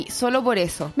solo por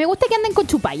eso. Me gusta que anden con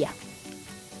chupalla.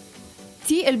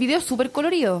 Sí, el video es súper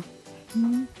colorido.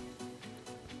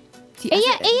 Sí,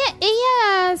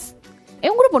 Ella es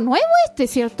un grupo nuevo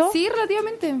 ¿cierto? Sí,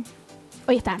 relativamente.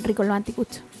 Oye, estaban ricos los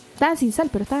anticuchos. Estaban sin sal,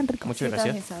 pero estaban ricos. Muchas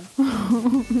gracias.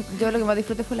 Yo lo que más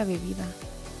disfruté fue la bebida.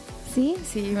 ¿Sí?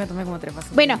 Sí, me tomé como 3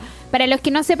 vasos. Bueno, para los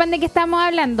que no sepan de qué estamos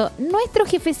hablando, nuestros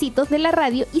jefecitos de la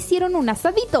radio hicieron un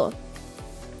asadito.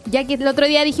 Ya que el otro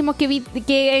día dijimos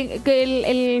que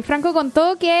el Franco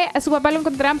contó que a su papá lo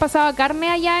encontraban pasado carne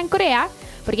allá en Corea.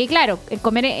 Porque claro,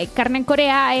 comer carne en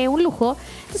Corea es un lujo.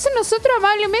 Entonces nosotros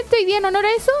amablemente hoy día en honor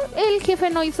a eso, el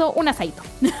jefe nos hizo un asadito.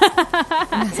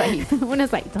 Un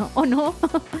asadito, ¿o no?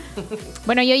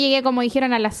 Bueno, yo llegué como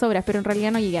dijeron a las sobras, pero en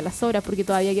realidad no llegué a las sobras porque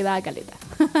todavía quedaba caleta.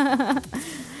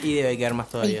 Y debe quedar más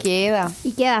todavía.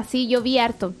 Y queda, sí, yo vi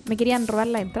harto. Me querían robar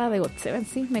la entrada de God Seven,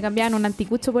 sí. Me cambiaban un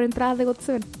anticucho por entradas de God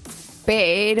Seven.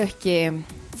 Pero es que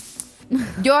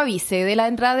yo avisé de la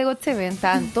entrada de God Seven.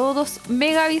 Estaban todos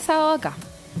mega avisados acá.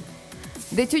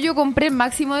 De hecho, yo compré el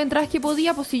máximo de entradas que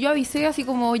podía, pues si yo avisé así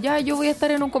como, ya, yo voy a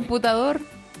estar en un computador.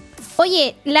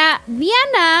 Oye, la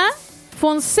Diana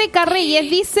Fonseca Reyes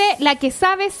dice, la que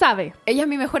sabe, sabe. Ella es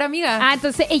mi mejor amiga. Ah,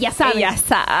 entonces ella sabe. Ella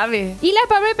sabe. Y la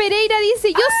Pame Pereira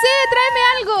dice, yo sé, tráeme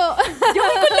algo. Yo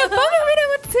voy con la Pame a ver a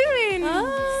God Seven.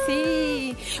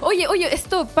 Sí. Oye,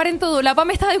 esto, paren todo. La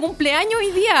Pame está de cumpleaños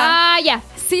hoy día. Ah, ya.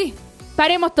 Sí.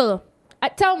 Paremos todo.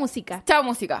 Chao música. Chao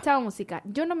música. Chao música.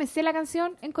 Yo no me sé la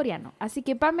canción en coreano, así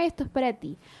que Pame, esto es para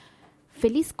ti.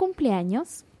 Feliz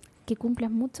cumpleaños, que cumplas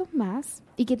muchos más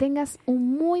y que tengas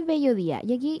un muy bello día.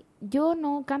 Y aquí yo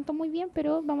no canto muy bien,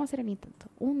 pero vamos a hacer el intento.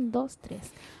 1, 2, 3.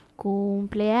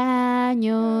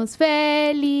 Cumpleaños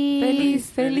feliz.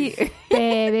 Feliz.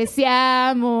 Te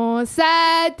deseamos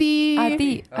a ti.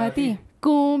 A ti.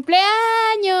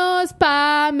 Cumpleaños,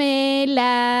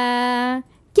 Pamela.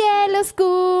 Que los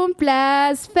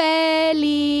cumplas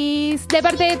feliz. De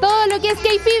parte de todo lo que es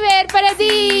K-Fever para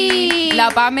ti.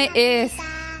 La Pame es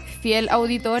fiel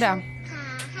auditora.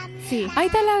 Sí. Ahí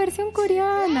está la versión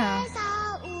coreana.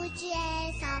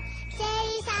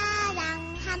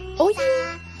 Oye,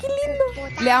 qué lindo.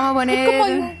 Le vamos a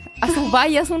poner a sus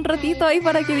vallas un ratito ahí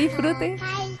para que disfrute.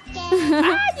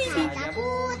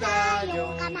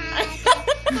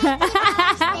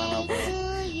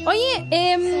 Oye,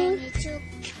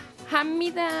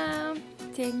 Hamida.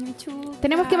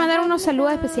 tenemos que mandar unos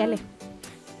saludos especiales.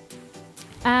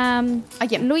 ¿A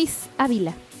quién? Luis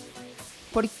Ávila.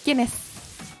 ¿Por quién es?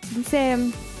 Dice...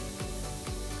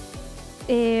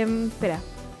 Espera.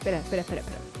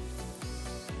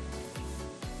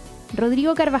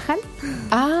 Rodrigo Carvajal.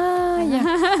 Ah, ya.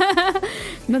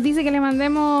 Nos dice que le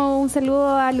mandemos un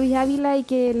saludo a Luis Ávila y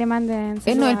que le manden...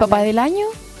 ¿Es no el papá del año?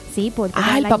 Sí, pues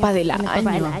el papá del año. El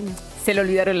papá del año. Se le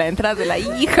olvidaron las entradas de la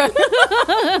hija.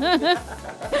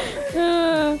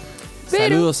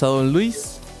 Saludos a don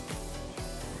Luis.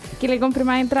 Que le compre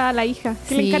más entrada a la hija.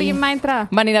 Que le encarguen más entrada.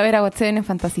 Van a ir a ver a God Seven en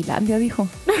Fantasilandia, dijo.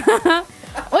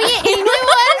 Oye,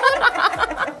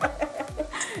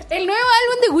 el nuevo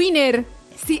álbum de Winner.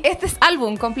 Sí, este es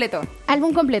álbum completo.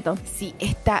 Álbum completo. Sí,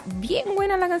 está bien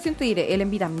buena la canción, te diré. El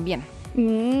enví también.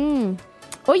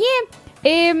 Oye,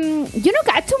 yo no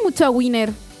cacho mucho a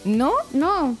Winner. ¿No?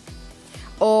 No.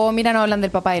 O mira, no hablan del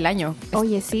papá del año.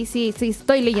 Oye, sí,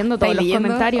 estoy leyendo todos los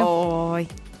comentarios. Ay,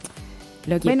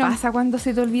 lo que pasa cuando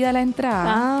se te olvida la entrada.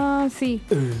 Ah, sí.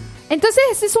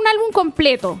 Entonces es un álbum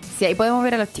completo. Sí, ahí podemos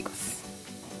ver a los chicos.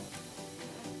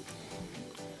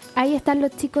 Ahí están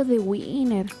los chicos de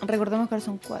Winner. Recordemos que ahora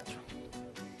son 4.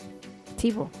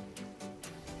 Chivo.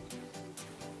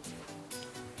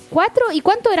 4, ¿y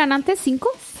cuánto eran antes? ¿5?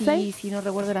 Sí, 6. si no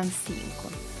recuerdo eran 5.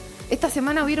 Esta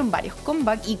semana hubieron varios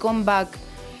comeback y comeback.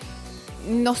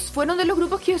 Nos fueron de los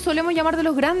grupos que solemos llamar de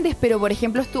los grandes, pero por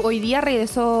ejemplo hoy día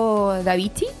regresó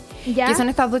Davichi, que son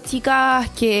estas dos chicas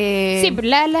que... Sí,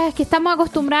 las que estamos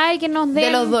acostumbradas y que nos den...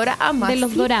 De los doramas. De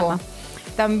los doramas.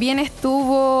 También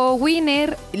estuvo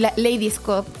Winner, Lady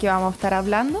Scott, que vamos a estar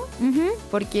hablando,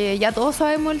 porque ya todos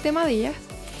sabemos el tema de ellas.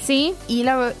 Sí.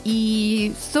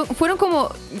 Fueron como...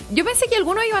 Yo pensé que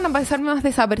algunos iban a pasar más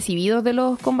desapercibidos de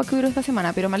los comebacks que hubieron esta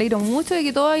semana, pero me alegro mucho de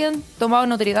que todos hayan tomado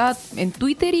notoriedad en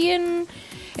Twitter y en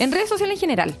redes sociales en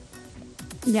general.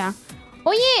 Ya.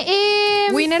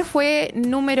 Oye, Winner fue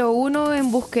número 1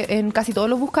 en casi todos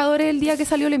los buscadores el día que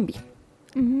salió el envío.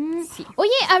 Sí.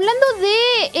 Oye, hablando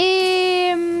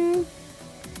de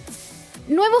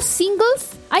nuevos singles,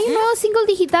 hay un nuevo single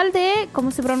digital de...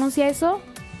 ¿Cómo se pronuncia eso?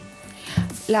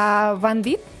 La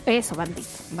Bandit. Eso, Bandit.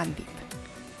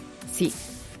 Sí.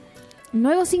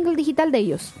 Nuevo single digital de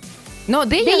ellos. No,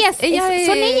 de ellas.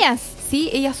 Son ellas. Sí,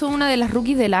 ellas son una de las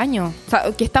rookies del año. O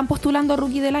sea, que están postulando a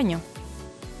rookie del año.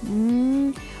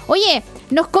 Oye,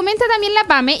 nos comenta también la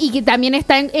Pame y que también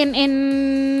está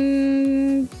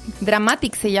en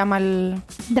Dramatic se llama el...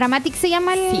 Dramatic se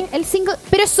llama Sí. el single,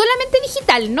 pero es solamente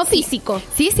digital, no físico.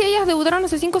 Sí, ellas debutaron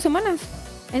hace 5 semanas.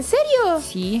 ¿En serio?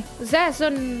 Sí, O sea,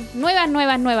 son nuevas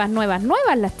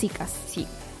las chicas. sí.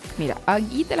 Mira,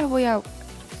 aquí te las voy a...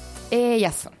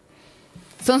 Ellas son.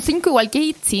 Son 5 igual que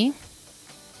ITZY.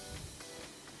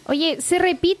 Oye, se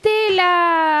repite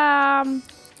la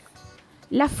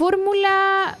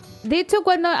fórmula. De hecho,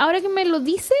 ahora que me lo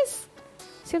dices,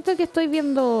 siento que estoy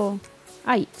viendo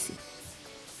a ITZY.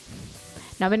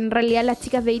 No, pero en realidad las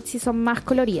chicas de ITZY son más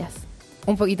coloridas.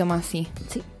 Un poquito más, sí.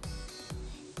 Sí.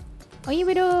 Oye,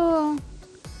 pero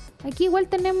aquí igual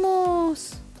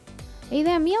tenemos... ¿Es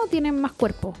idea mía o tienen más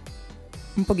cuerpo?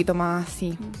 Un poquito más,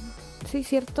 sí. Sí,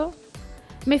 ¿cierto?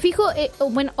 Me fijo,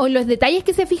 o los detalles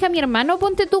que se fija mi hermano,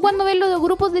 ponte tú cuando ves los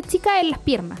grupos de chicas en las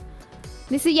piernas.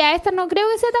 Dice, ya, esta no creo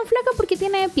que sea tan flaca porque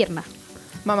tiene piernas.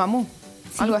 Mamamoo.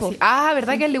 Sí, Algo po. así. Ah,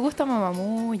 ¿verdad que a él le gusta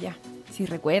Mamamoo? Ya. Sí,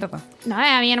 recuerdo. No,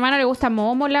 a mi hermano le gusta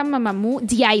Momoland, Mamamoo,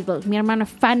 G-Idol. Mi hermano es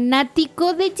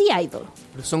fanático de G-Idol.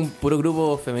 Pero son puro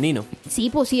grupo femenino. Sí,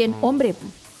 pues sí, en hombre.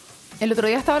 El otro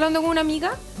día estaba hablando con una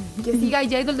amiga que sigue a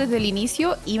Idol desde el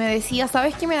inicio y me decía,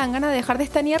 ¿sabes qué? Me dan ganas de dejar de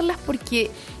estanearlas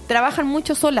porque trabajan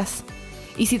mucho solas.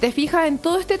 Y si te fijas, en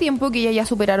todo este tiempo que ellas ya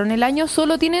superaron el año,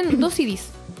 solo tienen 2 CDs.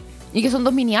 Y que son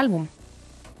 2 mini álbum.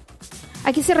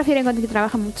 ¿A qué se refieren cuando que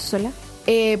trabajan mucho sola?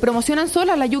 Promocionan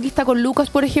solas. La Yuki está con Lucas,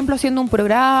 por ejemplo, haciendo un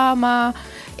programa.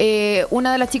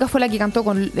 Una de las chicas fue la que cantó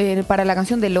para la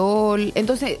canción de LOL.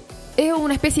 Entonces, es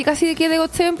una especie casi de que de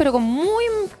GOT7, pero con muy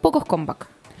pocos comebacks.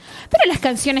 Pero las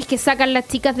canciones que sacan las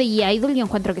chicas de G-Idol yo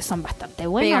encuentro que son bastante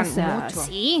buenas. Pegan O sea, mucho.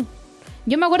 sí.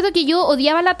 Yo me acuerdo que yo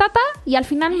odiaba a la Tata y al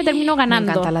final me terminó ganando.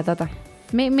 Me encanta la Tata.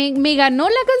 Me ganó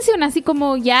la canción, así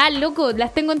como, ya, loco,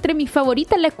 las tengo entre mis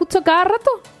favoritas, la escucho cada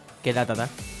rato. ¿Qué es la tata?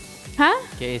 ¿Ah?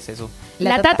 ¿Qué es eso?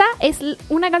 La Tata es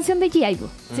una canción de G-Idol.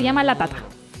 Se llama La Tata.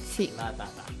 Sí. La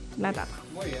tata. La Tata.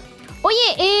 Muy bien.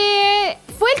 Oye,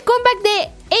 fue el comeback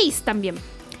de Ace también.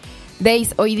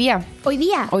 Days, hoy día. Hoy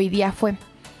día. Hoy día fue.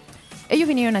 Ellos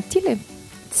vinieron a Chile.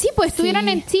 Sí, pues estuvieron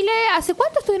Sí. en Chile. ¿Hace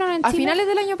cuánto estuvieron en A Chile? finales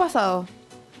del año pasado.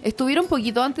 Estuvieron un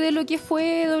poquito antes de lo que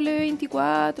fue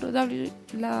W24,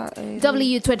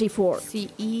 W24. Sí,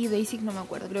 y Day6 no me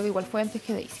acuerdo. Creo que igual fue antes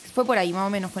que Day6. Fue por ahí, más o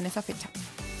menos, fue en esa fecha.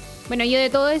 Bueno, yo de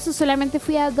todo eso solamente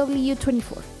fui a W24.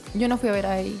 Yo no fui a ver a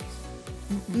Day.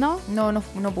 ¿No?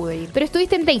 No pude ir. Pero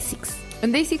estuviste en Day6.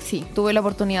 En Day6 sí, tuve la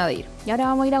oportunidad de ir. Y ahora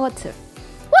vamos a ir a WhatsApp.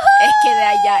 Es que de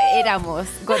allá éramos.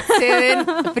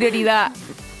 GOT7, prioridad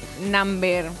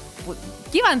number...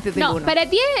 ¿Qué iba antes del No, uno? para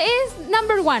ti es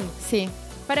number one. Sí.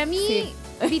 Para mí, Sí.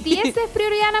 BTS es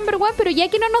prioridad number one, pero ya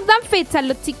que no nos dan fechas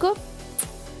los chicos.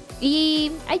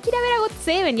 Y hay que ir a ver a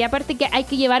GOT7. Y aparte que hay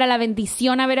que llevar a la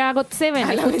bendición a ver a GOT7.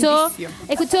 A la ¿Escuchó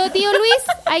bendición. tío Luis?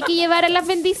 Hay que llevar a las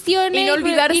bendiciones Y no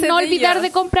olvidarse y no de olvidar ellas.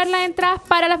 de comprar las entradas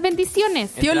para las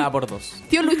bendiciones. Tío- Entrada por 2.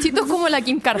 Tío Luchito es como la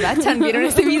Kim Kardashian. ¿Vieron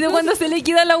ese video cuando se le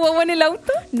queda la guagua en el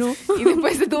auto? No. Y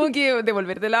después se tuvo que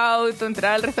devolver del auto,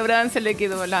 entrar al restaurante, se le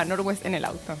quedó la Norwest en el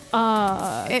auto.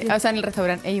 Ah, O sea, en el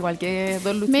restaurante. Es igual que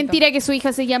Don Luchito. mentira que su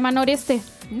hija se llama Noreste.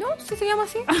 No, ¿sí se llama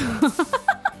así?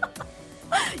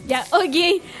 Ya,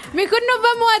 ok. Mejor nos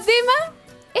vamos a tema.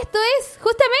 Esto es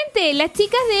justamente las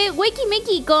chicas de Wakey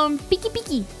Makey con Piki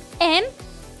Piki en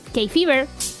K-Fever.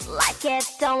 Like it,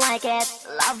 don't like it,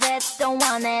 love it, don't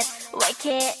want it, wake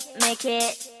it, make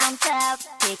it, I'm top,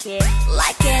 pick it.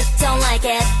 Like it, don't like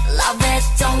it, love it,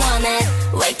 don't want it,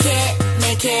 wake it,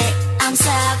 make it, I'm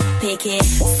top, pick it.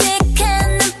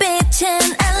 sick한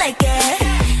눈빛은 I like it,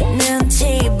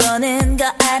 눈치 보는 거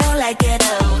I don't like it,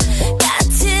 oh.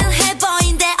 까칠해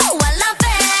보인대, oh I love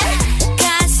it,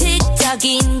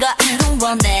 가식적인 거 I don't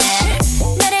want it,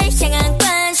 나를 향한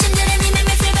관심들은 이미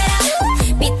맹세배라,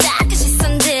 삐딱한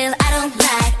시선들 I don't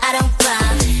like, I don't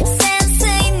want, 센스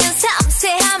있는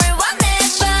섬세함을 원해,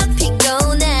 but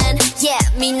피곤한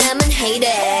예민함은 hate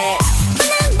it.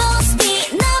 보는 모습이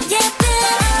너무 예쁜,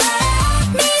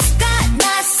 네 습관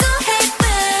나소 예쁜,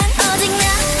 오직 나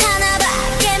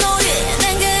하나밖에 모르는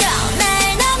그런 날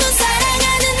너무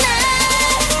사랑하는 날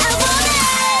I want it.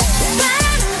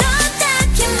 바람도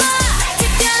딱히 뭐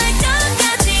특별할 건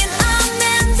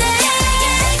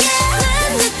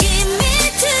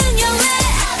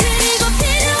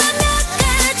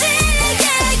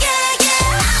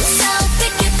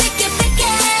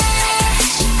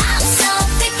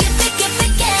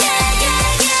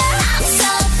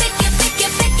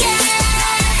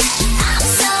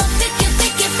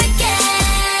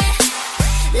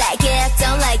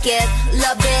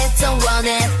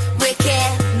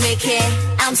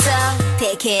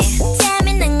make it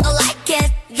재밌는 거 like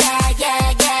it yeah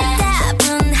yeah yeah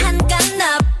따분한 건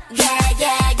up yeah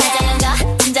yeah yeah 다정한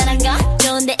거 친절한 거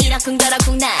좋은데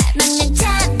이러쿵저러쿵 날 막는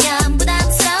장면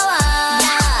부담스러워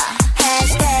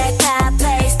Hashtag hot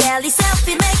place daily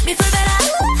selfie make me feel better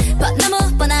But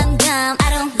너무 뻔한 건 I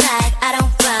don't like I don't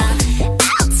want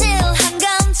아찔한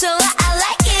건 좋아 I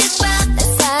like it but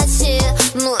사실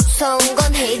무서운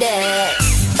건 hate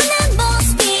it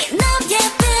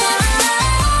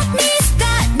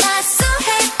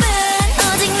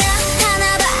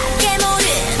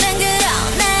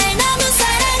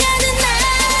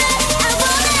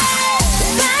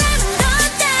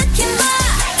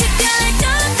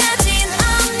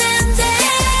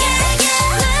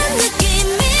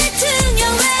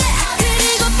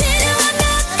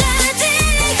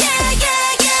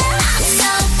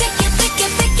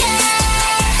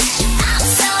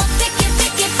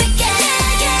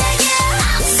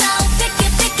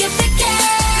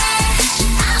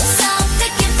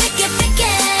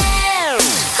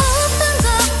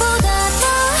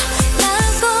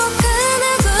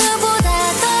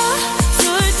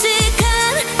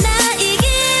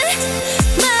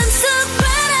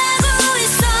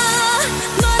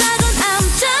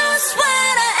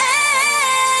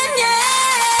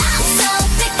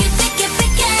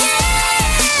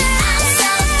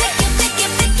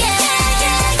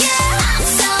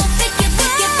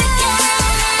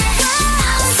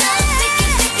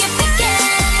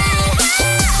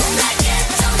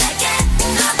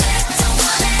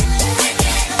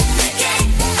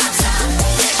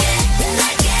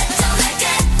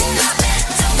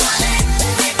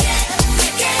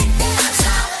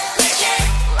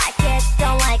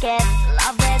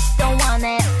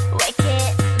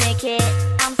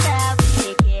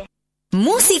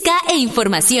Música e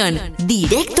información,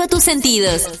 directo a tus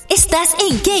sentidos. Estás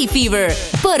en K-Fever,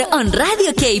 por On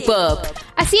Radio K-Pop.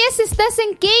 Así es, estás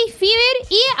en K-Fever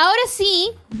y ahora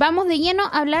sí, vamos de lleno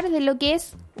a hablar de lo que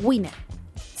es Winner.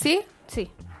 ¿Sí? Sí.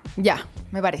 Ya,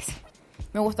 me parece.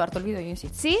 Me gustó harto el video, yo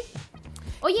insisto. ¿Sí?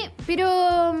 Oye,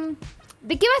 pero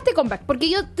 ¿de qué va este comeback? Porque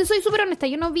yo te soy súper honesta,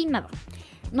 yo no vi nada.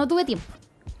 No tuve tiempo.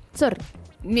 Sorry.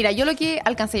 Mira, yo lo que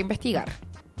alcancé a investigar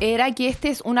era que este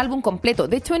es un álbum completo.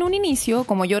 De hecho, en un inicio,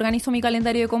 como yo organizo mi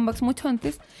calendario de comebacks mucho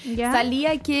antes, ¿ya?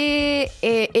 Salía que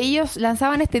ellos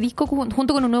lanzaban este disco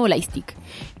junto con un nuevo lightstick.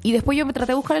 Y después yo me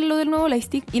traté de buscar lo del nuevo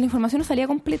lightstick y la información no salía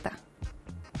completa.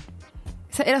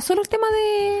 O sea, era solo el tema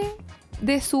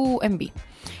de su MV.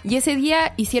 Y ese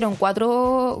día hicieron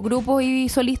 4 grupos y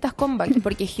solistas comeback,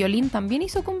 porque Hyolyn también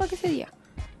hizo comeback ese día,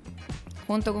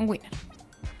 junto con Winner.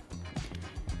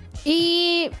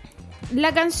 Y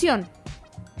la canción,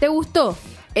 ¿te gustó?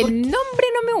 El nombre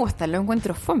no me gusta, lo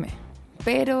encuentro fome.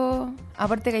 Pero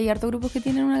aparte que hay hartos grupos que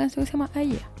tienen una canción que se llama Ah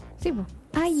Yeah. Sí, pues.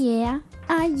 Ah yeah,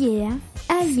 ah yeah,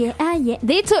 ah yeah, ah yeah.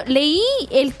 De hecho, leí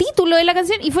el título de la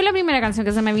canción y fue la primera canción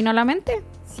que se me vino a la mente.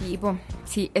 Sí, pues,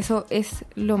 sí, eso es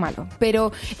lo malo.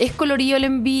 Pero es colorido el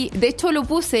MV. De hecho, lo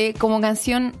puse como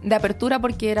canción de apertura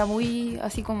porque era muy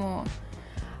así como...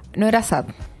 No era sad.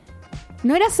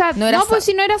 No era sad. No era no, pues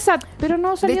sad. sí, no era sad. Pero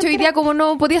no salió. De hecho, hoy día, como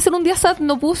no podía ser un día sad,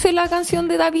 no puse la canción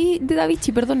de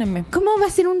Davichi, perdónenme. ¿Cómo va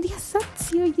a ser un día sad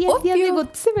si hoy día es día de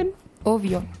GOT7?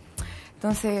 Obvio.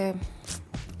 Entonces,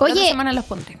 oye, la otra semana los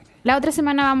pondré. La otra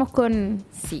semana vamos con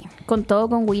todo,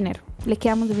 con Winner. Les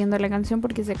quedamos debiendo la canción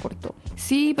porque se cortó.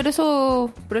 Sí, pero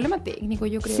eso, problema técnico,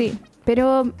 yo creo. Sí,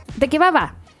 pero ¿de qué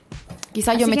va?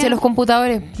 Quizás yo me eché los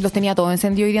computadores, los tenía todos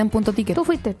encendidos hoy día en punto ticket. Tú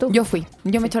fuiste, tú. Yo fui,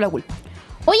 yo me eché la culpa.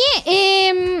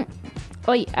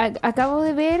 Oye, acabo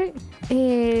de ver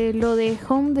lo de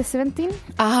Home de 17.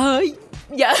 Ay,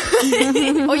 ya.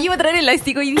 Hoy iba a traer el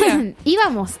lightstick hoy día.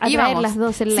 Íbamos a traer las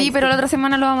dos el lightstick. Sí, pero la otra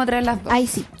semana lo vamos a traer las dos. Ahí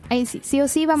sí. Sí o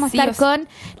sí vamos a estar con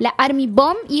la Army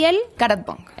Bomb y el Karat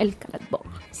Bong. El Karat Bong.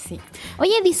 Sí.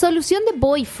 Oye, disolución de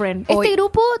Boyfriend. Este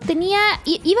grupo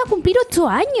iba a cumplir 8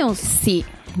 años. Sí.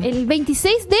 El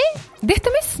 26 ¿De este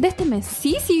mes? De este mes.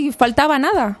 Sí, faltaba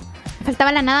nada.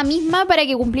 Faltaba la nada misma para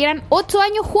que cumplieran 8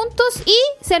 años juntos y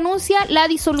se anuncia la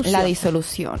disolución. La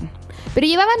disolución. Pero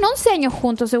llevaban 11 años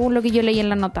juntos, según lo que yo leí en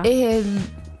la nota.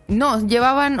 No,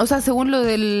 llevaban, o sea, según lo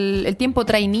del el tiempo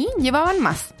trainee, llevaban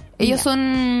más. Ellos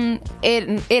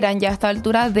eran ya a esta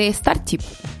altura de Starship.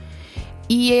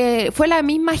 Y fue la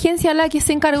misma agencia la que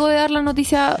se encargó de dar la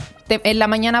noticia en la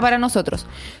mañana para nosotros.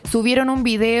 Subieron un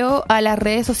video a las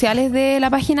redes sociales de la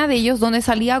página de ellos donde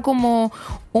salía como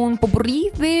un popurrí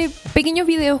de pequeños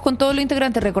videos con todos los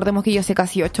integrantes. Recordemos que ellos hace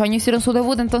casi 8 años hicieron su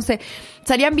debut, entonces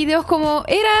salían videos como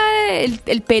era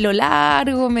el pelo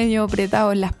largo, medio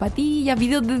apretado en las patillas,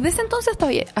 videos desde ese entonces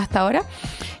hasta ahora.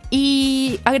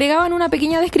 Y agregaban una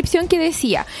pequeña descripción que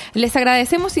decía: les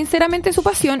agradecemos sinceramente su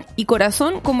pasión y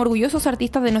corazón como orgullosos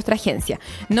artistas de nuestra agencia.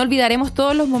 No olvidaremos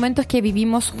todos los momentos que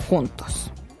vivimos juntos.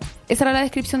 Esa era la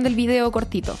descripción del video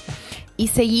cortito. Y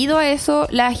seguido a eso,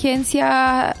 la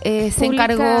agencia se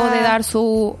encargó de dar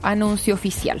su anuncio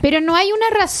oficial. ¿Pero no hay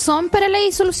una razón para la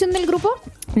disolución del grupo?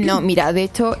 No, mira, de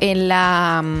hecho, en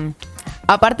la...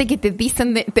 aparte que te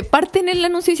dicen, te parten el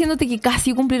anuncio diciéndote que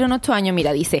casi cumplieron 8 años.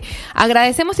 Mira, dice: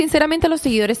 agradecemos sinceramente a los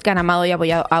seguidores que han amado y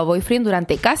apoyado a Boyfriend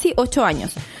durante casi 8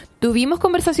 años. Tuvimos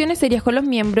conversaciones serias con los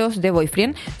miembros de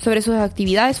Boyfriend sobre sus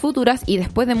actividades futuras y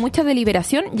después de mucha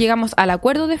deliberación llegamos al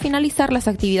acuerdo de finalizar las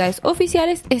actividades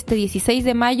oficiales este 16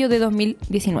 de mayo de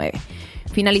 2019,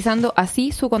 finalizando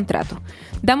así su contrato.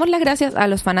 Damos las gracias a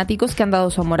los fanáticos que han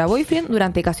dado su amor a Boyfriend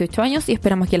durante casi 8 años y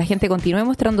esperamos que la gente continúe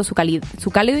mostrando su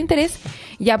cálido interés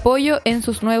y apoyo en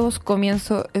sus nuevos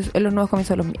comienzos, en los nuevos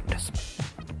comienzos de los miembros.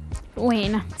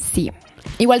 Buena. Sí.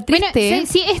 Igual triste. Bueno,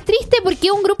 sí, es triste porque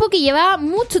es un grupo que llevaba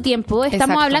mucho tiempo. Estamos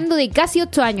Exacto. hablando de casi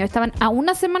 8 años. Estaban a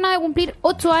una semana de cumplir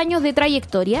 8 años de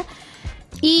trayectoria.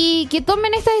 Y que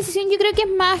tomen esta decisión, yo creo que es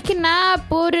más que nada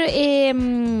por,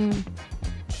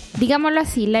 digámoslo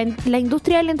así, la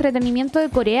industria del entretenimiento de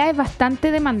Corea es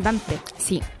bastante demandante.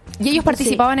 Sí. Y ellos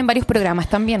participaban en varios programas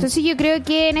también. Entonces yo creo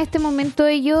que en este momento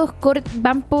ellos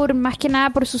van por más que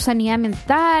nada por su sanidad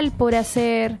mental, por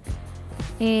hacer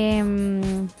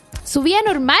su vida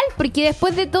normal, porque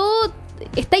después de todo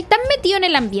estáis tan metido en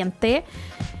el ambiente.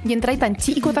 Y entráis tan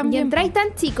chico también. Y entráis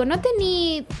tan chico,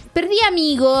 perdí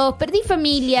amigos, perdí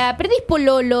familia, perdí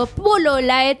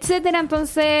polola, etcétera.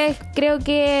 Entonces creo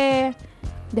que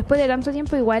después de tanto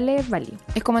tiempo igual es válido.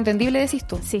 Es como entendible, decís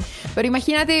tú. Sí. Pero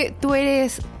imagínate, tú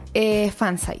eres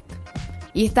fansite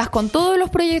y estás con todos los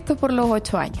proyectos por los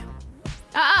 8 años.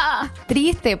 ¡Ah!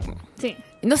 Triste. Sí.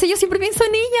 No sé, yo siempre pienso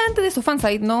en ella antes de su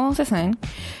fansite, no se saben.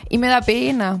 Y me da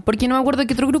pena, porque no me acuerdo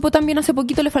que otro grupo también hace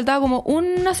poquito le faltaba como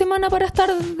una semana para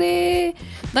estar de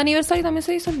aniversario y también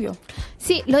se disolvió.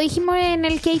 Sí, lo dijimos en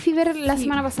el K-Fever la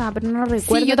semana pasada, pero no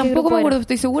recuerdo. Sí, yo qué tampoco grupo me acuerdo, era.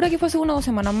 estoy segura que fue hace 1 o 2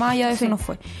 semanas, más allá de eso no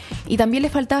fue. Y también le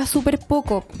faltaba súper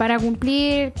poco. Para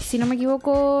cumplir, si no me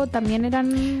equivoco, también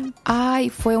eran... Ay,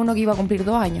 fue uno que iba a cumplir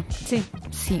 2 años. Sí,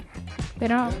 Sí.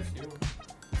 pero...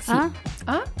 Sí.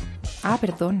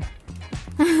 Perdón.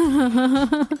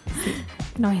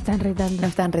 Nos están retando. Nos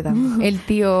están retando. El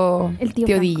tío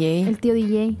Franco, DJ. El tío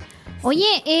DJ.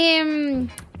 Oye,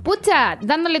 pucha,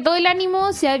 dándole todo el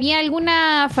ánimo, si había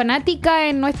alguna fanática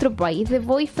en nuestro país de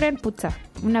Boyfriend, pucha,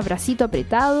 un abracito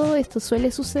apretado, esto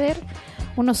suele suceder.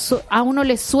 A uno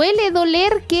le suele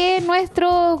doler que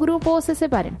nuestros grupos se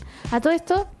separen. A todo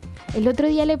esto, el otro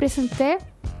día le presenté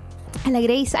a la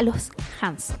Grace a los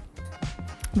Hanson.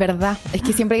 ¿Verdad? Es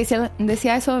que siempre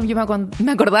decía eso, yo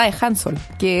me acordaba de Hansol,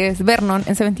 que es Vernon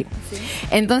en Seventeen. Sí.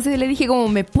 Entonces le dije como,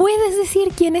 ¿me puedes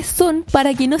decir quiénes son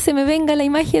para que no se me venga la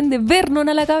imagen de Vernon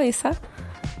a la cabeza?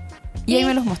 Y ahí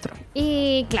me los mostró.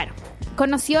 Y claro,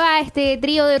 conoció a este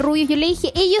trío de rubios. Yo le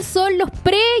dije, ellos son los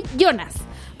pre-Jonas,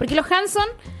 porque los Hanson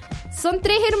son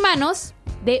 3 hermanos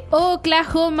de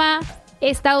Oklahoma,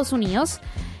 Estados Unidos.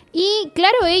 Y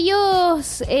claro,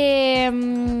 ellos...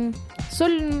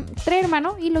 son 3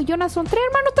 hermanos y los Jonas son 3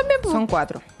 hermanos también. Po. Son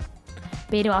 4.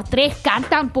 Pero 3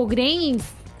 cantan, po, Grace.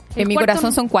 En mi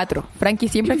corazón son 4. Frankie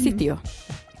siempre ha existido.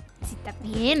 Sí, está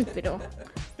bien, pero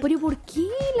 ¿por qué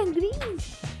la Grace?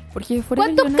 Porque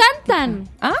 ¿Cuántos cantan?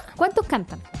 ¿Ah? ¿Cuántos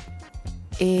cantan?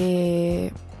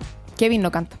 Kevin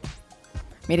no canta.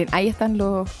 Miren, ahí están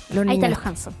los niños. Ahí están los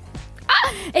Hanson.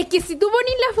 Es que si tú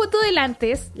pones la foto del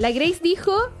antes, la Grace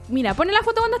dijo... Mira, pone la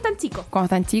foto cuando están chicos. Cuando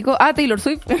están chicos. Taylor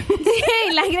Swift.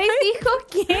 Sí, la Grace dijo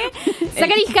que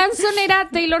Zachary Hanson era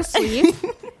Taylor Swift.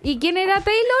 ¿Y quién era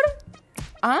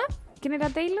Taylor? ¿Quién era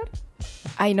Taylor?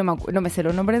 Ay, no me sé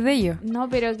los nombres de ellos. No,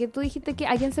 pero que tú dijiste que...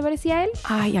 ¿A quién se parecía a él?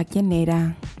 Ay, ¿a quién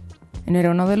era? ¿No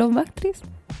era uno de los Backstreets?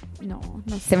 No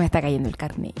sé. Se me está cayendo el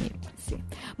carnet. Sí.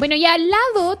 Bueno, y al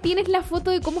lado tienes la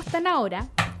foto de cómo están ahora.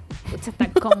 Pucha,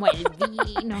 están como el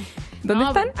vino. ¿Dónde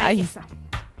están? Ahí Ahí. está.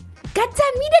 ¡Cacha,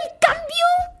 mira el cambio!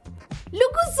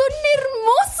 ¡Loco, son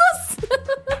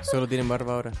hermosos! Solo tienen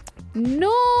barba ahora.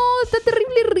 No, está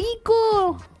terrible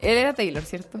rico. Él era Taylor,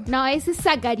 ¿cierto? No, ese es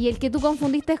Zachary, el que tú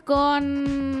confundiste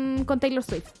con Taylor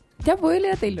Swift. Ya, pues él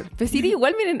era Taylor. Pues sí,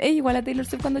 igual, miren, es igual a Taylor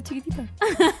Swift cuando chiquitita.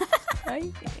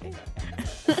 Ay.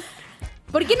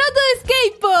 ¿Por qué no todo es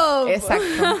K-pop?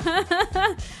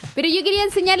 Exacto. Pero yo quería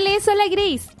enseñarle eso a la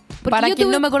Grace. Para que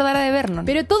no me acordara de Vernon.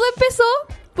 Pero todo empezó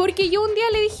porque yo un día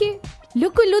le dije,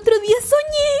 loco, el otro día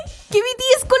soñé que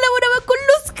BTS colaboraba con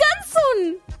los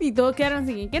Hanson. Y todos quedaron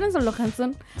así, ¿quiénes son los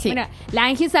Hanson? Sí. Bueno, la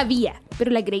Ángel sabía, pero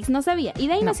la Grace no sabía. Y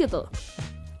de ahí nació todo.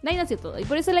 De ahí nació todo. Y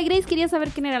por eso la Grace quería saber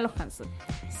quién eran los Hanson.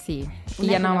 Sí, y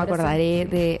Una ya no me colaboración. acordaré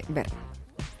de ver.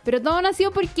 Pero todo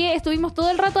nació porque estuvimos todo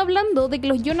el rato hablando de que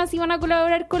los Jonas iban a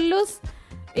colaborar con los...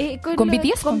 ¿Con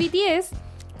BTS? Con BTS.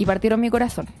 Y partieron mi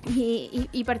corazón.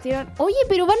 Y partieron... Oye,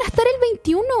 pero van a estar el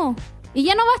 21. Y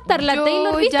ya no va a estar la Yo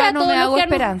Taylor. ¿Viste? ya A no todos me los hago que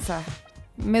esperanza.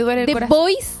 Me duele el The corazón.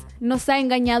 Voice nos ha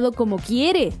engañado como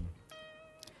quiere.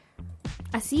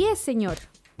 Así es, señor.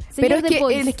 Pero es The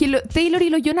Voice. Taylor y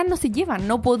los Jonas no se llevan,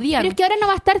 no podían. Pero es que ahora no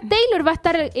va a estar Taylor, va a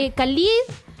estar Khalid,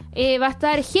 va a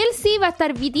estar Halsey, va a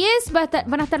estar BTS,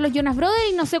 van a estar los Jonas Brothers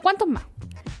y no sé cuántos más.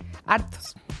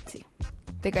 Hartos. Sí.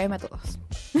 Te caeme a todos.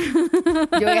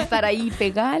 Yo voy a estar ahí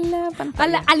pegada a la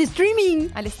pantalla. Al streaming.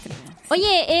 Al streaming.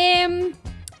 Oye,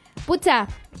 pucha,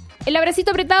 el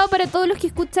abracito apretado para todos los que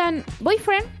escuchan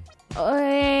Boyfriend.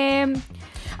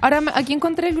 Ahora aquí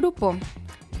encontré el grupo.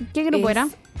 ¿Qué grupo era?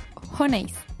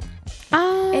 Honeys.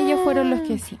 Ah, Ellos fueron los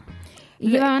que sí.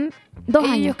 llevan 2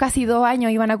 Ellos años. casi 2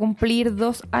 años, iban a cumplir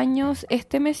 2 años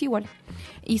este mes igual.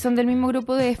 Y son del mismo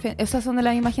grupo o sea, son de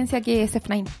la misma agencia que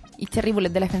SF9 y Cherry Bullet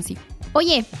de la FNC.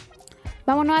 Oye,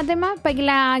 vámonos a tema para que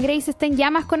la Grace esté en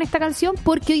llamas con esta canción,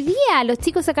 porque hoy día los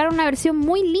chicos sacaron una versión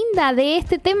muy linda de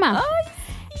este tema. Ay,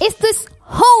 sí. Esto es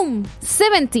Home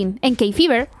 17 en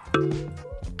K-Fever.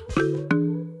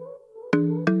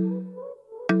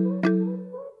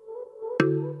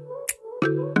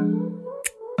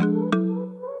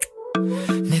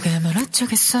 내가 뭘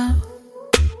어쩌겠어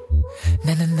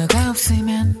나는 너가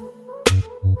없으면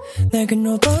낡은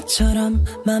로봇처럼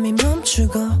맘이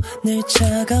멈추고 늘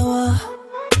차가워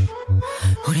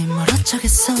우린 뭘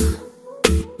어쩌겠어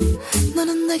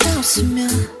너는 내가 없으면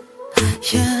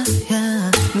yeah,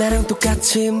 yeah. 나랑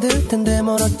똑같이 힘들 텐데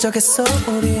뭘 어쩌겠어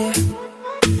우리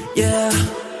yeah.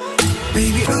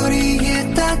 Baby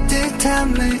우리의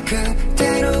따뜻함을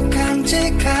그대로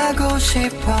간직하고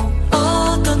싶어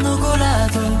어떤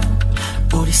누구라도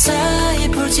우리 사이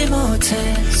풀지 못해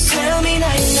Tell me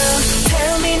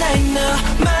I know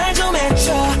말 좀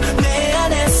해줘 내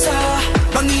안에서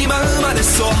막 네 마음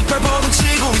안에서 발버둥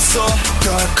치고 있어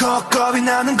덜컥 겁이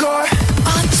나는 걸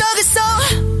어쩌겠어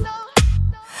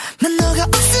난 너가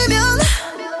없으면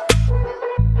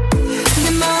내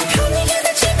마음 편히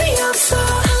될 집이 없어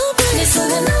내 손은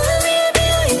너를 위해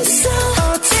비어있어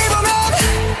어찌 보면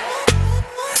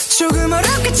조금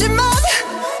어렵겠지만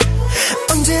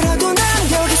언제라도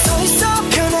난 여기 서 있어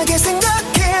편하게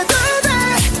생각해도 돼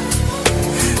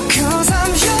Cause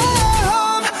I'm your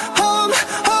home, home,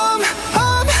 home,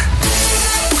 home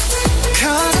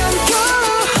Cause I'm your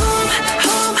home,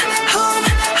 home, home,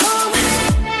 home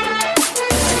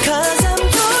Cause I'm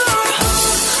your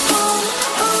home, home,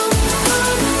 home,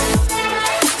 home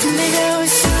네가 올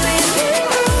수 있는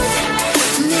곳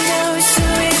네가 올 수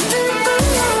있는 곳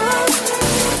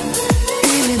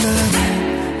이미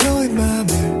나는 너의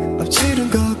맘을 엎치른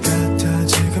것 같아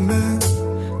지금은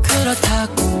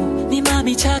그렇다고 네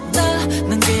맘이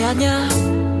작다는 게 아냐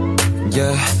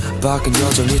Yeah, 밖은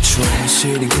여전히 추워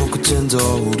시린 코끝진도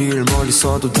우리를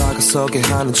멀리서도 다가서게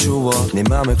하는 추억 네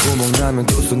맘에 구멍 나면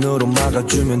두 손으로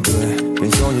막아주면 돼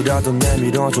왼손이라도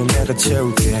내밀어줘 내가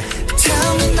채울게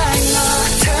Tell me I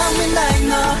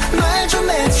know 말 좀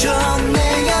해줘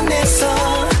내 안에서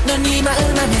넌 네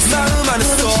마음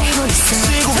안에서 지고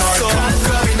있어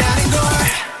겁이 나는 걸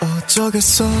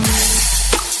어쩌겠어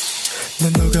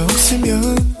난 너가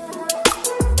없으면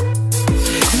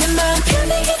내 마음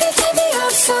편히 기댈 집이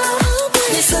없어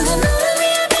내 손은 너를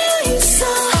위해 비어있어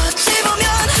어찌 보면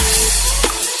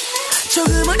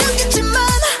조금 어렵겠지만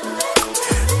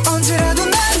언제라도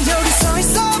난 여기 서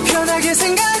있어 편하게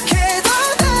생각해도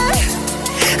돼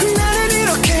나는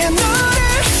이렇게 너를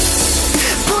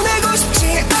보내고 싶지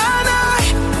않아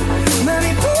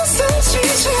맘이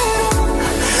부서지지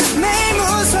매일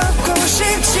무섭고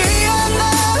싶지 않아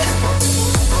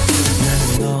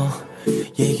나는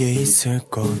너에게 있을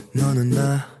것 너는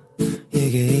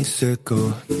나에게 있을 것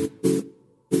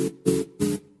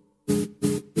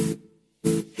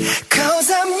Cause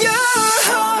I'm your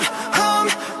home, home,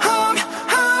 home,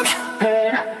 home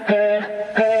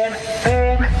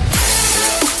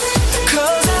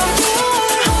Cause I'm your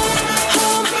home,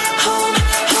 home, home,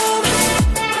 home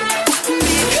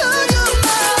Because you're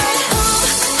my home,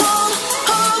 home,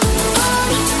 home,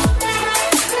 home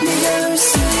네가 올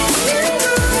수 있는 곳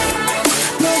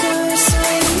내가 올 수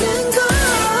있는 곳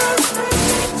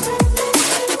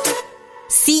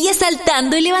Sigue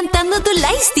saltando y levantando tu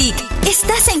lightstick.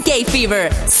 Estás en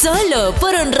K-Fever, solo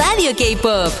por On Radio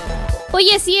K-Pop.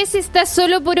 Oye, si es, está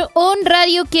solo por On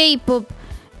Radio K-Pop.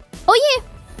 Oye,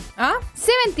 ¿Ah?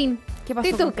 17, ¿Qué pasó?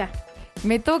 te toca.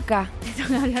 Me toca.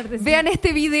 hablar de Vean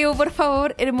este video, por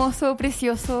favor. Hermoso,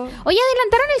 precioso. Oye,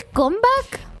 ¿adelantaron el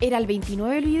comeback? Era el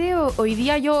 29 el video. Hoy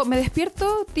día yo me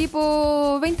despierto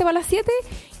tipo 20 para las 7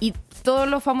 y todos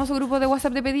los famosos grupos de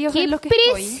WhatsApp de pedidos Qué en los que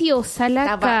preciosa la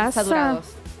Estaban casa. saturados.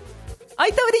 ¡Ay,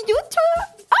 está brillucho!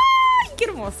 ¡Ay, qué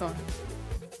hermoso!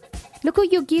 Loco,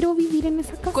 yo quiero vivir en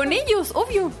esa casa. Con ellos,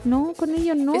 obvio. No, con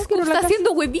ellos no. Es que quiero la está casa.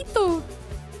 haciendo huevito.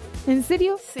 ¿En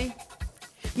serio? Sí.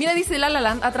 Mira, dice La La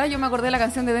Land. Atrás yo me acordé de la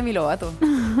canción de Demi Lovato.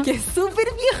 Que es súper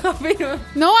vieja, pero...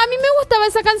 No, a mí me gustaba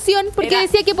esa canción porque Era-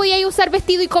 decía que podía usar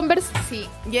vestido y Converse. Sí.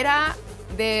 Y era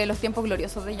de los tiempos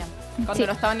gloriosos de ella. Cuando Sí.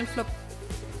 no estaba en el flop.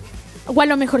 O a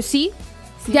lo mejor sí.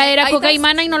 Sí. Ya era Ahí Coca está- y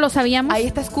Mana y no lo sabíamos. Ahí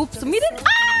está Scoops. Miren.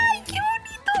 ¡Ay, qué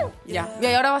bonito! Ya. Y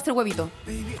ahora va a ser huevito.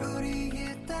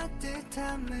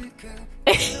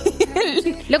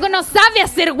 Loco, no sabe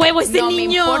hacer huevo ese no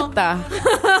niño. me importa.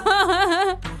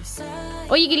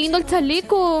 Oye, qué lindo el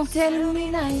chaleco.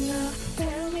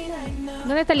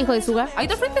 ¿Dónde está el hijo de Suga? Ahí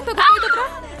está al frente, está acostadito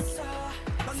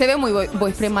atrás. Se ve muy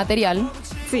boyfriend material.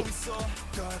 Sí.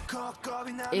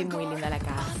 Es muy linda la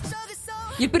casa.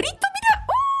 Y el perrito,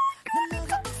 mira.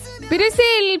 Pero es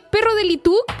el perro de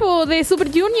Lituk o de Super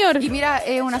Junior. Y mira,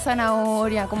 es una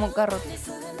zanahoria, como carrot.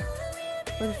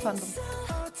 Por el fandom.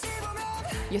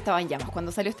 Yo estaba en llamas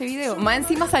cuando salió este video. Más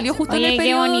encima salió justo Oye, en el qué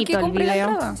periodo bonito que el compré la video.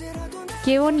 entrada.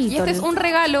 Qué bonito. Y este es un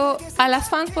regalo a las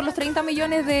fans por los 30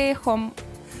 millones de Home.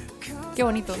 Qué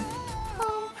bonito.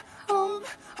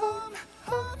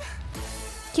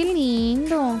 Qué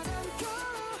lindo.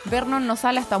 Vernon no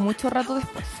sale hasta mucho rato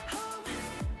después.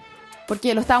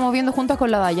 Porque lo estábamos viendo juntos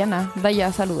con la Dayana.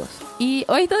 Daya, saludos. Y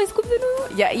hoy está Scoop de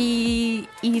nuevo. Ya,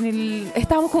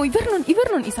 estábamos como, y Vernon,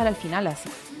 y sale al final así.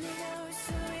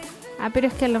 Ah, pero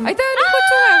es que a lo Ahí está el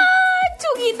 ¡Ah,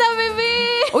 Chuguita, bebé!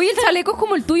 Oye, el chaleco es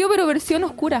como el tuyo, pero versión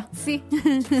oscura. Sí.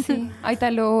 Sí. Ahí está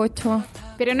el 8.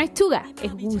 Pero no es Chuga,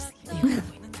 es Gusi.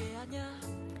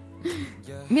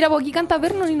 Mira, pues aquí canta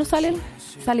Vernon y no sale él.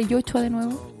 Sale Yochoa de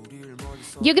nuevo.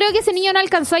 Yo creo que ese niño no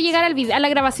alcanzó a llegar a la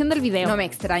grabación del video. No me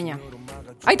extraña.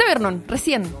 Ahí está Vernon,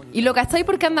 recién. Y lo cacháis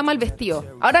porque anda mal vestido.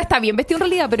 Ahora está bien vestido en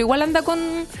realidad, pero igual anda con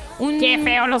un... Qué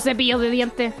feo los cepillos de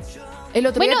dientes. El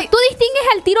otro Bueno, día tú distingues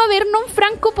al tiro a Vernon,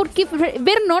 Franco, porque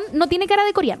Vernon no tiene cara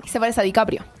de coreano. se parece a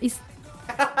DiCaprio.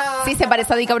 Sí, se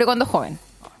parece a DiCaprio cuando es joven.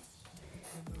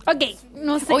 Ok,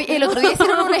 no sé. Oye, el otro día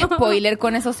hicieron un spoiler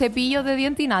con esos cepillos de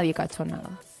diente y nadie cachó nada.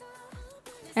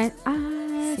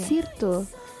 Sí. Cierto.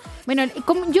 Bueno,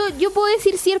 yo puedo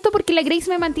decir cierto porque la Grace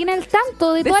me mantiene al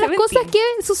tanto de De todas las Seventeen. cosas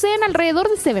que suceden alrededor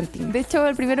de Seventeen. De hecho,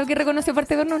 el primero que reconoció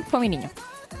parte de Vernon fue mi niño.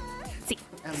 Sí,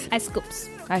 a Scoops.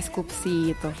 A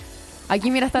Scoopcito. Aquí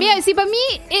mira hasta... Mira, si para mí,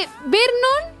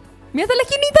 Vernon, Mira hasta la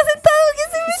esquinita sentado. ¿Qué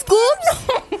se ve?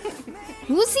 Scoops,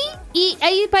 Lucy, y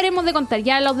ahí paremos de contar.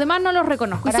 Ya los demás no los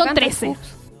reconozco. Ahora Son canta 13. Scoops.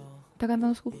 Está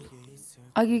cantando Scoops.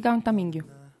 Aquí canta Mingyu.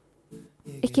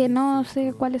 Es que no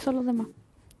sé cuáles son los demás.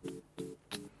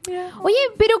 Oye,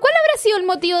 pero ¿cuál habrá sido el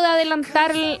motivo de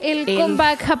adelantar el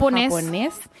comeback japonés?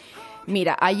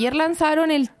 Mira, ayer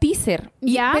lanzaron el teaser.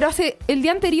 Ya. Pero el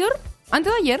día anterior,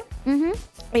 antes de ayer, Ujú.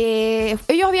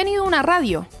 ellos habían ido a una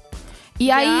radio. Y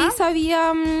Ya. ahí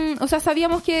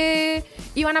sabíamos que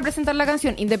iban a presentar la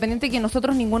canción. Independiente que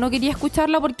nosotros ninguno quería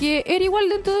escucharla porque era igual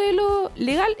dentro de lo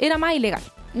legal, era más ilegal.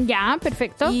 Ya,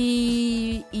 perfecto.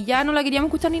 Y ya no la queríamos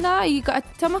escuchar ni nada. Y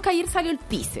cachamos que ayer salió el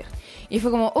teaser. Y fue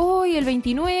como, hoy el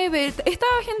 29,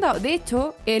 estaba agendado. De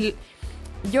hecho,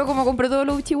 yo como compré todos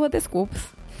los Uchiwas de Scoops,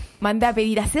 mandé a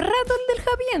pedir hace rato el del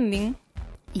Happy Ending.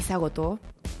 Y se agotó.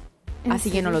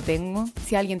 Así que no lo tengo.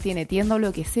 Si alguien tiene tienda o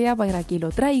lo que sea para que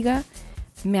lo traiga,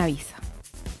 me avisa.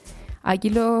 Aquí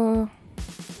vamos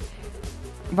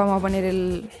a poner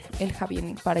el Happy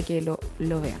Ending para que lo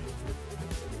vean.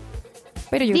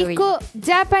 Pero yo creo Disco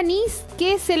Japanese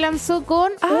que se lanzó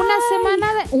con Ay.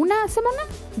 ¿Una semana?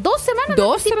 ¿2 semanas? que de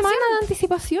 2 anticipación? semanas de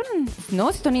anticipación.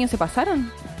 No, si estos niños se pasaron.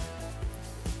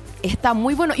 Está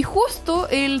muy bueno. Y justo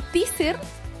el teaser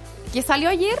que salió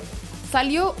ayer,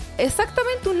 salió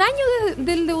exactamente un año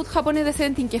del debut japonés de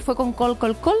Seventeen, que fue con Call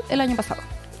Call Call el año pasado.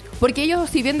 Porque ellos,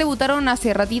 si bien debutaron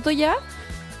hace ratito ya,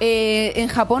 en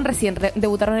Japón recién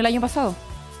debutaron el año pasado.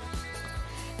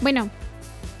 Bueno,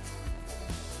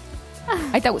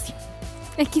 Ahí está Gucci.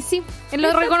 es que sí.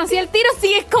 Lo reconocí al tiro,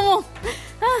 sí, es como...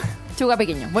 Chuga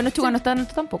pequeño. Bueno, Chuga no está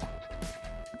tanto tampoco.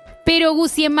 Pero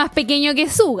Gucci es más pequeño que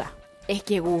Suga. Es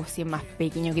que Gucci es más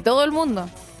pequeño que todo el mundo.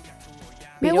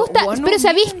 Me gusta, bueno, pero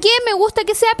 ¿sabéis qué? Me gusta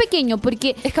que sea pequeño,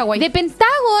 porque Es kawaii. de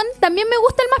Pentagon también me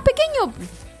gusta el más pequeño.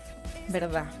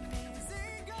 Verdad.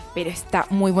 Pero está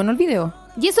muy bueno el video.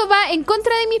 Y eso va en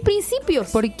contra de mis principios.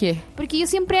 ¿Por qué? Porque yo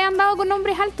siempre he andado con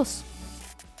hombres altos.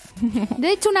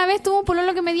 De hecho, una vez tuvo un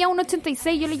pololo que medía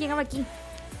 1,86. Yo le llegaba aquí.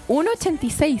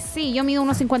 1,86. Sí, yo mido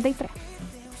 1,53.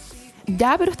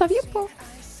 Ya, pero está bien, po.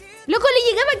 ¡Loco,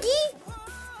 le llegaba aquí!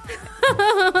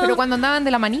 Pero cuando andaban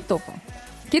de la manito, po.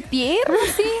 ¡Qué tierno,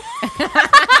 sí!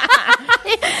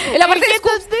 En la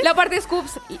parte de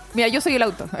Scoops. Mira, yo soy el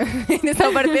auto. En esa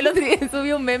parte el otro día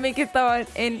subí un meme que estaba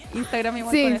en Instagram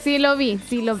igual. Sí, con él. sí lo vi.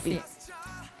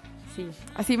 Sí.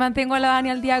 Así mantengo a la Dani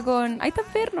al día con... Ahí está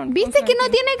Vernon. ¿Viste que no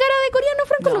tiene cara de coreano,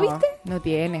 Franco? No, ¿Lo viste? no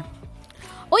tiene.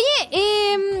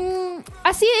 Oye,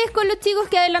 así es con los chicos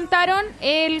que adelantaron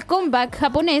el comeback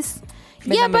japonés. Y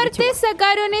Vengan, aparte Berichu.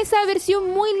 sacaron esa versión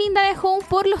muy linda de Home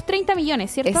por los 30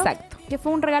 millones, ¿cierto? Exacto. Que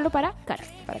fue un regalo para Cara.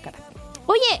 Para cara.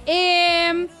 Oye,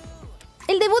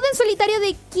 el debut en solitario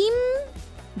de Kim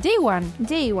J1.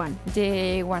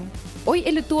 Jae-won. Hoy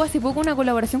él tuvo hace poco una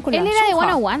colaboración con Él la era de Shonja.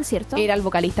 101, ¿cierto? Era el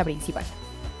vocalista principal.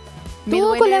 Me Tuvo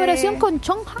duele- colaboración con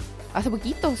Chongha. Hace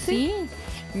poquito, sí.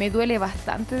 Me duele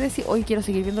bastante decir... Hoy quiero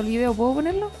seguir viendo el video, ¿puedo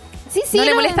ponerlo? Sí, No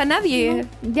le molesta a nadie.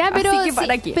 No. Ya, pero Así que,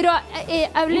 ¿para sí, qué? pero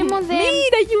hablemos de...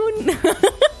 ¡Mira, Jun!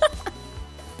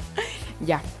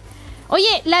 Ya.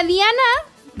 Oye, la Diana,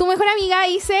 tu mejor amiga,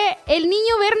 dice: el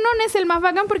niño Vernon es el más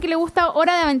bacán porque le gusta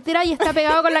Hora de Aventura y está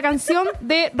pegado con la canción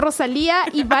de Rosalía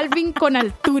y Balvin con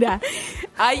altura.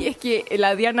 Ay, es que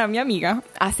la Diana, mi amiga,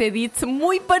 hace edits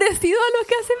muy parecidos a los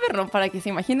que hace Vernon, para que se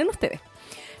imaginen ustedes.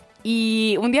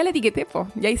 Y un día le etiqueté, po,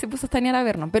 y ahí se puso a estanear a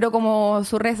Vernon, pero como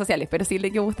sus redes sociales, pero sí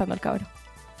le quedó gustando al cabrón.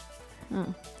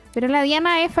 Pero la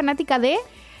Diana es fanática de...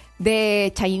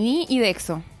 De Shiny y de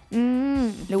EXO.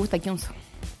 Le gusta Kyunso.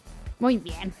 Muy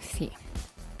bien. Sí.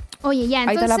 Oye, ya, Ahí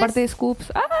entonces... está la parte de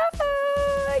Scoops.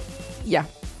 Ay, ya.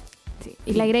 Sí,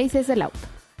 y la Grace es el auto.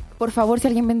 Por favor, si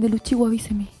alguien vende Luchigo,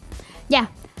 avíseme. Ya.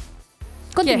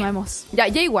 Continuemos. Ya,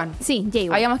 J1. Sí,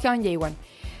 Jae-won. Habíamos quedado en J1.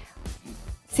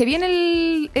 Se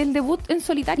viene el debut en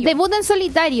solitario. Debut en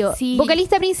solitario. Sí.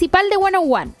 Vocalista principal de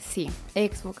 101. Sí,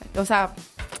 ex vocal. O sea,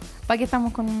 ¿para qué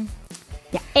estamos con...?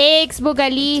 Ya. Ex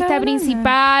vocalista Chana.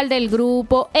 principal del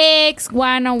grupo ex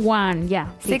 101.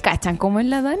 Ya. ¿Se cachan cómo es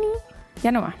la Dani?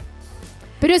 Ya no va.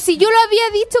 Pero si yo lo había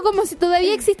dicho como si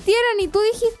todavía existieran y tú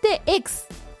dijiste ex.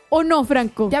 ¿O no,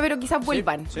 Franco? Ya, pero quizás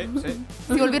vuelvan. Sí.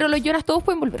 Si volvieron los Jonas, todos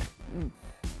pueden volver.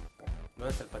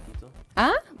 ¿Dónde está el patito?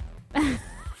 ¿Ah?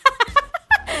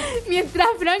 Mientras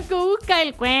Franco busca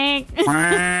el cuec.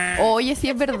 Oye, sí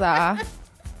es verdad.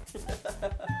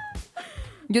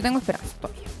 Yo tengo esperanza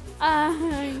todavía.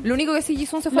 Ay. Lo único que sí,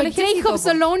 Jisung se fue al Los ejército. J-Hope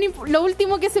son lo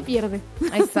último que se pierde.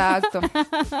 Exacto.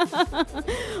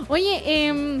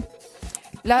 Oye,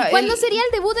 ¿cuándo sería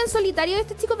el debut en solitario de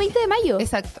este chico? 20 de mayo.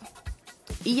 Exacto.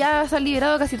 Y ya se han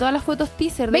liberado casi todas las fotos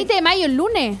teaser. 20 de mayo, el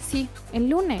lunes. Sí, El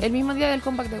lunes. el mismo día del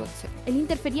compact de Godzilla. El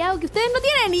interferiado que ustedes no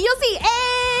tienen y yo sí.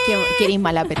 Que eres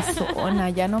mala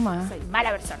persona, ya nomás. Soy mala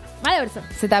persona. Mala persona.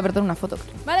 Se te va a perder una foto,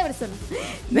 creo. Mala persona.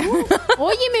 No.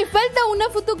 Oye, me falta una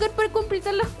photocard para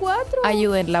completar las 4.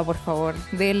 Ayúdenla, por favor.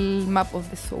 Del Map of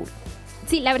the Soul.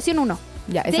 Sí, la versión 1.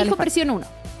 Ya, Te esa le dijo falta. versión 1.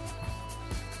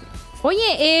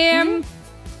 Oye,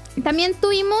 también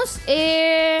tuvimos...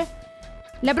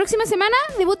 la próxima semana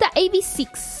debuta AB6.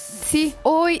 Sí,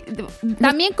 hoy...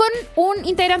 También con un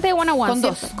integrante de 101. con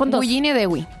dos. ¿cierto? Con dos. Eugene y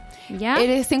Dewey. ¿Ya?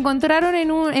 Se encontraron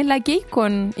en la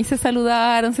KCON y se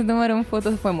saludaron, se tomaron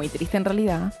fotos. Fue muy triste en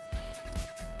realidad.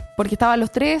 Porque estaban los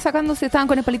tres sacándose, estaban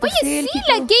con el palito Oye, sí, selfie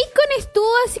y la todo. KCON estuvo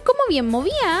así como bien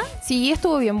movida. Sí,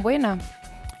 estuvo bien buena.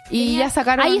 Y Tenía- ya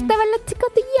sacaron... Ahí estaban las chicas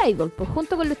de G-Idol, pues,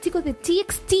 junto con los chicos de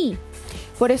TXT.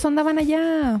 Por eso andaban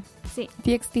allá. Sí.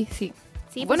 TXT, sí.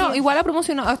 Sí, pues Bueno, sí. igual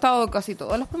ha estado casi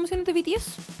todas las promociones de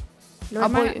BTS.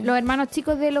 Los hermanos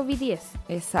chicos de los BTS.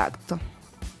 Exacto.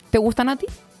 ¿Te gustan a ti?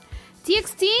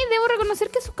 TXT, debo reconocer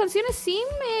que sus canciones sí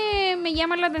me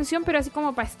llaman la atención, pero así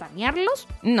como para estanearlos,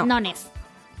 No. no es.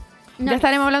 Ya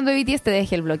estaremos hablando de BTS, te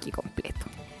dejé el bloque completo.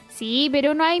 Sí,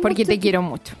 pero no hay Porque mucho te que- quiero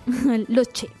mucho. Los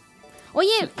che. Oye,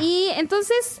 y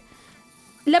entonces,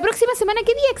 la próxima semana,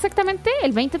 ¿qué día exactamente?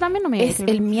 El 20 también, no me Es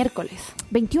el miércoles.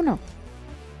 21.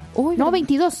 Uy, No, ¿verdad?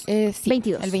 22. Sí,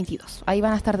 22. el 22. Ahí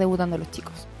van a estar debutando los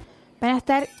chicos. Van a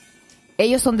estar...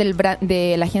 Ellos son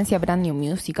de la agencia Brand New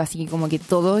Music, así que como que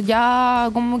todos ya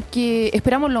como que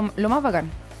esperamos lo más bacán.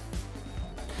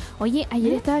 Oye,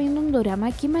 ayer estaba viendo un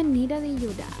drama, qué manera de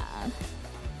llorar.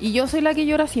 Y yo soy la que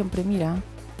llora siempre, mira.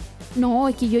 No,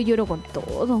 es que yo lloro con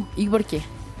todo. ¿Y por qué?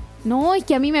 No, es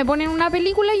que a mí me ponen una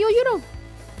película y yo lloro.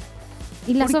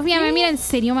 Y la ¿Por Sofía qué? me mira, ¿en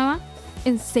serio, mamá?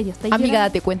 ¿En serio? ¿Estáis Amiga, llorando?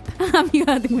 date cuenta. Amiga,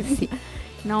 date cuenta. Sí.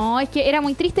 No, es que era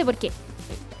muy triste porque...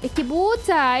 Es que,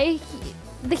 pucha,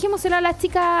 dejémoselo a las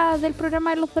chicas del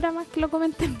programa de los dramas que lo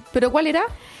comenten. ¿Pero cuál era?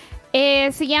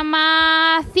 Se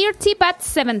llama 30 but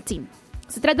 17.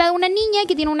 Se trata de una niña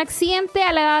que tiene un accidente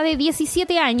a la edad de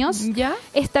 17 años. ¿Ya?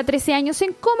 Está 13 años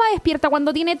en coma, despierta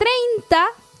cuando tiene 30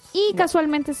 y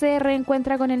casualmente se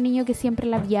reencuentra con el niño que siempre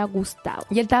le había gustado.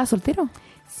 ¿Y él estaba soltero?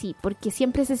 Sí, porque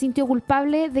siempre se sintió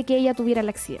culpable de que ella tuviera el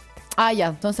accidente. Ah, ya.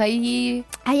 Entonces ahí...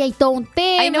 Ahí hay todo un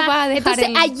tema. Ahí nos va a dejar Entonces,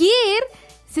 el- ayer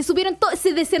se supieron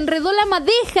se desenredó la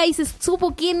madeja y se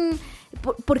supo quién...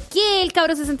 Por qué el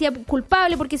cabro se sentía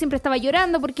culpable, por qué siempre estaba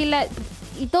llorando, por qué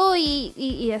y todo,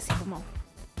 y así como...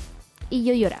 Y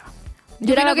yo lloraba.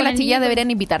 Yo creo que con las el chiquillas niño.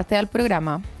 deberían invitarte al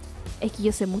programa. Es que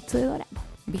yo sé mucho de dorama.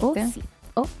 ¿Viste? Oh, sí.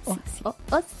 Oh, sí.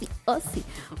 Oh, sí. Oh, sí.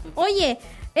 Oye,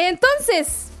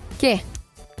 entonces, ¿Qué?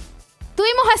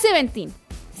 tuvimos a Seventeen.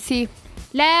 Sí.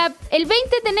 El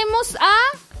 20 tenemos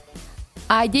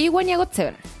A J1 y a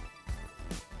GOT7.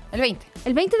 El 20.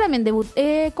 el 20 también debut.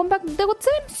 Comeback de GOT7.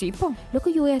 Sí, po. Loco,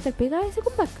 yo voy a estar pegada a ese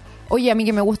comeback. Oye, a mí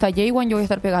que me gusta J1, yo voy a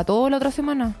estar pegada toda la otra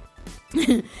semana.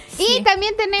 Y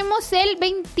también tenemos el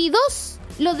 22,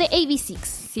 lo de AB6.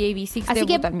 Sí, AB6 Así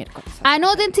debuta que el miércoles.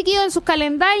 anoten, chiquillos, en sus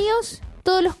calendarios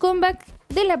todos los comebacks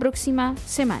de la próxima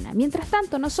semana. Mientras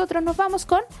tanto, nosotros nos vamos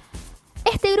con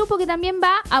este grupo que también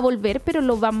va a volver, pero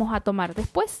lo vamos a tomar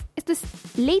después. Esto es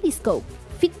Lady Scope,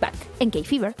 Feedback en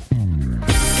K-Fever.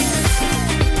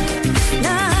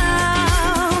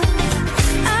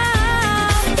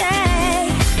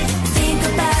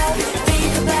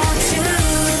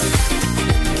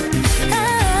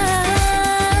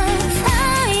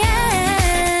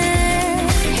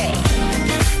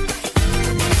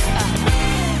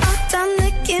 어떤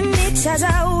느낌이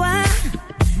찾아와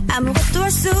아무것도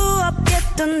할 수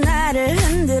없겠던 나를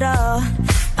흔들어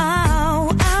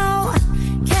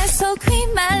계속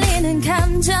휘말리는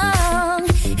감정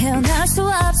헤어나올 수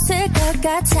없을 것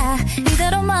같아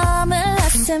이대로 마음을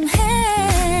아슴해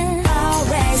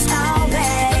Always,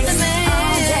 always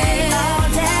All day,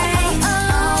 all day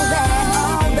All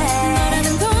day 너라는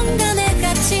공간에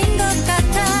갇힌 것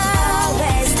같아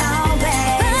Always,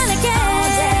 always 반할게 All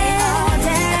day, all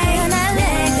day 하나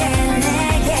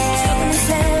내게 조금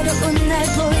새로운 날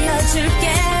보여줄게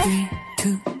 3,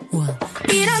 2, 1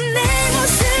 이런 내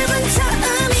모습은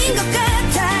처음인 것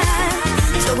같아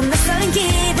조금 낯설은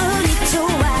기분이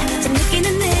좋아 좀 느끼는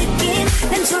느낌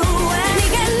난 좋아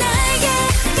네가 나에게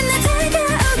맨날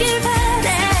다가오길 바래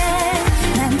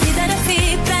난 기다려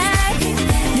feedback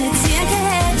늦지 않게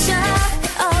해줘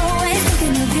Always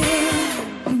thinking of you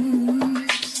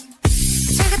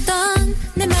작았던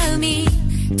내 마음이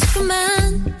자꾸만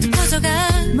커져가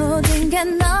모든 게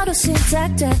너로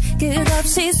시작돼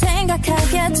끝없이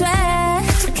생각하게 돼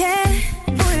어떻게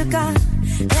볼까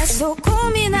계속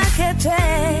고민하게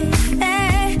돼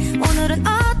오늘은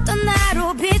어떤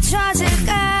나로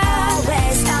비춰질까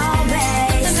Always,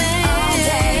 always All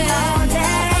day, all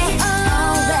day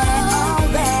All day, all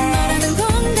day 너라는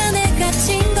공간에 갇힌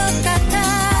것 같아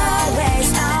Always,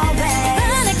 always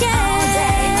반할게 All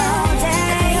day, all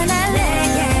day 하나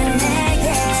내게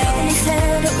조금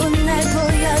새로운 날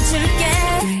보여줄게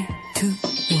 3,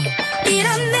 2, 1 이런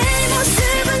내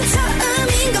모습은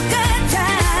처음인 것 같아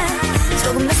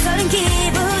조금 낯설은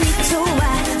기분이 좋아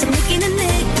좀 느끼는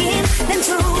느낌 난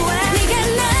좋아 네가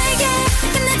나에게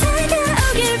맨날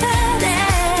다가오길 바래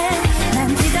난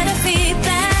기다려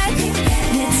feedback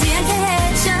늦지 않게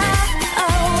해줘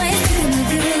Always thinking of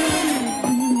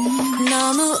you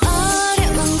너무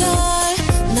어려운 걸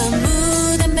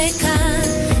너무 담백한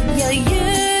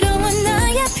여유로운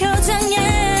너의 표정에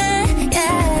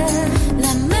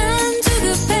나만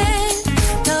조급해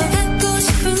더 갖고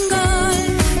싶은 걸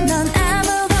넌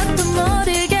아무것도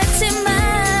모르겠지만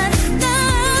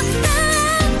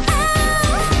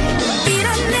이런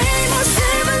내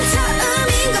모습은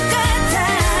처음인 것 같아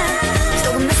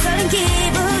조금 낯설은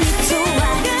기분이 좋아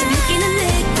좀 느끼는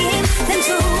느낌 난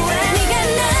좋아 네가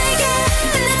나에게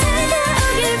맨날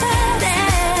다가오길 바래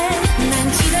난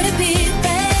기다려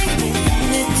feedback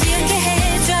늦지 않게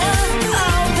해줘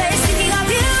Always thinking of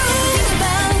you Think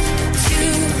about you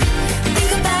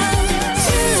Think about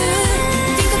you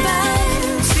Think about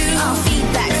you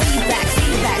feedback, feedback,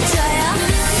 feedback 줘요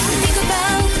Think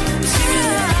about you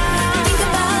Think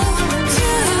about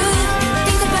you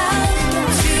Think about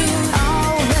you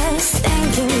Always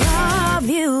thinking of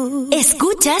you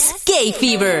Escuchas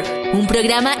K-Fever, un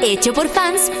programa hecho por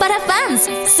fans para fans,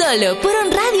 solo por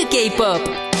un radio K-Pop.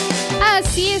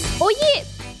 Así es. Oye,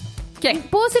 ¿Qué?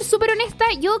 puedo ser súper honesta,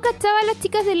 yo cachaba a las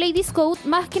chicas de Lady Scout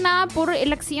más que nada por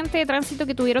el accidente de tránsito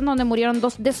que tuvieron donde murieron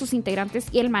 2 de sus integrantes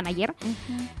y el manager.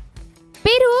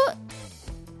 Pero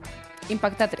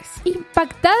Impacta 3.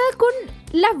 impactada con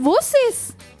las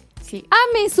voces. Sí.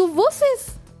 Ame sus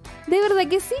voces. De verdad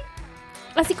que sí.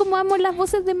 Así como amo las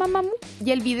voces de Mamamoo.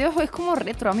 Y el video es como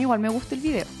retro. A mí igual me gusta el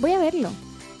video. Voy a verlo.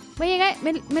 Voy a llegar,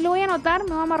 me lo voy a anotar,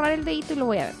 me voy a amarrar el dedito y lo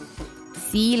voy a ver.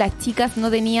 Sí, las chicas no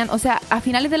tenían... O sea, a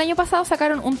finales del año pasado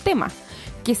sacaron un tema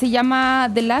que se llama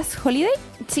The Last Holiday.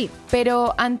 Sí.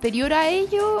 Pero anterior a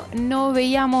ello no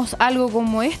veíamos algo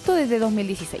como esto desde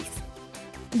 2016.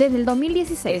 Desde el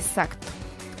 2016. Exacto.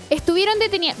 Estuvieron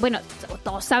detenidas. Bueno,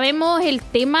 todos sabemos el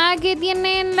tema que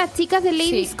tienen las chicas de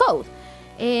Ladies Sí. Code.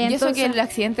 Y eso Entonces, que el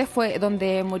accidente fue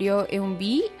donde murió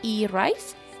Eunbi y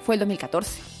Rice fue el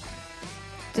 2014.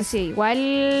 sí,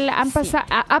 igual han Sí.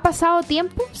 ha pasado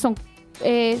tiempo.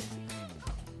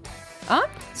 ¿Ah?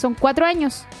 Son 4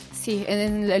 años. Sí,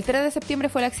 el 3 de septiembre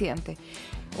fue el accidente.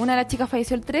 Una de las chicas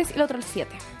falleció el 3 y la otra el 7.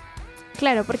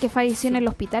 Claro, porque falleció en el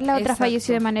hospital, la otra Exacto.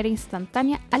 falleció de manera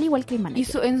instantánea, al igual que el Y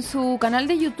manager. en su canal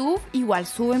de YouTube igual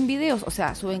suben videos, o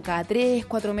sea, suben cada 3,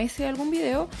 4 meses algún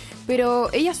video, pero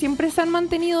ellas siempre se han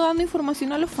mantenido dando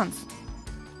información a los fans.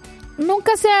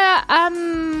 Nunca se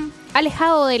han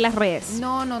alejado de las redes.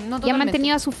 No, Y han totalmente.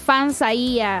 mantenido a sus fans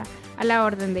ahí a la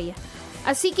orden de ellas.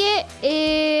 Así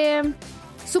que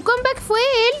su comeback fue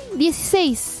el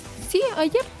 16. Sí,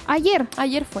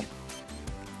 ayer fue.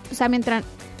 O sea, mientras...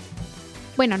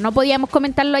 Bueno, no podíamos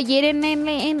comentarlo ayer en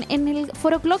el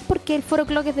Foro Clock porque el Foro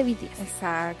Clock es de BTS.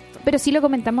 Exacto. Pero sí lo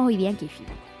comentamos hoy día en K-Fi.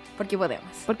 Porque podemos.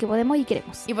 Porque podemos y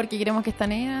queremos. Y porque queremos que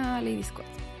estén en a Lady Scott.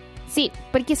 Sí,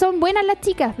 porque son buenas las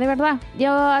chicas, de verdad.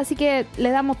 Yo así que le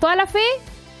damos toda la fe.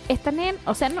 Están en...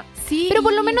 O sea, no... Sí. Pero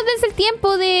por lo menos dense el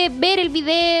tiempo de ver el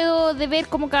video, de ver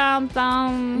cómo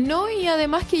cantan. No, y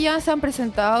además que ya se han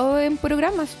presentado en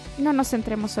programas. No nos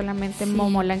centremos solamente en Sí.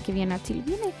 Momoland que viene a Chile.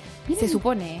 Viene Se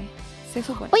supone.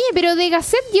 Oye, pero De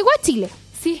Gasset llegó a Chile.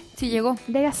 Sí, llegó.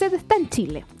 De Gasset está en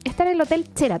Chile. Está en el Hotel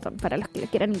Sheraton, para los que lo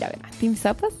quieran ir a ver. ¿Team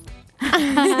Zapas?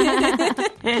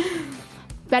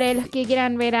 Para los que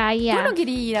quieran ver ahí Yo no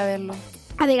quería ir a verlo.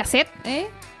 a De Gasset. ¿Eh?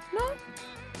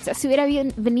 O sea, si hubiera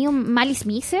venido Malice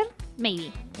Miser,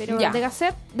 maybe. Pero Ya. De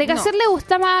Gasset No. le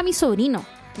gustaba a mi sobrino.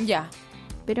 Ya.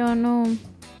 Pero no.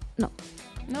 No.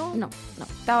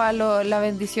 Estaba la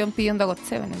bendición pidiendo a God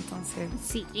Seven, entonces.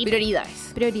 Sí.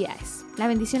 Prioridades. Prioridades. La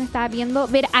bendición estaba viendo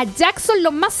ver a Jackson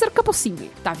lo más cerca posible.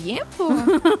 Está bien, po.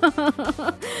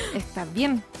 Está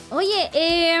bien, Oye,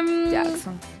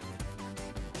 Jackson.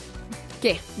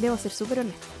 ¿Qué? debo ser súper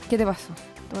honesta. ¿Qué te pasó?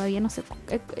 Todavía no sé.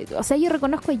 O sea, yo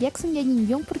reconozco a Jackson y a Jin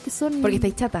Young porque son... Porque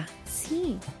estáis chata.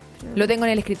 Sí. Lo tengo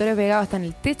en el escritorio pegado hasta en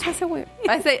el techo a ese güey.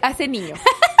 A ese niño.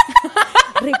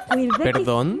 Recuerda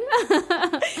 ¿Perdón?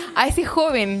 A ese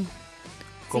joven.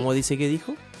 ¿Cómo dice que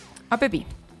dijo? A Pepi.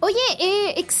 Oye,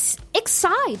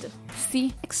 Excite.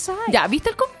 Sí. Excite. ¿Ya? ¿Viste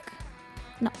el cómic?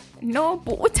 No. No,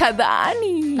 pucha,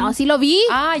 Dani. No, sí lo vi.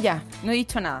 Ah, ya. No he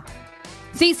dicho nada.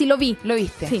 Sí, sí lo vi. ¿Lo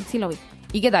viste? Sí, sí lo vi.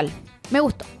 ¿Y qué tal? Me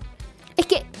gustó. Es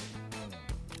que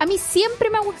a mí siempre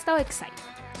me ha gustado Excite.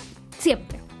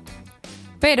 Siempre.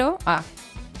 Pero,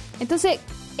 Entonces,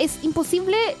 es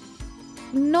imposible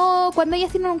no, cuando ellas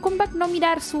tienen un comeback, no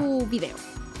mirar su video.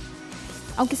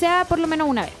 Aunque sea por lo menos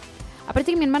una vez.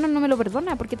 Aparte que mi hermano no me lo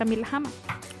perdona porque también las ama.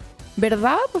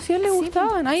 ¿verdad? Pues sí, a él le Sí,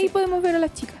 gustaban. Ahí sí. podemos ver a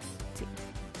las chicas.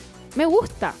 Me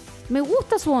gusta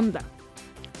su onda.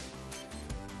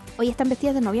 Oye, están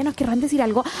vestidas de novia, ¿nos querrán decir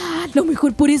algo? ¡Ah! Lo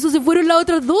mejor por eso se fueron las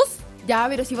otras dos. Ya,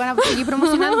 pero si van a seguir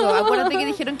promocionando. Acuérdate que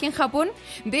dijeron que en Japón...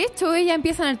 De hecho, ellas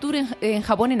empiezan el tour en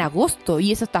Japón en agosto.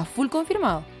 Y eso está full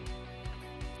confirmado.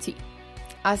 Sí.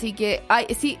 Así que...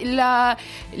 sí, la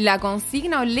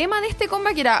consigna o lema de este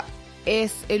comeback era...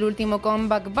 Es el último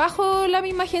comeback bajo la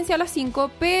misma agencia a las 5,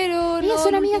 pero... Ellas no son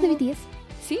el amigas último- de BTS.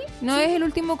 Sí, no es el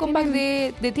último comeback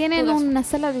de Tienen todas. una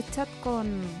sala de chat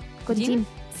con Jin.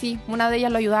 Sí, una de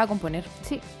ellas lo ayudaba a componer.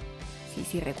 Sí.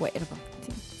 Sí, recuerdo.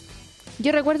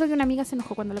 Yo recuerdo que una amiga se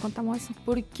enojó cuando le contamos eso.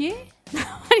 ¿Por qué?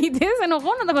 ¿Y te se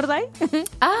enojó? ¿No te acordáis?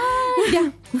 Ah,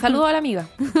 ya. Saludo a la amiga,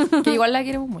 que igual la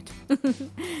queremos mucho.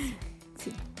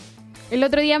 El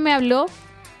otro día me habló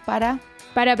Para...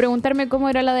 preguntarme cómo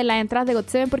era la de las entradas de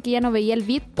GOT7 porque ya no veía el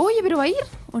beat. Oye, ¿pero va a ir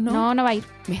o no? No, no va a ir.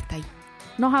 Me está ahí.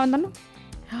 Nos abandonó.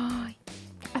 Ay,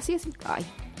 Así es.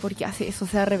 ¿por qué hace eso?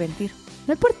 Se va a arrepentir.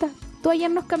 No importa. Tú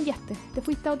ayer nos cambiaste. Te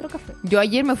fuiste a otro café. Yo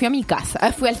ayer me fui a mi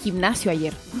casa. Fui al gimnasio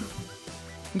ayer.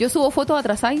 Yo subo fotos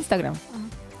atrasadas a Instagram.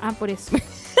 Ah, por eso.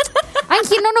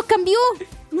 Ángel no nos cambió.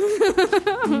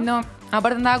 No,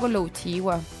 aparte andaba con los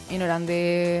Uchiwa y no eran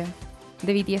de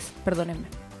BTS, perdónenme.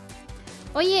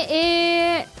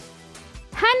 Oye,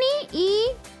 Hani y...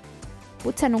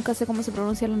 Pucha, nunca sé cómo se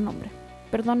pronuncian los nombres.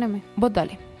 Perdóneme. Vos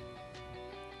dale.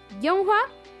 Yeonhwa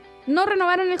no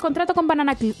renovaron el contrato con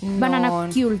Banana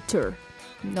Culture.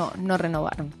 No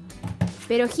renovaron.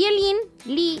 Pero Hyelin,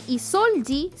 Lee y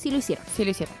Solji sí lo hicieron. Sí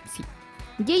lo hicieron, sí.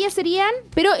 Y ellas serían...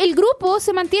 Pero el grupo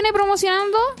se mantiene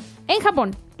promocionando en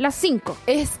Japón, las 5.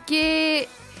 Es que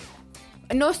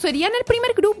no serían el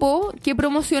primer grupo que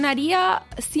promocionaría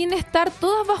sin estar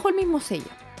todas bajo el mismo sello.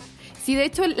 Sí, de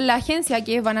hecho, la agencia,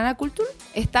 que es Banana Culture,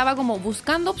 estaba como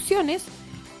buscando opciones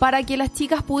para que las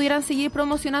chicas pudieran seguir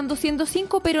promocionando siendo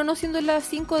 5, pero no siendo las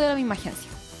 5 de la misma agencia.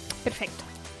 Perfecto.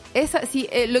 Esa, sí,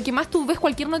 lo que más tú ves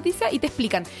cualquier noticia y te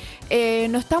explican.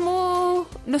 No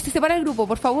se separa el grupo,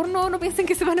 por favor no piensen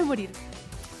que se van a morir.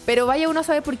 Pero vaya uno a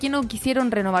saber por qué no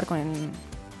quisieron renovar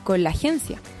con la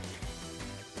agencia.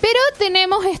 Pero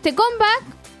tenemos este comeback,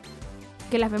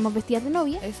 que las vemos vestidas de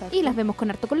novia. Exacto. Y las vemos con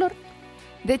harto color.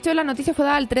 De hecho, la noticia fue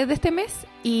dada el 3 de este mes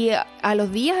y a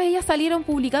los días ellas salieron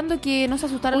publicando que no se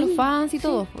asustaran los fans y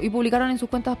todo. Y publicaron en sus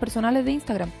cuentas personales de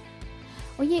Instagram.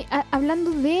 Oye,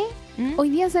 hablando de... Hoy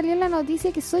día salió la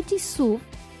noticia que Soji Sub,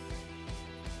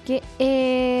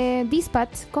 que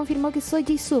Dispatch confirmó que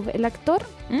Soji Sub, el actor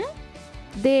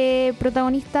de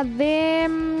protagonista de...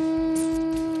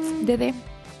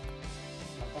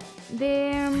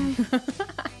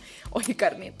 Oye,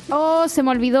 Carmen. Oh, se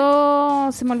me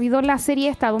olvidó la serie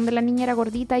esta donde la niña era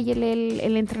gordita y él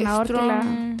el entrenador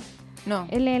No.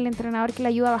 Él es el entrenador que le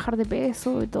ayuda a bajar de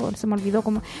peso y todo. Se me olvidó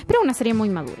cómo. Pero es una serie muy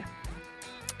madura.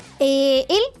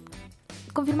 Él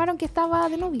confirmaron que estaba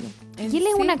de novio. Y él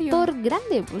es un actor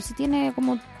grande, pues si tiene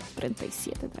como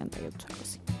 37, 38, algo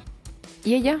así.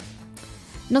 ¿Y ella?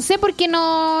 No sé por qué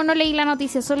no leí la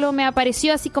noticia, solo me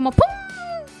apareció así como ¡pum!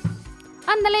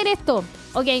 ¡Anda a leer esto!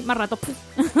 Ok, más rato.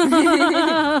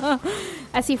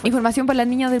 Así fue. Información para las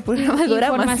niñas del programa de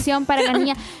Doramas. Información para las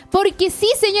niñas. Porque sí,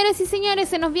 señores y señores,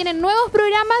 se nos vienen nuevos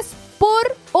programas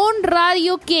por On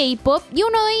Radio K-Pop. Y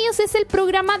uno de ellos es el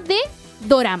programa de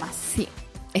Doramas. Sí.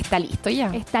 Está listo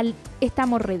ya.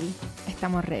 Estamos ready.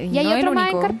 Estamos ready. Y hay no otro el más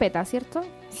en único. carpeta, ¿cierto?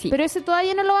 Sí. Pero ese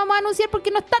todavía no lo vamos a anunciar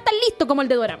porque no está tan listo como el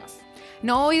de Doramas.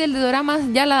 No, hoy del de Doramas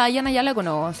ya la Dayana ya la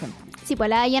conocen. Sí, pues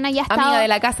la Dayana ya está... Amiga de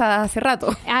la casa hace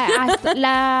rato.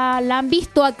 La han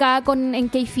visto acá en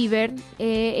K-Fever.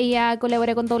 Ella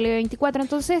colabora con W24.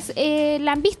 Entonces,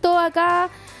 la han visto acá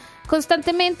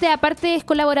constantemente. Aparte, es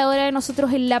colaboradora de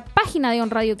nosotros en la página de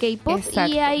On Radio K-Pop.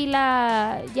 Exacto. Y ahí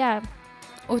ya...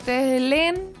 Ustedes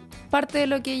leen parte de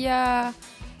lo que ella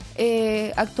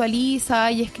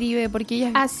actualiza y escribe, porque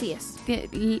ella Así es.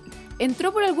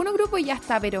 entró por algunos grupos y ya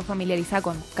está, pero familiarizada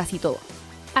con casi todo.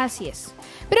 Así es.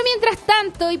 Pero mientras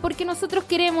tanto, y porque nosotros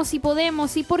queremos y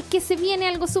podemos, y porque se viene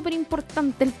algo súper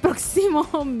importante el próximo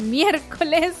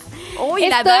miércoles. ¡Uy,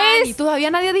 la Dani!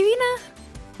 ¿Todavía nadie adivina?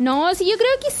 No, sí, yo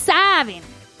creo que saben.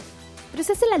 Pero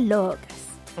se hacen las locas.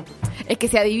 Es que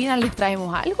si adivinan les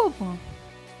traemos algo, po.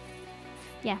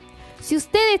 Ya. Si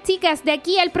ustedes, chicas, de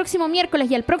aquí al próximo miércoles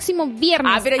y al próximo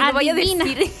viernes pero yo voy a decir.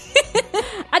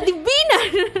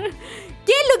 adivinan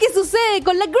qué es lo que sucede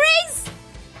con la Grace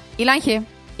 ¿Y la Ángel?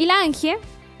 y la Ángel,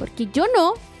 porque yo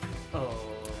no.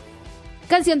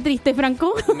 Canción triste,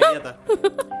 Franco. Inmediata.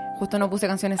 Justo no puse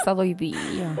canciones hoy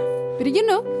día. Pero yo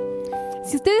no.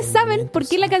 Si ustedes saben por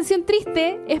qué la canción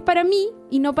triste es para mí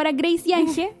y no para Grace y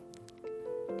Ángel,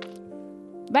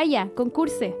 vaya,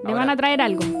 concurse. Les van a traer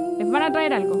algo. Les van a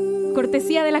traer algo.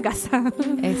 Cortesía de la casa.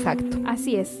 Exacto.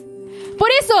 Así es. Por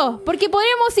eso, porque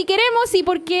podemos y queremos y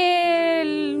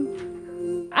porque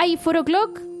hay 4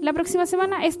 o'clock la próxima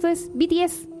semana. Esto es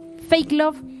BTS Fake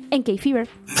Love en K-Fever.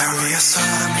 날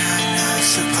위해서라면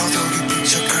슬퍼도 기쁜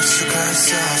척할 수가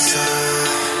있었어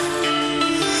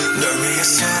널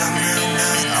위해서라면 난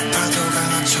아파도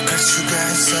강한 척할 수가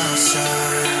있었어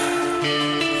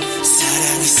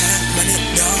사랑이 사랑만은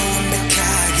너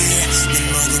완벽하게 내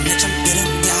모든 내 잠들은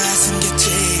다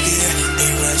숨겨지게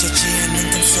이루어지지 않는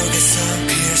꿈 속에서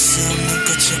피할 수 없는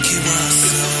꽃을 키웠어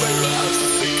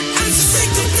I'm so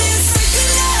sick of this fake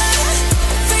love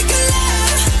fake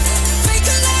love fake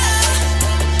love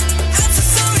I'm so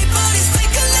sorry but it's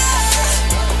fake love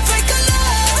fake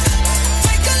love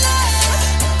fake love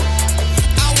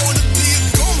I wanna be a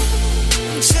goon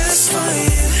just for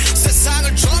you 세상을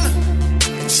저는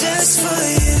just for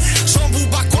you 전부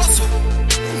바꿨어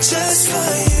just for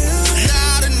you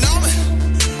나를 너무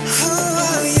who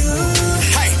are you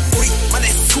Hey 우리만의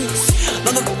수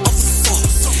너는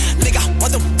없어 내가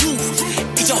완전 blue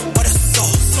잊어버렸어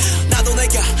나도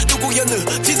내가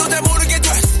누구였는지도 잘 모르게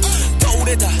됐어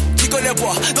거울에다 뒤걸려봐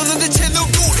너는 대체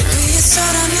누구래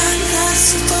위해서라면 난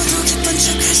슬퍼도 기쁜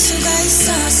척할 수가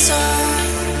있었어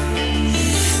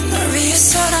널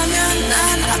위해서라면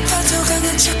난 아파도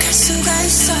강한 척할 수가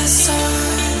있었어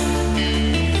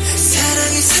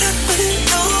사랑이 사랑만을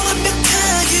너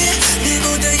완벽하게 내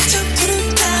모든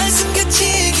점들은 다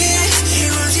숨겨지게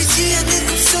이루어지지 않는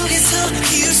꿈속에서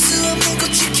키울 수 없는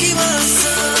꽃을 키웠어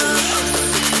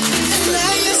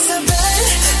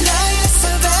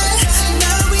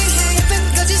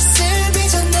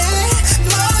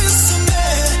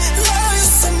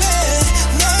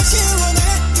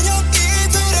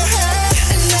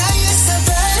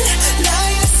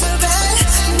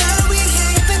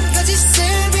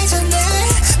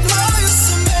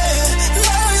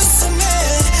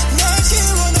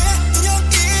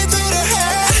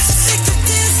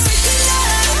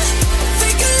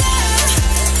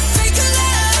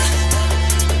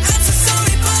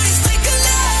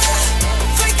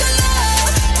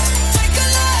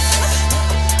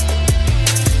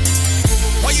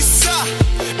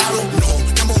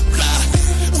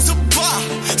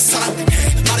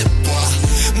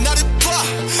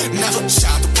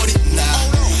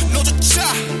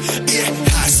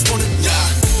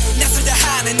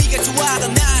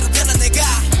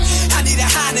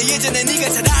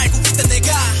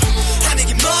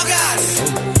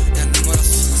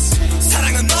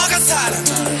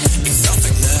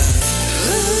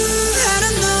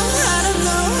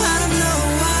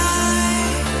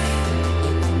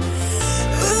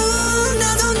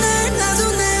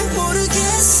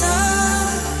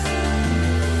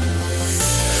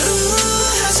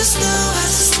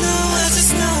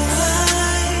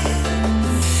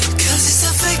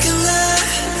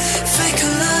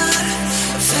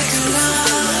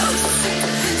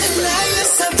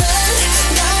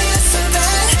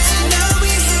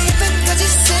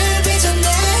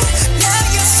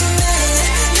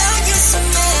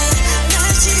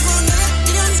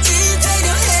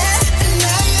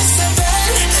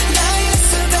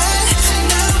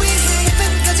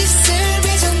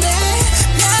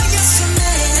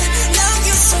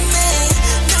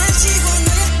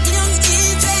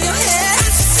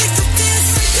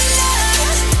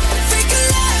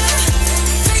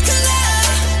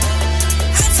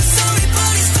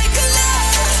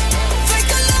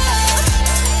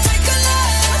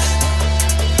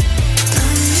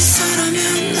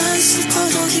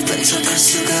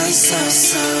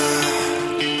있었어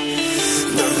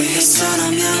널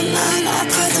위해서라면 난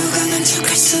아파도 강한 척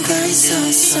할 수가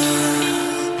있었어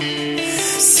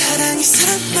사랑이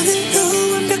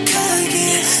사랑만으로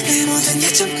완벽하기에 내 모든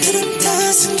약점들은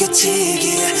다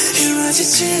숨겨지기에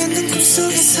이루어지지 않는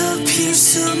꿈속에서 피울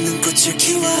수 없는 꽃을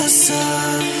키웠어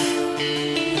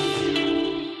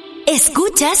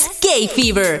Escuchas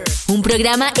K-Fever, un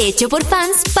programa hecho por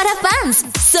fans para fans,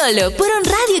 solo por On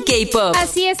Radio K-Pop.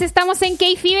 Así es, estamos en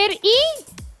K-Fever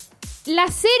y la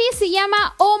serie se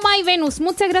llama Oh My Venus.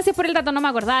 Muchas gracias por el dato, no me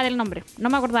acordaba del nombre.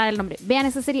 Vean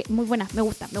esa serie, muy buena, me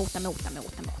gusta.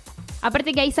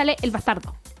 Aparte que ahí sale el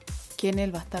bastardo. ¿Quién es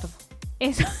el bastardo?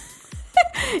 Eso.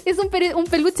 Es un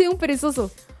peluche de un perezoso.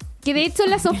 Que de hecho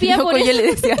la Sofía Loco, por yo le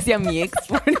decía así a mi ex.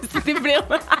 Por eso siempre...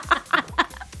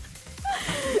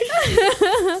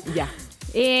 Ya.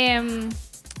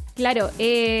 Claro,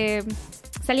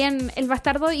 salían el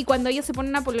bastardo y cuando ellos se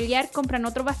ponen a pololear compran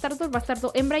otro bastardo, el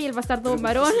bastardo hembra y el bastardo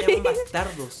varón. Se llaman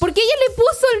bastardos. Porque ella le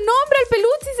puso el nombre al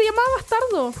peluche y se llamaba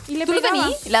bastardo. Y le ¿Tú lo pegaba.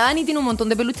 tenís? La Dani tiene un montón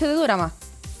de peluches de Dorama.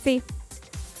 Sí.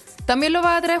 También lo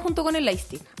va a traer junto con el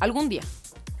lightstick. Algún día.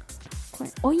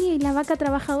 Oye, la vaca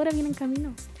trabajadora viene en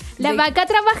camino. La De- vaca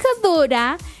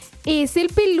trabajadora es el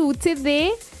peluche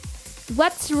de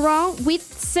What's Wrong with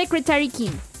Secretary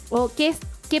Kim. O qué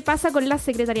pasa con la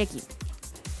secretaria Kim.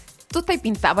 Tú estás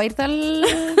pintada para irte al...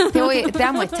 Te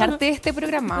vamos a echarte de este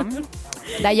programa.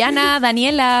 Dayana,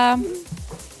 Daniela.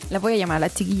 La voy a llamar a la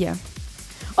chiquilla.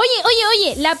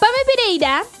 Oye, la Pame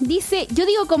Pereira dice, yo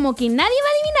digo como que nadie va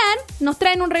a adivinar, nos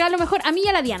traen un regalo mejor a mí y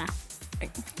a la Diana.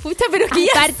 Pucha, pero que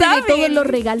ya Aparte de saben. todos los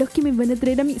regalos que me van a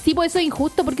traer a mí. Sí, pues eso es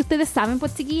injusto porque ustedes saben,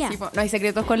 pues chiquilla. Sí, po, no hay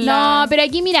secretos con la... No, pero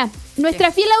aquí mira,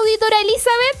 nuestra fiel auditora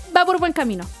Elizabeth va por buen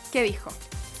camino. ¿Qué dijo?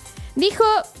 Dijo,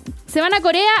 se van a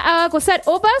Corea a acosar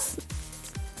opas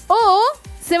o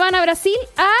se van a Brasil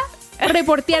a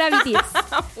reportear a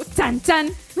BTS. Chan,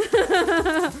 chan.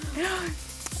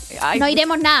 Ay, No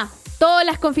iremos nada. Todas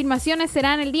las confirmaciones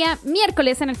serán el día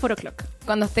miércoles en el 4 o'clock.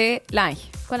 Cuando esté la Ángel.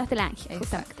 Con las de la Ángel,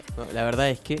 Exacto. justamente. No, la verdad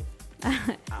es que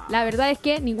La verdad es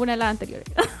que ninguna de las anteriores.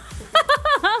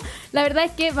 La verdad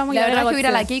es que vamos a ir La a ver verdad a es que voy a ir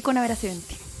a la Godzilla. Keiko a ver a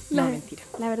Seventeen. No, mentira.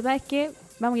 La verdad es que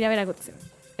vamos a ir a ver a Godzilla.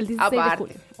 El 16 de Aparte,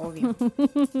 julio.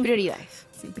 obvio. Prioridades.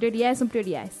 Sí, prioridades son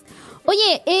prioridades.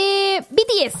 Oye,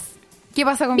 BTS. ¿Qué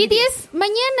pasa con BTS,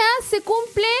 mañana se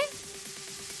cumple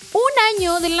un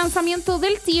año del lanzamiento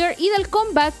del Tear y del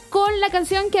comeback con la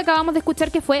canción que acabamos de escuchar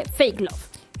que fue Fake Love.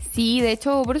 Sí, de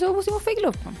hecho, por eso pusimos Fake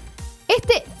Love.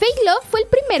 Este Fake Love fue el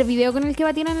primer video con el que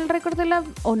batieron el récord de la...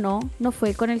 ¿O no? No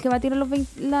fue con el que batieron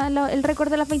el récord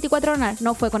de las 24 horas.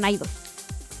 No, fue con Idol.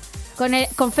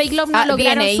 Con Fake Love no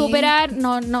lograron DNA. superar...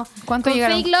 No. ¿Cuánto con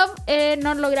llegaron? Fake Love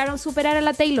no lograron superar a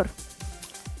la Taylor.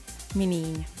 Mi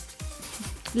niña.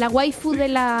 La waifu de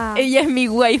la... Ella es mi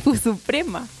waifu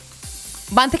suprema.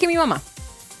 Va antes que mi mamá.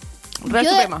 Real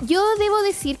suprema. Yo debo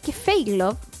decir que Fake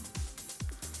Love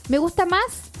me gusta más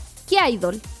que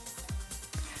Idol.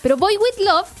 Pero Boy With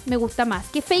Love me gusta más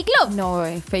que Fake Love. No,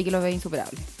 Fake Love es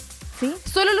insuperable. ¿Sí?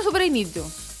 Solo lo supera I Need You.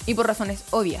 Y por razones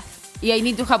obvias. Y I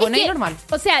Need You japonés Es que, normal.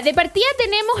 O sea, de partida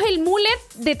tenemos el mullet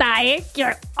de Tae,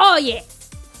 que, oye,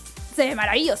 se ve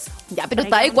maravilloso. Ya, pero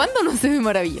 ¿sabe cuándo no se ve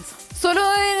maravilloso? Solo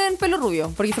en pelo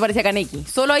rubio, porque se parece a Kaneki.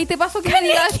 Solo ahí te paso que me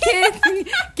digas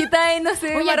que Tae no se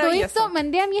ve Oye, a todo maravilloso. esto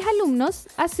mandé a mis alumnos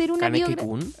a hacer una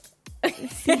Kaneki-kun.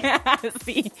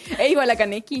 Sí, es igual a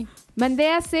Kaneki. Mandé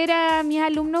a hacer a mis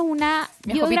alumnos una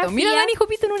Mi Jopito. biografía. Mira a Dani y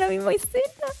Jopito en una misma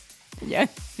escena. Ya.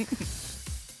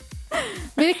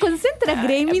 Me desconcentra,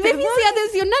 Grey. Mi déficit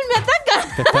atencional me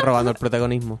ataca. Te está robando el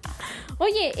protagonismo.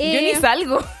 Oye, Yo ni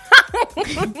salgo.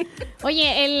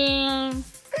 Oye,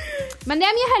 mandé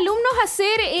a mis alumnos a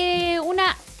hacer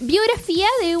una biografía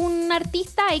de un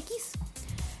artista X.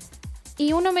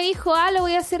 Y uno me dijo, lo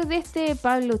voy a hacer de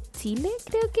Pablo Chile,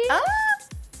 creo que.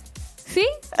 ¿Sí?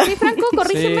 ¿Sí, Franco?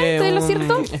 Corrígeme, Sí, ¿estoy en lo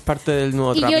cierto? Es parte del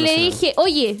nuevo Y trap yo le nacional. dije,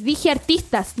 oye, dije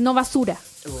artistas, no basura.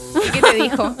 ¿Y qué te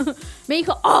dijo? Me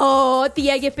dijo, oh,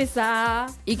 tía, qué pesada.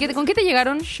 ¿Y con qué te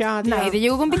llegaron? ¿Nadie te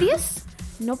llegó con BTS?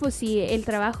 No, pues sí, el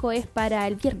trabajo es para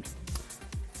el viernes.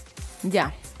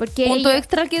 Ya. Porque Punto ella-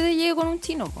 extra que te llegue con un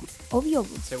chino. Po. Obvio.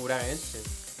 Seguramente.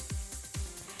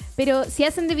 Pero si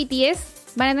hacen de BTS,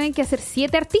 van a tener que hacer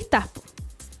 7 artistas. Po.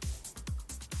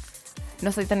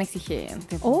 No soy tan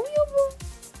exigente. Po. Obvio, po.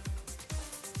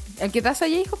 El que te hace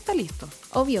J-Hop está listo.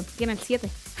 Obvio, tiene el 7.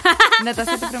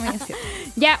 Natación te promedio 7.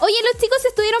 Ya, oye, los chicos se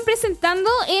estuvieron presentando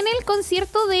en el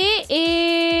concierto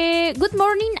de Good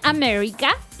Morning America.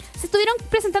 Se estuvieron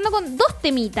presentando con 2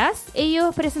 temitas.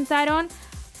 Ellos presentaron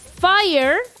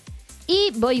Fire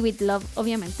y Boy With Love,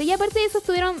 obviamente. Y aparte de eso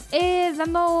estuvieron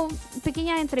dando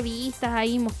pequeñas entrevistas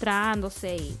ahí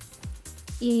mostrándose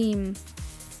y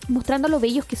mostrando lo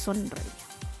bellos que son en realidad.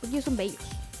 Porque ellos son bellos.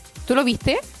 ¿Tú lo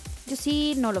viste? Yo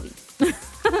sí no lo vi.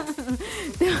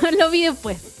 Lo vi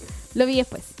después.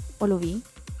 ¿O lo vi?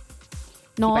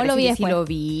 No, Parece lo vi que después. Sí lo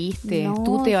viste. No,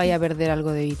 Tú te sí. vayas a perder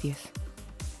algo de BTS.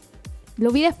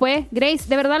 Lo vi después. Grace,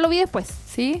 de verdad lo vi después.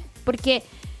 ¿Sí? Porque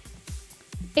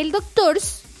el doctor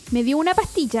me dio una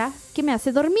pastilla que me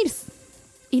hace dormir.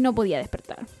 Y no podía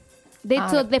despertar. De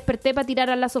hecho, Ah. desperté para tirar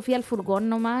a la Sofía al furgón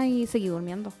nomás y seguí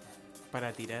durmiendo.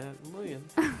 Para tirar. Muy bien.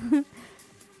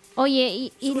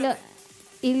 Oye,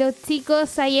 y los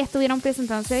chicos ahí estuvieron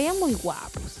presentando. Se veían muy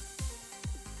guapos.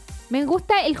 Me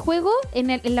gusta el juego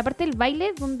en la parte del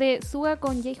baile donde Suga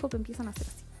con J-Hope empiezan a hacer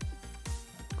así.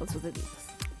 Con sus deditos.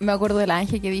 Me acuerdo del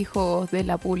Ángel que dijo de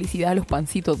la publicidad de los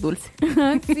pancitos dulces.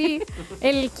 Sí,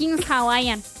 el King's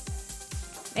Hawaiian.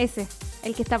 Ese,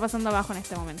 el que está pasando abajo en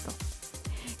este momento.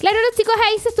 Claro, los chicos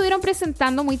ahí se estuvieron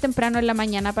presentando muy temprano en la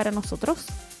mañana para nosotros.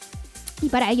 Y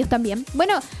para ellos también.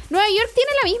 Bueno, Nueva York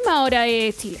tiene la misma hora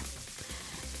de Chile.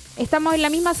 Estamos en la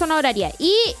misma zona horaria.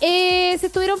 Y se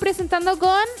estuvieron presentando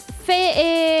con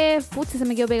se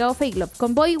me quedó pegado Fake Love.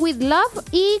 Con Boy With Love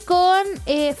y con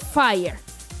Fire.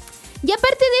 Y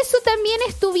aparte de eso también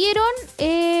estuvieron...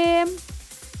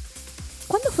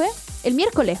 ¿Cuándo fue? El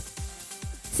miércoles.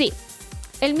 Sí.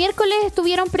 El miércoles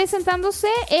estuvieron presentándose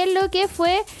en lo que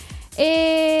fue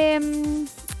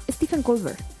Stephen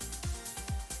Colbert.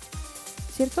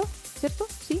 ¿Cierto? ¿Cierto?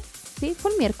 ¿Sí? ¿Sí?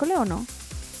 ¿Fue el miércoles o no?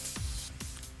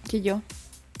 Que yo.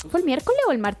 ¿Fue el miércoles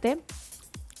o el martes?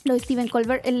 Lo de Stephen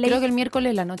Colbert. Creo que el miércoles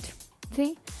en la noche.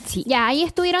 ¿Sí? Sí. Ya, ahí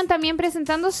estuvieron también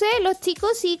presentándose los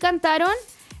chicos y cantaron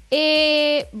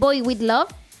Boy With Love,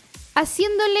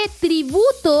 haciéndole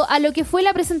tributo a lo que fue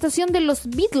la presentación de los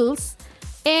Beatles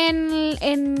en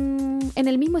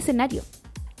el mismo escenario.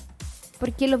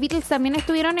 Porque los Beatles también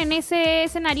estuvieron en ese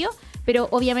escenario, pero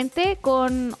obviamente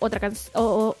con otra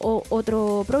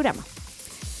otro programa.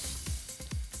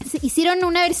 Hicieron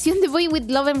una versión de Boy With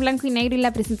Love en blanco y negro y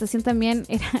la presentación también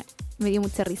me dio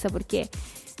mucha risa porque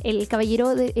el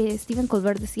caballero de Stephen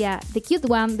Colbert decía The cute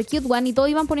one, y todos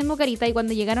iban poniendo carita, y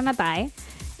cuando llegaron a TAE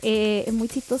es muy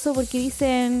chistoso porque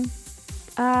dicen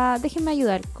déjenme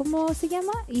ayudar, ¿cómo se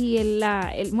llama? Y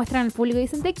muestran al público y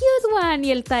dicen The cute one,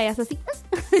 y el TAE hace así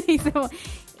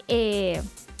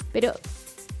pero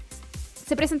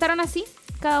se presentaron así,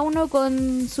 cada uno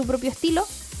con su propio estilo.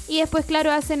 Y después,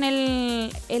 claro, hacen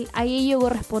el aillo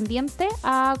correspondiente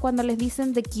a cuando les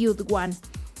dicen The Cute One.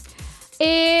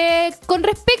 Con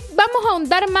respecto, vamos a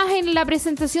ahondar más en la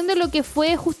presentación de lo que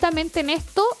fue justamente en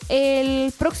esto,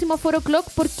 el próximo 4 o'clock,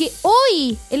 porque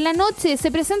hoy, en la noche,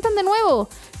 se presentan de nuevo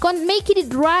con Make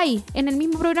It Right en el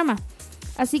mismo programa.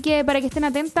 Así que para que estén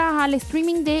atentas al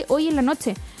streaming de hoy en la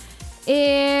noche.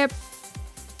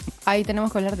 Ahí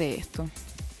tenemos que hablar de esto.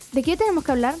 ¿De qué tenemos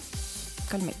que hablar?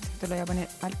 Calmete, te lo voy a poner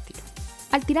al tiro.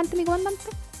 ¿Al tirante, mi comandante?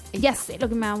 Ya sé lo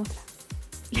que me va a mostrar.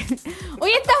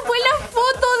 Oye, esta fue la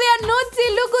foto de anoche,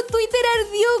 loco. Twitter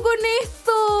ardió con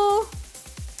esto.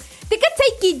 ¿Te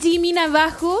cachai que Jimin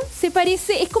abajo se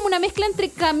parece? Es como una mezcla entre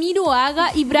Camilo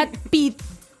Haga y Brad Pitt.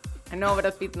 No,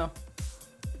 Brad Pitt no.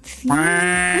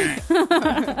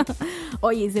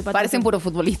 Oye, ese pato. Parecen puro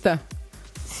futbolista.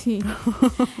 Sí.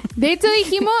 De hecho,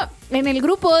 dijimos en el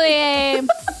grupo de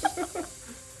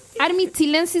Army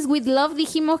Chilensis with Love,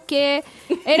 dijimos que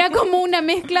era como una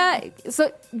mezcla.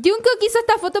 Jungkook hizo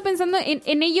esta foto pensando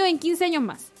en ellos en 15 años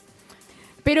más.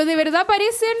 Pero de verdad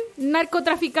parecen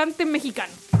narcotraficantes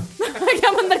mexicanos. Que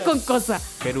vamos a andar con cosas.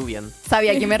 Peruvian.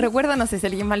 Sabía que me recuerda, no sé si a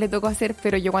alguien más le tocó hacer,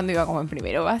 pero yo cuando iba como en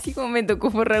primero básico me tocó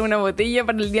forrar una botella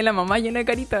para el día de la mamá llena de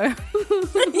carita.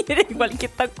 Y era igual que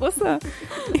esta cosa.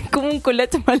 Es como un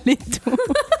collage mal hecho.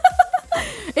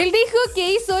 Él dijo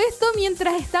que hizo esto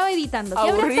mientras estaba editando. ¿Qué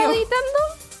habrá Aburrido. estado editando?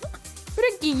 Pero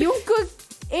que Jungkook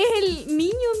es el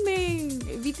niño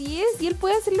de BTS y él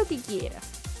puede hacer lo que quiera.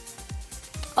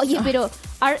 Oye, pero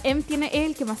RM es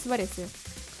el que más se parece.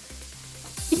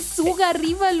 Y Suga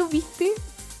arriba, ¿lo viste?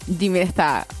 Jimmy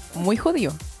está muy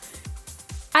jodido.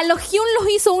 A los Hyun los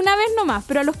hizo una vez nomás,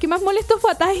 pero a los que más molestó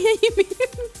fue a Tae y a Jimin.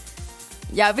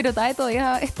 Ya, pero Tae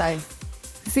todavía está.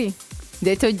 Sí.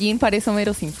 De hecho, Jin parece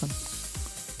Homero Simpson.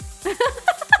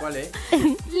 ¿Cuál es?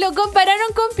 Lo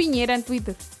compararon con Piñera en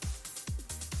Twitter.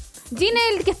 Jin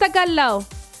es el que está acá al lado.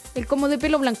 El como de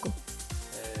pelo blanco.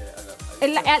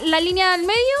 La línea del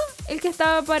medio, el que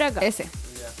estaba para acá. Ese.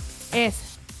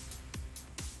 Ese.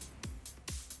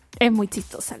 Es muy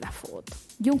chistosa la foto.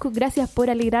 Jungkook, gracias por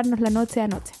alegrarnos la noche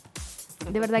anoche.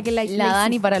 De verdad que La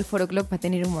Dani para el 4 o'clock va a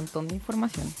tener un montón de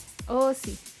información. Oh,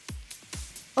 sí.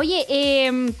 Oye,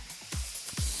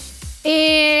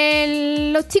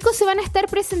 los chicos se van a estar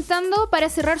presentando para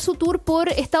cerrar su tour por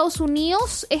Estados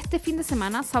Unidos este fin de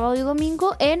semana, sábado y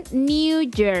domingo, en New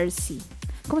Jersey.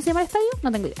 ¿Cómo se llama el estadio?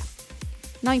 No tengo idea.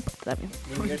 No importa también.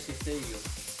 New Jersey Stadium.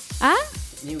 ¿Ah?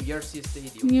 New Jersey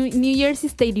Stadium. New Jersey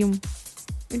Stadium.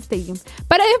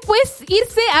 Para después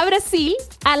irse a Brasil,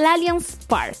 al Allianz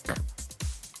Park.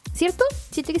 ¿Cierto?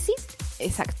 ¿Cierto que sí?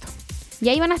 Exacto. Y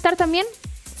ahí van a estar también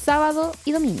sábado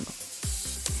y domingo.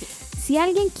 Si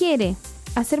alguien quiere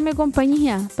hacerme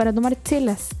compañía para tomar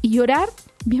chelas y llorar,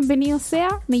 bienvenido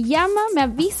sea. Me llama, me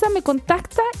avisa, me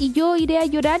contacta y yo iré a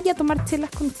llorar y a tomar chelas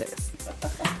con ustedes.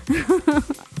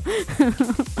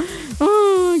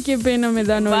 Oh, qué pena me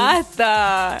da, ¿no?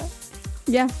 ¡Basta!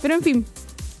 Ya, pero en fin.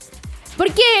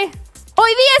 ¿Por qué?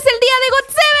 Hoy día es el día de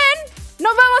GOT7.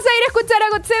 Nos vamos a ir a escuchar a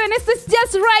GOT7. Esto es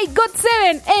Just Right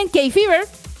GOT7 en K-Fever.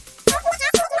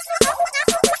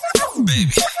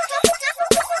 Baby,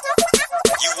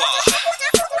 you are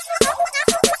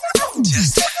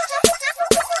just right.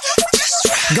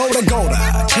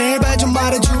 거울아 제발 좀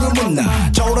말해주는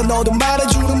문나 저라 너도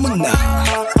말해주는 문나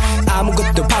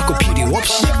아무것도 바꿀 필요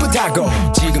없이 예쁘다고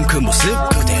지금 그 모습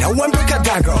그대로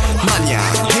완벽하다고 마냥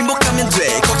행복하면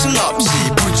돼 걱정 없이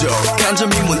부족한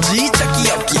점이 뭔지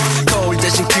찾기 없기 거울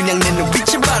대신 그냥 내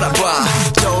눈빛을 바라봐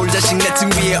거울 대신 내 등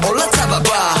위에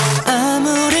올라타봐봐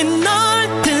아무리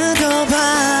널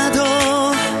뜯어봐도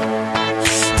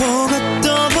보고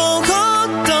또 보고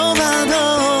또 봐도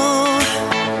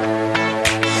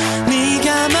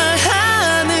네가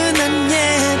말하는 안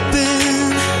예쁜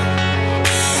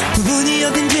부분이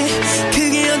어딘지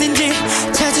그게 어딘지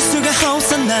찾을 수가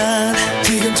없어 난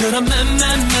지금처럼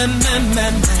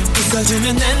맘맘맘맘맘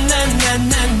웃어주면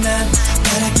난난난난난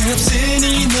바랄 게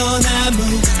없으니 넌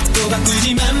아무것도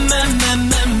바꾸지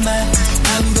맘맘맘맘맘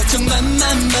아무 걱정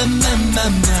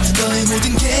맘맘맘맘맘 너의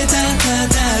모든 게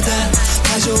다다다다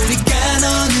다 좋으니까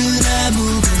너는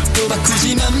아무것도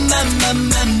바꾸지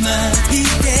맘맘맘맘맘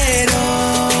이대로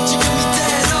지금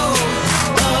이대로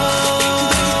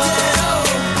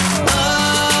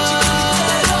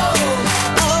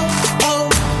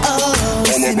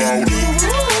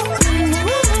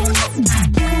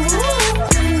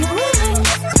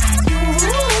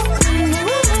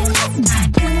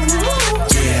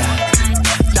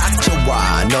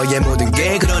너의 모든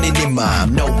게 그러니 네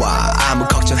맘 너와 아무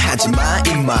걱정하지 마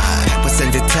임마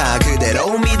 100% 다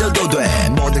그대로 믿어도 돼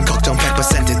모든 걱정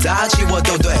 100% 다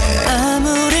지워도 돼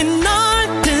아무리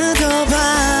널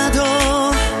뜯어봐도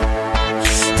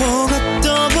보고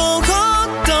또 보고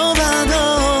또 봐도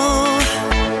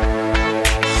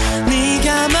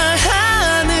네가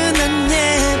말하는 안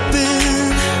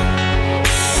예쁜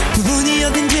부분이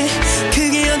어딘지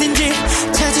그게 어딘지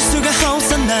찾을 수가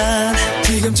없어 난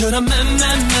지금처럼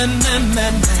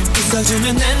맘맘맘맘맘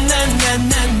웃어주면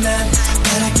난난난난난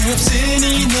바랄 게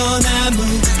없으니 넌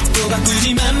아무것도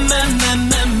바꾸지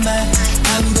맘맘맘맘맘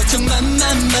아무 걱정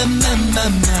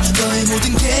맘맘맘맘맘 너의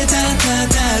모든 게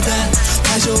다다다다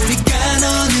다 좋으니까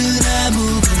너는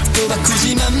아무것도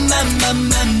바꾸지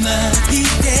맘맘맘맘맘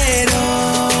이대로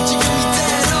지금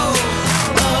이대로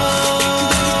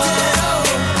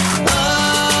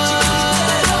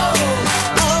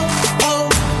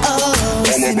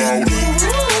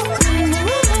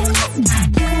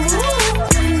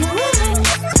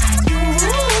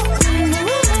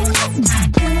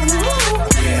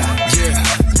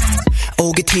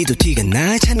오게티도 티가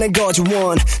나 찬날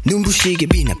거저원 눈부시게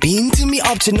빛나 빈틈이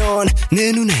없지 넌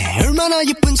내 눈에 얼마나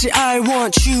예쁜지 I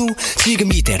want you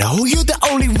지금 이대로 You're the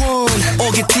only one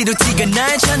오게티도 티가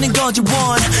날 찾는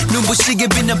거저원 눈부시게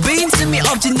빛나 빈틈이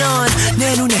없지 넌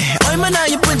내 눈에 얼마나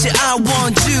예쁜지 I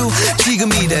want you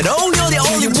지금 이대로 You're the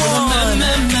only one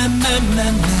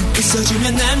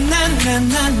웃어주면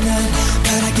난난난난난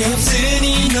바랄 게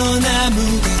없으니 넌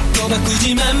아무것도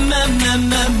바꾸지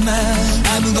맘맘맘맘맘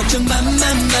아무 걱정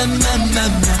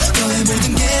맘맘맘맘맘 너의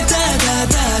모든 게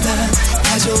다다다다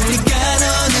다 좋으니까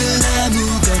너는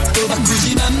아무것도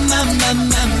바꾸지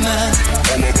맘맘맘맘맘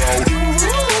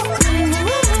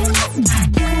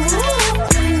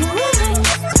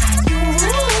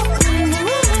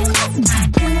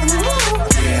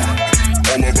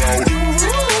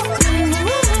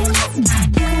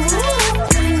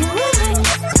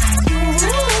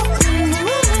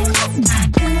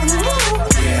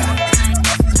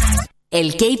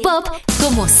El K-pop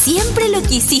como siempre lo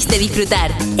quisiste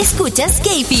disfrutar. Escuchas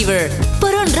K-Fever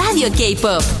por On Radio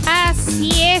K-pop.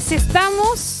 Así es,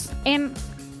 estamos en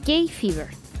K-Fever.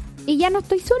 Y ya no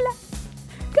estoy sola.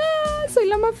 Soy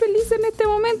la más feliz en este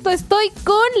momento. Estoy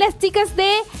con las chicas de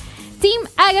Team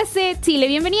Hágase Chile.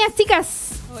 Bienvenidas, chicas.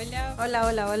 Hola. Hola,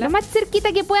 hola, hola. Lo más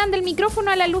cerquita que puedan del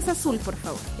micrófono a la luz azul, por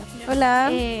favor. Hola.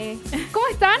 ¿Cómo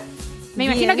están? Me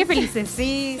imagino que felices.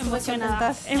 Sí,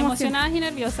 Emocionadas. emocionadas. Emocionadas y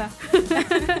nerviosas.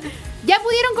 ¿Ya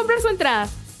pudieron comprar su entrada?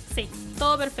 Sí,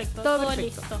 todo perfecto. Todo Todo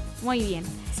perfecto. listo. Muy bien.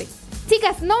 Sí.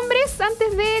 Chicas, nombres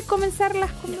antes de comenzar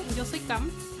las compras. Yo soy Cam.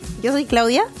 Yo soy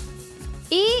Claudia.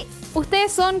 Y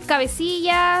ustedes son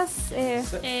cabecillas. a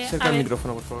Cerca del ver,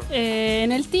 micrófono, por favor.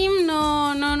 En el team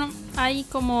no hay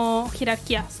como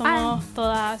jerarquía. Somos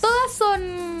todas Todas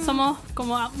somos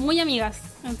como muy amigas.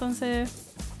 Entonces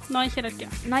no hay jerarquía.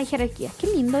 No hay jerarquía. Qué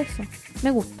lindo eso.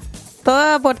 Me gusta.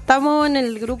 Todas aportamos en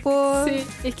el grupo. Sí,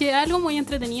 es que es algo muy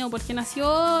entretenido porque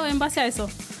nació en base a eso.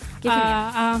 Qué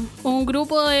A un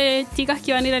grupo de chicas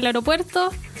que iban a ir al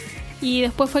aeropuerto y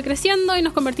después fue creciendo y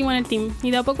nos convertimos en el team.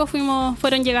 Y de a poco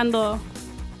fueron llegando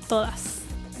todas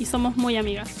y somos muy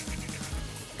amigas.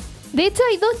 De hecho,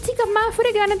 hay dos chicas más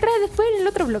afuera que van a entrar después en el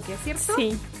otro bloque, ¿cierto?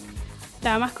 Sí,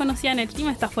 la más conocida en el team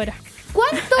está afuera.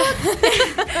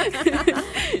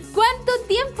 ¿Cuánto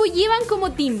tiempo llevan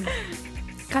como team?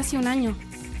 Casi un año.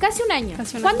 Casi un año.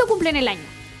 Casi un ¿Cuándo cumplen el año?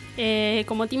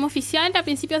 Como team oficial a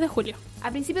principios de julio. A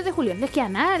principios de julio. No les queda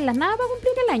nada para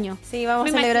cumplir el año. Sí, vamos Me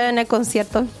a celebrar en el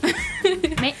concierto.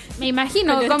 Me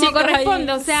imagino, Con los como chicos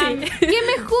corresponde. ahí, O sea, sí. qué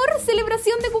mejor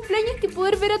celebración de cumpleaños que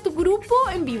poder ver a tu grupo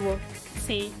en vivo.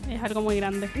 Sí, es algo muy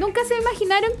grande. Nunca se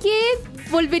imaginaron que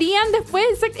volverían después.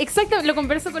 Exacto, lo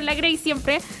converso con la Grace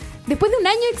siempre. Después de un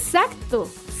año exacto.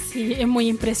 Sí, es muy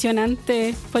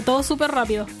impresionante. Fue todo súper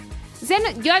rápido. O sea,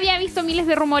 yo había visto miles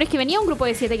de rumores que venía un grupo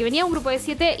de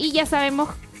 7, y ya sabemos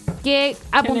que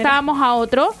apuntábamos a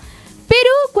otro. Pero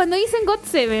cuando dicen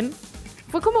GOT7,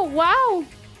 fue como, wow,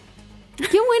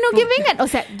 qué bueno que vengan. O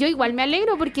sea, yo igual me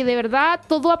alegro porque de verdad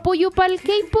todo apoyo para el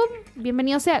K-pop,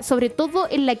 bienvenido sea, sobre todo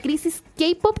en la crisis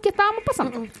K-pop que estábamos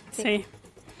pasando. Sí.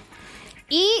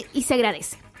 Y se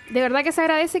agradece. De verdad que se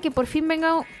agradece que por fin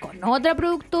vengan con otra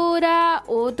productora,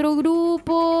 otro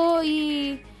grupo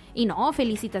y no,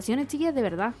 felicitaciones, chiquillas, de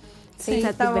verdad. Sí, O sea, de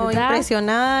estamos verdad.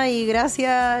 impresionadas y gracias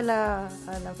a la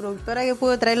productora que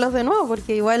pudo traerlos de nuevo,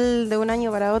 porque igual de un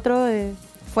año para otro es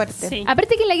fuerte. Sí.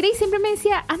 Aparte que la Grace siempre me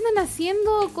decía, andan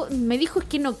haciendo, me dijo, es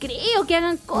que no creo que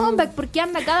hagan comeback, porque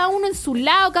anda cada uno en su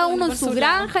lado, cada uno en por su su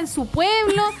granja, en su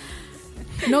pueblo.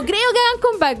 No creo que hagan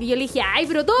comeback. Y yo le dije, ay,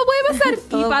 pero todo puede pasar.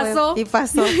 Todo y pasó. fue- y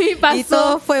pasó. Y pasó. Y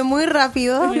todo fue muy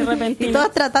rápido. Muy repentino. Y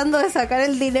todos tratando de sacar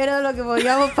el dinero de lo que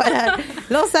podíamos para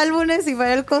los álbumes y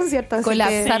para el concierto. Así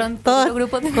Colapsaron que todos los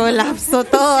grupos de- Colapsó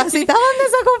todo. Así, ¿a dónde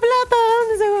sacó plata? ¿A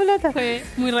dónde sacó plata? Fue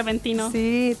muy repentino.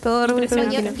 Sí, todo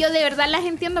Impresionante. repentino. Yo de verdad las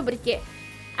entiendo porque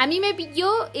a mí me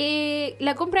pilló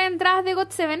la compra de entradas de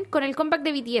GOT7 con el comeback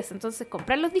de BTS. Entonces,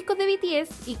 comprar los discos de BTS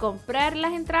y comprar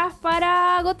las entradas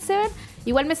para GOT7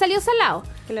 igual me salió salado.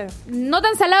 Claro. No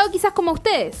tan salado quizás como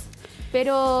ustedes,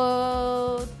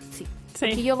 pero sí. Sí.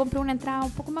 Porque yo compré una entrada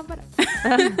un poco más barata.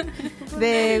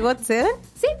 ¿De GOT7?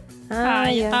 Sí.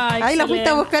 Ay, ya. ay, La fuiste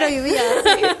a excelente. buscar hoy día.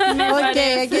 Sí. Ok,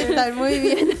 parece. aquí está, muy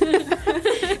bien.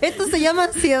 Esto se llama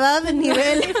ansiedad de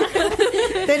nivel.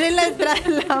 Tener la entrada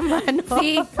en la mano.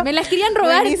 Sí, me las querían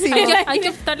robar. Buenísimo. Hay que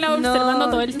estarla observando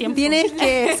todo el tiempo. Tienes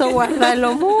que eso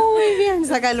guardarlo muy bien,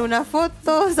 sacarle una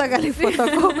foto, sacarle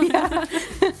fotocopia.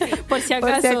 Por si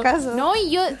acaso. Por si acaso. No,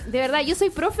 y yo, de verdad, yo soy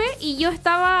profe y yo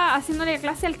estaba haciéndole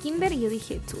clase al kinder y yo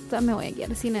dije, chuta, me voy a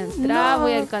quedar sin entrada, No.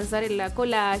 voy a alcanzar en la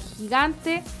cola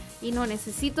gigante y no,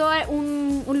 necesito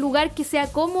un lugar que sea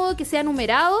cómodo, que sea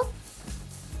numerado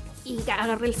y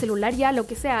agarré el celular ya, lo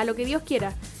que sea, lo que Dios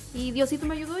quiera. Y Diosito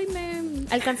me ayudó y me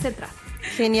alcancé a entrar.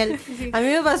 Genial. A mí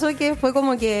me pasó que fue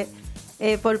como que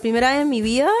por primera vez en mi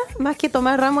vida, más que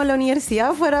tomar ramo en la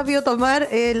universidad, fue rápido tomar,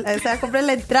 comprar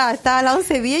la entrada. Estaba a las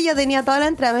 11:10 y ya tenía toda la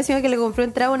entrada. Me decía que le compré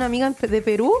entrada a una amiga de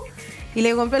Perú y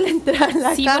le compré la entrada en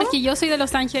la Sí, cama. porque yo soy de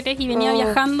Los Ángeles y venía Oh.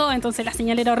 viajando, entonces la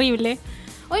señal era horrible.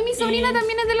 Hoy mi sobrina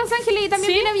también es de Los Ángeles y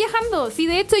también ¿Sí? viene viajando. Sí,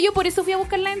 de hecho yo por eso fui a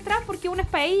buscar la entrada porque una es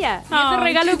para ella. Y es de Ay,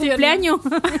 regalo de qué cumpleaños.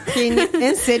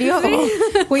 ¿En serio?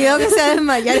 Oh, cuidado que se va a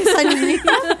desmayar esa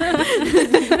niñita.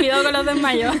 Cuidado con los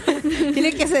desmayos.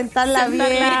 Tienes que sentarla bien.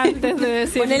 Sentarla antes de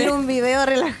decirle. Ponerle un video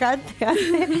relajante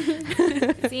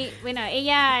antes. Sí, bueno,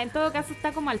 ella en todo caso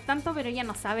está como al tanto, pero ella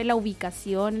no sabe la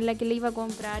ubicación en la que le iba a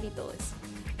comprar y todo eso.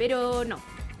 Pero no.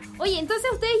 Oye, entonces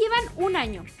ustedes llevan un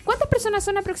año. ¿Cuántas personas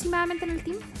son aproximadamente en el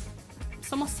team?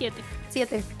 Somos 7.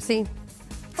 7, sí.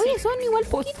 Oye, son igual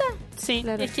poquitas. Sí,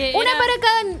 Claro. es que Una era- para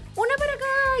cada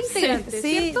integrante, Sí,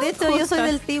 ¿cierto? de hecho yo soy Justas.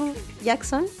 del team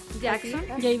Jackson. Jackson,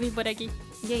 JB por aquí.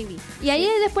 JB. Y ahí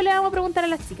después le vamos a preguntar a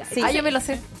las chicas. Sí. Ah, yo me lo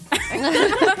sé.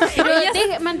 Pero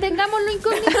mantengámoslo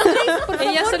incógnito, Grace, por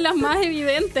Ellas favor. son las más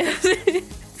evidentes.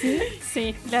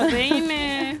 Sí, la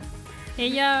reina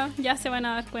Ella ya se van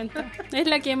a dar cuenta. Es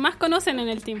la que más conocen en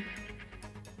el team.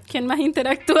 Quien más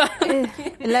interactúa.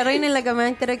 La reina en la que más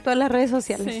interactúa en las redes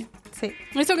sociales. Sí.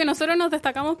 Eso que nosotros nos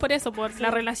destacamos por eso, por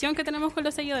la relación que tenemos con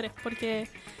los seguidores. Porque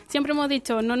siempre hemos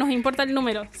dicho, no nos importa el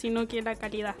número, sino que la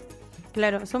calidad.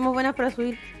 Claro, somos buenas para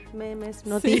subir memes,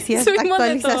 noticias, subimos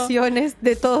actualizaciones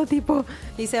de todo tipo.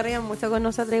 Y se rían mucho con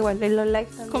nosotros igual. En los likes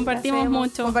también Compartimos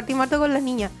mucho. Compartimos harto con las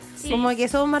niñas. Sí. Como que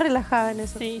somos más relajadas en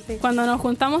eso. Sí. Sí. Cuando nos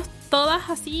juntamos todas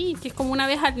así, que es como una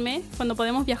vez al mes, cuando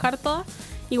podemos viajar todas,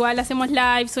 igual hacemos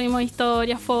live, subimos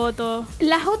historias, fotos.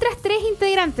 ¿Las otras 3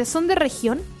 integrantes son de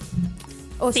región?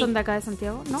 ¿O Sí. son de acá de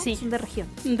Santiago? ¿No? Sí. Son de región.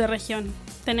 De región.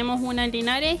 Tenemos una en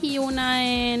Linares y una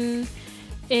en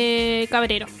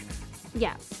Cabrero.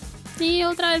 Ya. Y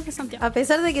otra vez de Santiago. A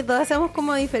pesar de que todas hacemos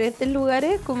como diferentes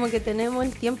lugares, como que tenemos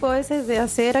el tiempo a veces de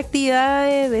hacer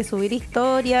actividades, de subir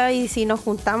historias, y si nos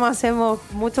juntamos hacemos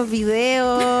muchos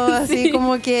videos, así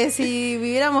como que si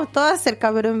viviéramos todas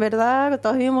cerca, pero en verdad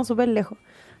todos vivimos súper lejos.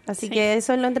 Así que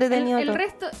eso es lo entretenido. El todo.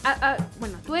 resto,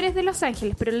 bueno, tú eres de Los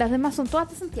Ángeles, pero las demás son todas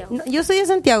de Santiago. No, yo soy de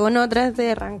Santiago, no, otra es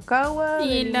de Rancagua.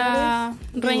 Y la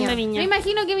reina de Viña. Me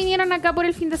imagino que vinieron acá por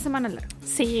el fin de semana largo.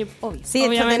 Sí, Obvio. Sí, esto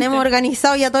obviamente. tenemos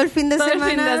organizado ya todo el fin de Todo el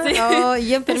semana. fin de, sí. Oh,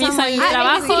 y empezamos Permiso ahí. de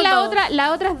trabajo. es decir, todo. las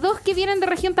otras 2 que vienen de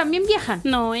región también viajan.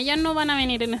 No, ellas no van a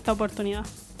venir en esta oportunidad.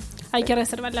 Hay que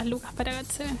reservar las lucas para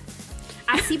HC.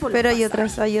 Así por Pero lo hay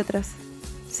pasado. otras.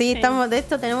 Sí, estamos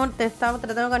estamos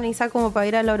tratando de organizar como para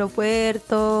ir al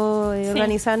aeropuerto,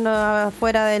 organizarnos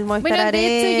afuera del Movistar Bueno, de Arena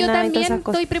hecho, yo y todas también esas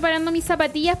cosas. estoy preparando mis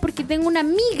zapatillas porque tengo una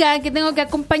amiga que tengo que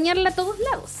acompañarla a todos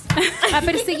lados a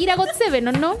perseguir a God Seven,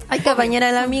 ¿no? Hay que apañar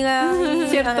a la amiga,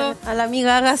 Cierto. a la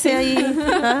amiga, hágase ahí.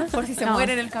 ¿Ah? Por si se No.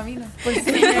 muere en el camino.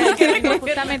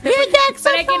 Justamente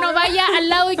para que no vaya al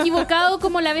lado equivocado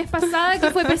como la vez pasada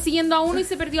que fue persiguiendo a uno y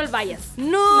se perdió al Vallas.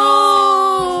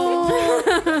 ¡No!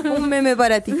 Un meme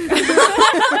para ti.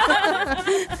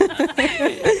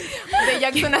 De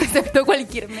Jackson aceptó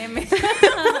cualquier meme.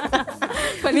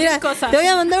 Mira, cosa. te voy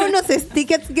a mandar unos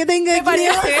stickers que tengo aquí.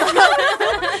 parece?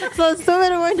 Son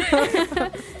súper buenos.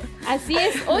 Así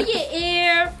es.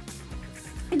 Oye,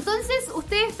 entonces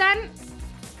ustedes están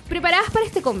preparadas para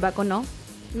este comeback, ¿o no?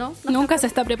 ¿No? Nunca se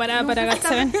está preparada para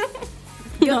HC.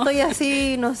 Yo No. estoy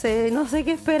así, no sé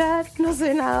qué esperar, no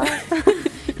sé nada.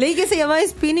 Leí que se llamaba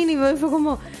Spinning y fue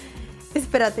como,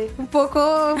 espérate, un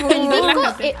poco...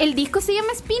 ¿El disco se llama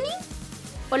Spinning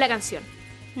o la canción?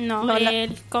 No, No,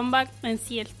 el comeback en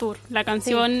sí, el tour. La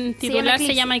canción titular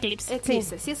se llama Eclipse.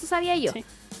 Eclipse, sí, eso sabía yo. Sí.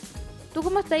 ¿Tú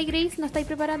cómo estás, Grace? ¿No estáis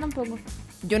preparada tampoco?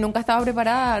 Yo nunca estaba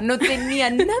preparada, no tenía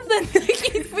nada.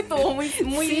 Fue todo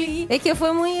muy... Es que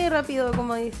fue muy rápido,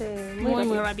 como dice. Muy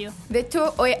rápido. De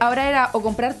hecho, hoy, ahora era o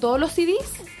comprar todos los CDs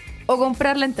o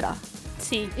comprar la entrada.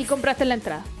 Sí. Y compraste la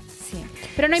entrada. Sí.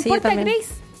 Pero no Sí, importa, también.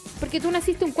 Grace, porque tú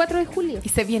naciste un 4 de julio. Y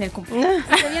se viene el cumpleaños.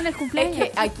 Se viene el Es cumpleaños.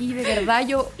 que aquí de verdad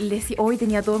yo le decía, hoy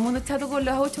tenía todo el mundo chato con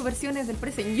las 8 versiones del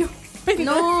present. Yo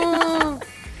No.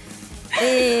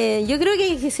 Yo creo que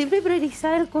hay que siempre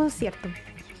priorizar el concierto.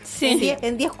 Sí.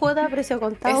 En 10 cuotas a precio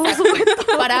contado. Exacto.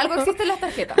 Para algo existen las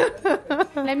tarjetas.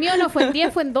 La mía no fue en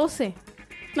 10, fue en 12.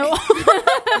 No.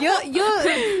 Yo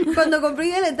cuando compré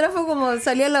la entrada fue como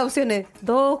salían las opciones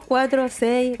 2, 4,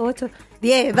 6, 8,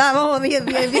 10, vamos, 10.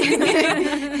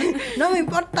 No me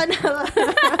importa nada.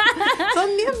 Son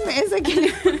 10 meses que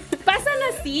le... Pasan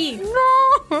así.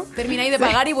 Termináis de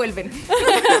pagar y vuelven.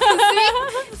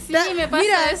 Sí, me pasa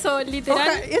Mira, eso,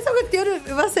 literal. Esa cuestión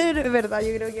va a ser verdad,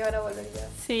 yo creo que van a volver ya.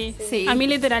 Sí. Sí. A mí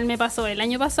literal me pasó. El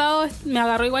año pasado me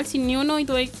agarró igual sin ni uno y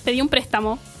pedí un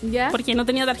préstamo. ¿Ya? Porque no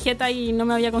tenía tarjeta y no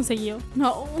me había conseguido.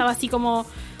 No. Estaba así como,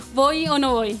 ¿voy o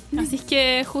no voy? Así es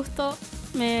que justo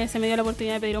se me dio la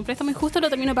oportunidad de pedir un préstamo y justo lo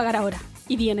termino de pagar ahora.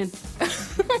 Y vienen.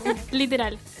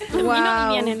 Literal. Termino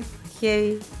y vienen.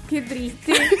 Heavy. Qué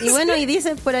triste. Y bueno, y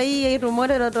dicen por ahí, hay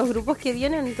rumores de otros grupos que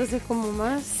vienen, entonces como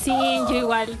más... Sí, yo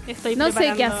igual estoy No sé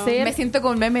preparando. qué hacer. Me siento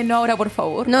con meme, no ahora, por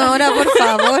favor. No, ahora por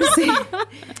favor, sí.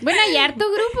 Bueno, hay harto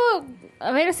grupo.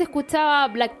 A ver, se escuchaba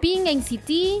Blackpink,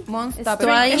 NCT, Monsta,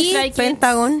 Stray Kids. Stray Kids.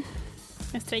 Pentagon.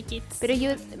 Stray Kids. Pero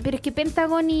es que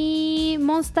Pentagon y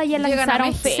Monsta ya Llegan a lanzaron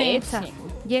México. fecha. Sí.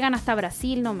 Llegan hasta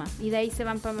Brasil nomás. Y de ahí se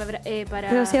van para...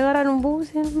 Pero si agarran un bus...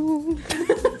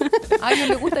 Ay, no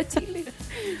le gusta Chile.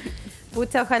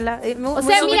 Pucha, ojalá. O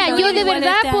sea, mira, bonito yo venir de igual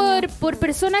verdad este año. por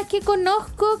personas que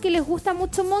conozco que les gusta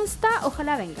mucho Monsta,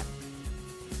 ojalá vengan.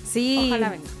 Sí. Ojalá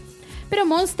vengan. Pero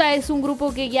Monsta es un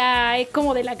grupo que ya es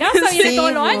como de la casa, viene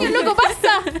todos los años, loco,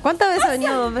 pasa. ¿Cuántas veces ha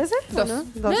venido? ¿2 veces? Dos. ¿No?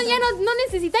 No, ya no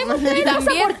necesitamos tener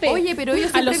pasaporte. Oye, pero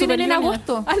ellos A los siempre vienen en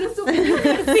Super agosto. A los Super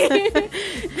Junior,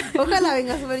 sí. Ojalá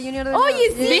venga Super Junior de Oye,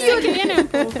 nuevo. sí, Dicen que vienen,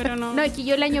 pero no. No, es que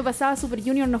yo el año pasado a Super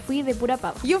Junior no fui de pura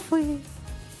pava. Yo fui.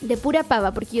 De pura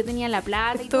pava, porque yo tenía la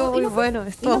plata y Estuvo todo. y muy no fui. bueno.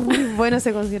 Estuvo muy bueno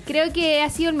ese concierto. Creo que ha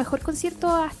sido el mejor concierto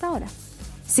hasta ahora.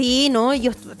 Sí, no,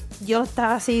 yo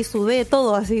estaba así, sudé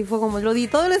todo, así fue como lo di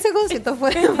todo en ese concierto, fue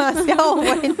demasiado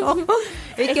bueno.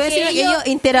 Es que ellos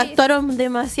interactuaron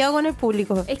demasiado con el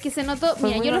público. Es que se notó, Fue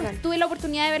mira, muy yo bacán. tuve la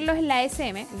oportunidad de verlos en la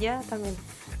SM Ya, también.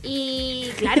 y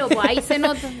claro, pues ahí se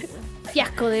notó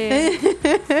fiasco de...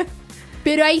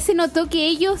 Pero ahí se notó que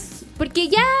ellos, porque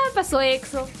ya pasó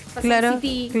EXO, pasó Claro,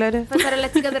 NCT, claro. pasaron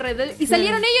las chicas de Red Velvet, y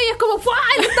salieron ellos y es como, ¡fua!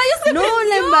 El estadio se No, prendió.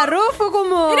 la embarró, fue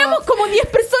como... Éramos como 10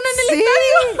 personas en el Sí.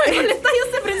 estadio, pero el estadio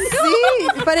se prendió.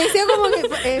 Sí, parecía como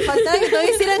que faltaba que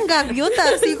todavía hicieran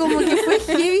gaviotas, así como que fue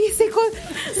heavy ese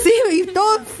sí, y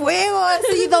todo en fuego,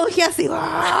 así, todo así,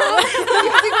 ¡ah! Y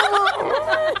así como...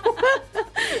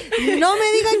 No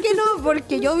me digan que no,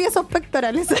 porque yo vi esos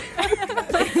pectorales.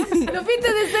 Lo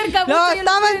viste de cerca. No, pucha, yo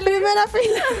estaba lo en primera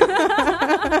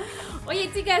fila. Oye,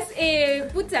 chicas,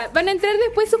 pucha, van a entrar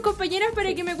después sus compañeras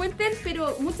para que me cuenten,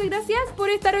 pero muchas gracias por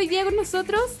estar hoy día con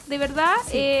nosotros, de verdad.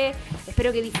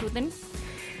 Espero que disfruten.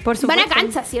 Por Van supuesto. a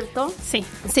cancha, ¿cierto? Sí.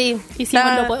 Sí,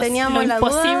 Hicimos lo teníamos lo la duda,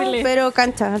 imposible. pero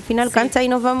cancha, al final cancha y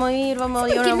nos vamos a ir, vamos a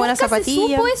llevar una buena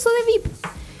zapatilla. ¿Supo eso de VIP?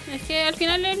 Es que al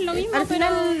final es lo mismo, Al pero...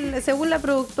 final, según la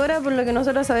productora, por lo que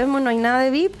nosotros sabemos, no hay nada de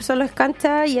VIP, solo es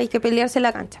cancha y hay que pelearse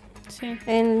la cancha. Sí.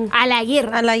 A la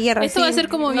guerra. A la guerra. Esto sí. va a ser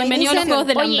como No hay bienvenido a los división. Juegos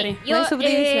del Oye, Hambre. yo No hay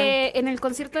subdivisión. en el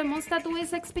concierto de Monsta tuve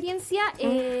esa experiencia.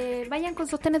 Vayan con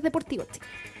sostenes deportivos, chicas.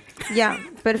 Ya,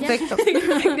 perfecto.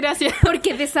 Gracias.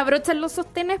 Porque desabrochan los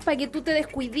sostenes para que tú te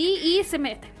descuidí y se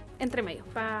mete entre medio.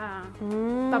 Para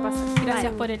pasar.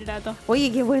 Gracias por el dato.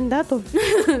 Oye, qué buen dato.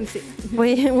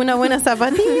 Oye, una buena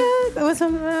zapatilla. Eso,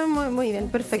 muy, muy bien,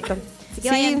 perfecto. Así que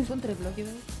vayan. Son 3 bloques.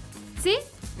 ¿Sí?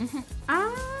 Ah,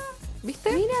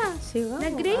 ¿Viste? mira. Sí, vamos. La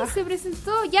Grace se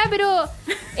presentó. Ya, pero...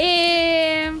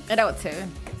 Era God Seven.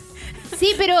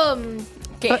 sí, pero...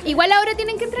 ¿Qué? Igual ahora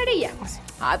tienen que entrar ellas.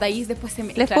 Ah, Thaís después se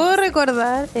mezcla. Les puedo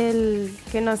recordar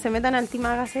que nos se metan al Team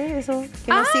Hágase, eso,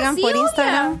 que nos sigan sí, por obvio.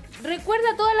 Instagram.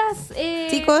 Recuerda todas las...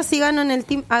 Chicos, síganos en el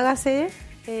Team Hágase,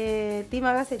 Team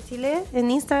Hágase Chile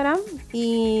en Instagram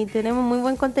y tenemos muy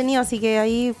buen contenido, así que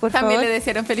ahí, por También favor. le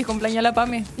desearon feliz cumpleaños a la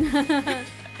Pame.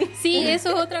 Sí, eso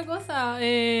es otra cosa.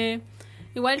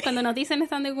 Igual cuando nos dicen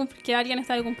que alguien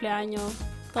está de cumpleaños.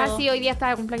 Todo. Ah, sí, hoy día está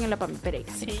de cumpleaños la Pame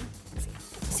Pereira. Sí.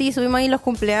 Sí, subimos ahí los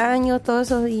cumpleaños, todo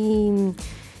eso y...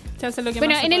 Se hace lo que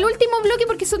Bueno, más se en el puede. último bloque,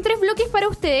 porque son 3 bloques para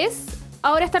ustedes.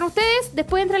 Ahora están ustedes,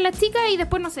 después entran las chicas y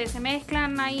después, no sé, se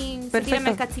mezclan ahí, se Perfecto. tiran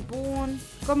el cachipún,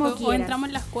 como O quieran.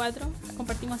 entramos las 4,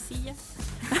 compartimos sillas.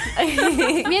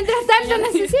 Mientras tanto,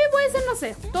 no sé, sí, puede ser, no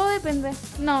sé, todo depende.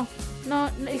 No,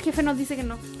 el jefe nos dice que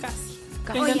no. Casi.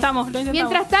 Oye, Lo intentamos.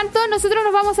 Mientras tanto, nosotros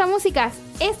nos vamos a músicas.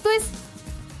 Esto es,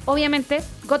 obviamente,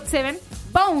 God 7,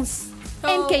 Bounce,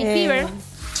 Oh. MK Fever.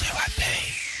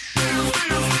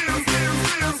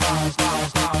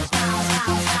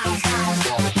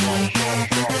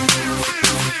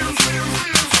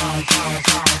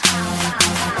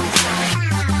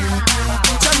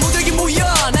 자 모두에게 모여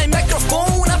나의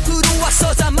마이크로폰 앞으로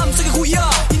와서 자 맘속에 고여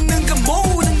있는 그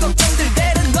모든 걱정들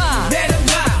내려놔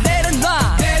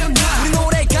우리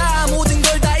노래가 모든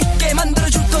걸 다 잊게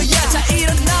만들어줄 거야 자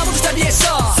일어나 모두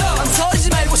자리에서 망설이지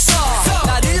말고 서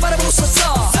나를 바라보고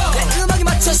서서 내 음악에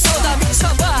맞춰서 다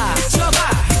미쳐봐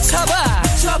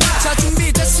자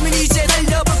준비됐으면 이제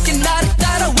달려볼게 나를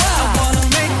따라와 I wanna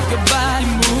make your body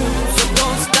move so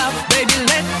don't stop baby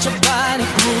let your body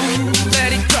move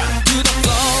let it drop to the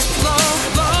floor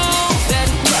let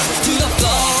it drop to the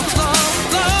floor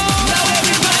now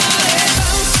everybody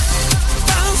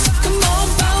bounce come on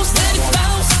bounce let it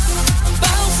bounce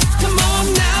come on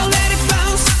now let it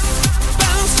bounce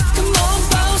come on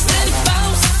bounce let it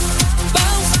bounce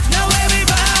now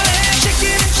everybody shake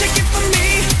it for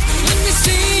me let me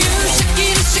see you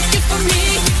shake it for me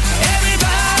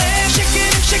everybody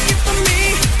shake it for me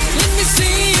let me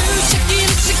see you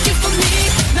shake it for me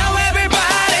now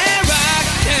everybody rock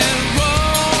and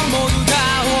roll 모두 다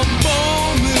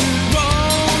온몸으로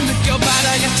느껴봐라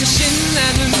같이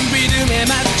신나는 리듬에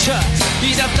맞춰 이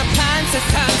답답한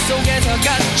세상 속에서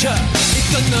갇혀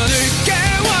있던 너를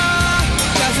깨워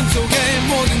가슴 속에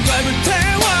모든 걸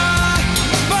불태워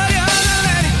버려라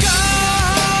let it go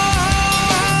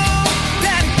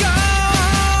let it go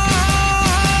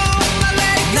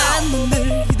난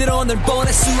늘 이대로 널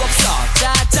보낼 수 없어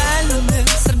잘 웃는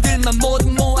사람들만 모여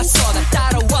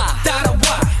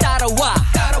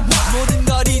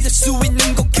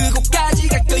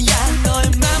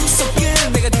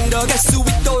달려갈 수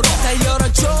있도록 다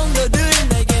열어줘 너를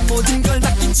내게 모든 걸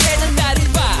맡긴 채는 나를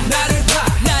봐 나를 봐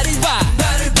나를 봐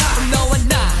나를 봐 너와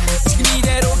나 지금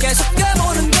이대로 계속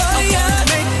가보는 거야 I wanna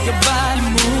make your body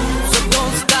move So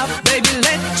don't stop baby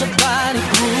let your body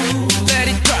move Let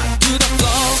it drop to the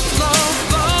floor floor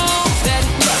floor Let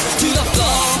it drop to the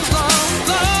floor floor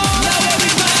floor Now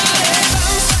everybody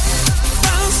bounce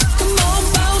bounce come on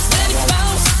bounce let it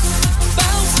bounce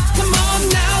bounce come on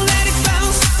now let it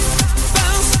bounce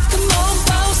bounce come on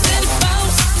bounce let it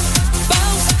bounce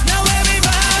bounce now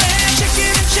everybody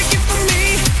shake it for me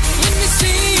let me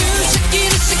see you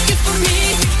shake it for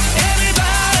me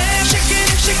everybody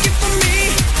shake it for me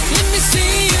let me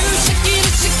see you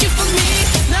shake it for me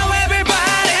now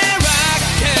everybody rock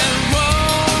and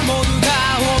roll 모두 다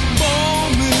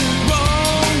온몸으로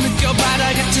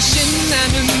느껴봐라 같이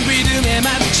신나는 리듬에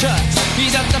맞춰 이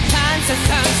답답한 세상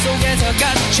속에서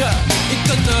갇혀 있던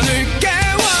너를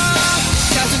깨워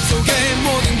가슴 속에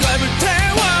모든 걸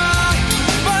불태워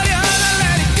버려라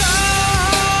let it go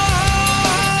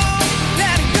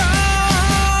let it go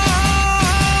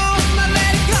now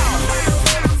let it go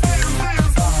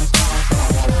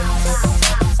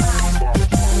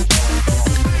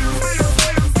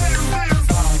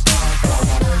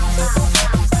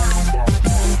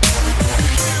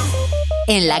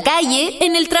En la calle,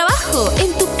 en el trabajo,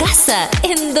 en tu casa,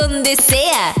 en donde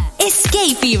sea. Es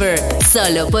K-Fever,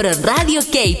 solo por Radio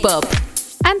K-Pop.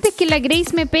 Antes que la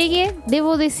Grace me pegue,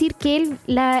 debo decir que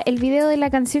el video de la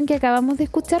canción que acabamos de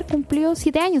escuchar cumplió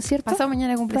 7 años, ¿cierto? Pasado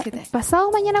mañana cumple 7 años.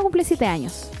 Pasado mañana cumple 7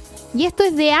 años. Y esto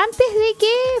es de antes de que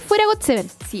fuera GOT7.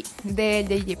 Sí, del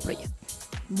JJ Project.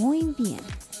 Muy bien.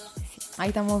 Ahí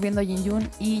estamos viendo a Jinjun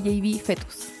y JB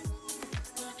Fetus.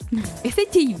 Ese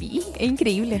JB es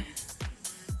increíble.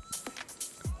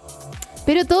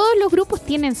 Pero todos los grupos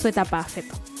tienen su etapa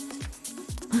feto.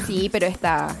 Sí, pero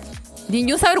esta...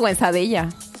 Jinjun se avergüenza de ella.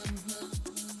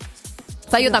 O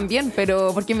sea, yo también,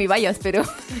 pero... Porque mi bias, pero...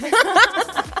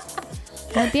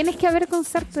 No tienes que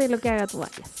avergonzarte de lo que haga tu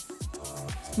bias.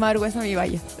 Me avergüenza mi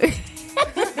bias.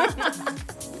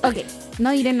 Ok,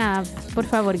 no diré nada. Por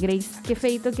favor, Grace. Qué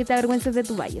feito que te avergüences de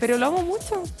tu bias. Pero lo amo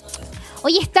mucho.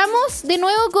 Hoy estamos de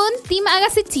nuevo con Team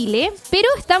Hágase Chile, pero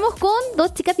estamos con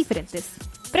dos chicas diferentes.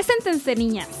 Preséntense,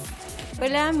 niñas.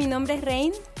 Hola, mi nombre es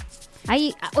Rain.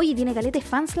 Ay, oye, tiene caleta de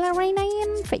fans la Reina ahí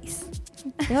en Face.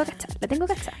 La tengo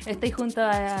cachada. Estoy junto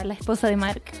a la esposa de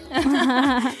Mark.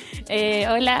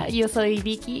 Hola, yo soy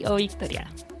Vicky o Victoria.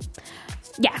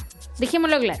 Ya,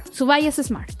 dejémoslo claro. Su bias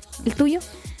es Mark. ¿El tuyo?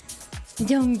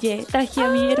 Jongye, traje a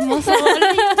mi hermoso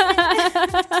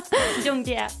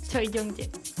Jongye, soy Jongye.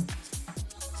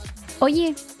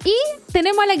 Oye, y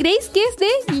tenemos a la Grace, que es de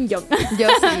Jinjong. Yo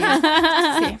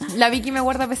sí. La Vicky me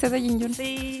guarda PCs de Jinjong.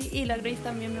 Sí, y la Grace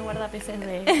también me guarda PCs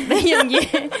de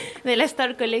Jongye, de la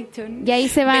Star Collection. Y ahí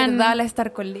se van... ¿Verdad? La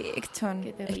Star Collection.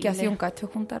 Qué Es que ha sido un cacho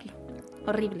juntarlo.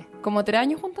 Horrible. Como 3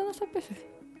 años juntando esas PCs.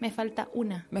 Me falta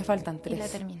una. Me faltan Y la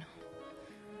 3. termino.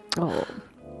 Oh.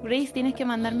 Grace, tienes que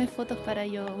mandarme fotos para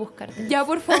yo buscarte. Ya,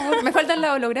 por favor. Me faltan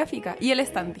la holográfica y el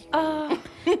standy.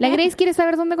 La Grace quiere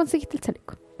saber dónde conseguiste el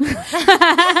chaleco. Un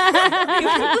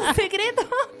secreto.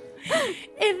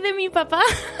 Es de mi papá.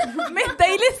 Me está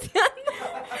ilesionando.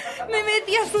 Me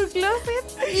metí a su closet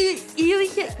y yo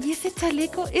dije, ¿y ese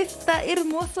chaleco está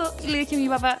hermoso? Y le dije a mi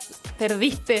papá,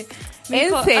 perdiste. Me ¿En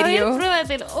dijo, serio? A ver,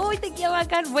 pruébatelo. ¡Uy, te queda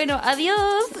bacán! Bueno,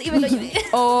 adiós. Y me lo llevé.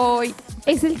 Hoy.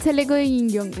 Es el chaleco de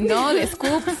Jinjong. No, de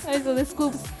Scoops. Eso, de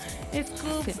Scoops.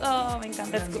 Scoops. Oh, me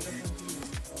encanta Scoops.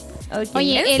 Okay.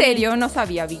 Oye, ¿En serio? No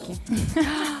sabía, Vicky.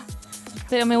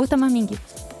 Pero me gusta más Minky.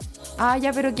 Ah,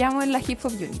 ya, pero quedamos en la Hip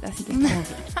Hop Unit, así que estamos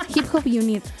bien. Hip Hop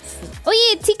Unit.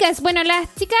 Oye, chicas, bueno,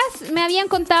 las chicas me habían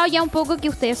contado ya un poco que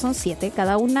ustedes son 7,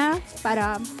 cada una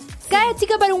para... Cada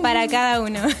chica para un... Para cada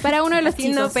uno. Para uno de los Así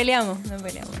chicos. no peleamos.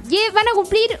 Y van a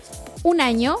cumplir un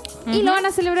año y lo van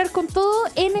a celebrar con todo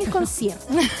en el concierto.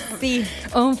 Sí.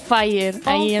 On fire.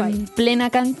 Ahí fire. en plena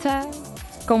cancha,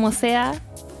 como sea,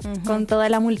 con toda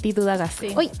la multitud acá.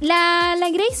 Sí. Oye, la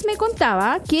Grace me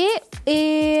contaba que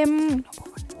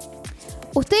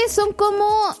ustedes son como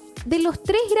de los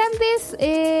 3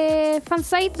 grandes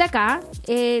fansites de acá.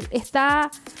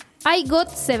 Está I Got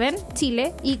 7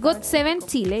 Chile y Got 7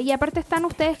 Chile. Y aparte están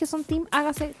ustedes que son Team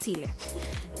Hágase Chile.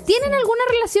 ¿Tienen alguna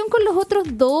relación con los otros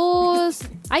dos?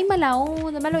 ¿Hay mala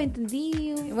onda, malos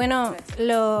entendidos? Bueno,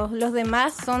 los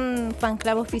demás son fan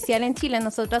club oficial en Chile.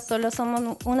 Nosotras solo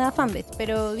somos una fanbase.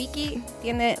 Pero Vicky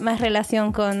tiene más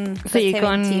relación con Sí, GOT7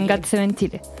 con Chile. GOT7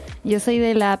 Chile. Yo soy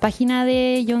de la página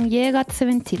de Jongye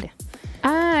GOT7 Chile.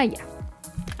 Ah, ya.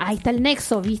 Ahí está el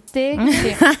nexo, ¿viste?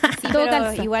 Sí, Todo pero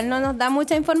calza. igual no nos da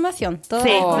mucha información. Todo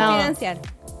Sí, es no. confidencial.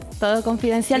 todo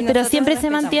confidencial, Y pero nosotros siempre se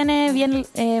respetamos. mantiene bien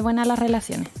buenas las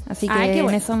relaciones. Así que qué en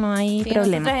bueno. eso no hay Sí,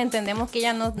 problema. nosotras entendemos que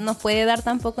ella no nos puede dar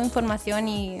tampoco información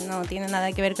y no tiene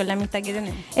nada que ver con la amistad que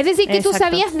tenemos. Es decir, que tú Exacto.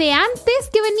 sabías de antes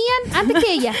que venían, antes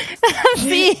que ella.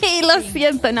 Sí, lo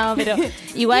siento, no, pero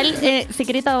igual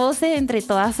secreto a voces, entre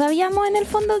todas sabíamos en el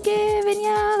fondo que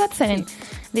venía GOT7.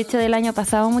 De hecho, del año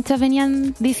pasado muchas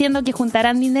venían diciendo que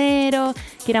juntaran dinero,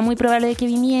 que era muy probable que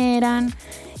vinieran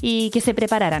y que se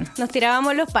prepararan. Nos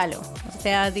tirábamos los palos, o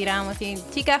sea, tirábamos así,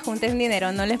 chicas, junten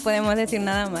dinero, no les podemos decir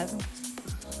nada más.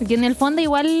 Que en el fondo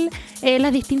igual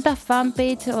las distintas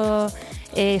fanpages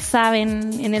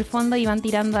saben en el fondo y van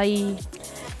tirando ahí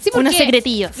Sí, porque unos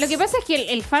secretillos. Lo que pasa es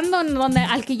que el fandom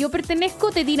al que yo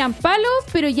pertenezco te tiran palos,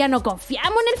 pero ya no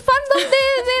confiamos en el fandom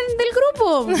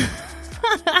del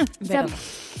grupo.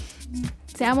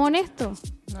 Seamos honestos.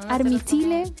 Army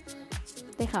Chile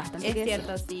deja bastante Es que decir.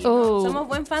 cierto, sí. Oh. Somos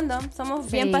buen fandom, somos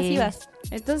bien Sí. pasivas.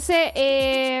 Entonces,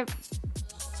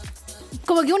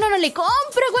 como que uno no le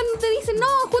compra cuando te dicen, no,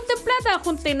 junten plata,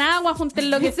 junten agua,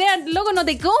 junten lo que sea. Loco, no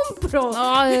te compro.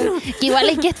 Que igual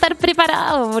hay que estar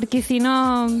preparado, porque si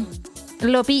no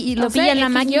lo O sea, pillan la es que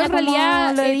máquina. yo en como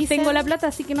realidad lo dicen. tengo la plata,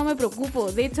 así que no me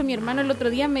preocupo. De hecho, mi hermano el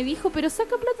otro día me dijo, pero saca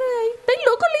plata de ahí. ¿Estás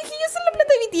loco? Le dije, yo esa es la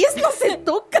plata de BTS, no se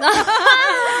toca.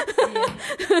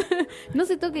 No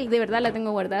se toca y de verdad la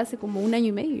tengo guardada hace como 1 año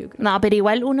y medio, yo creo. No, pero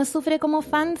igual uno sufre como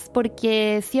fans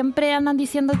porque siempre andan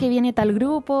diciendo que viene tal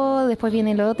grupo, después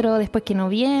viene el otro, después que no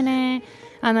viene.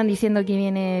 Andan diciendo que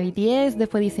viene BTS,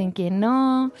 después dicen que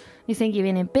no. Dicen que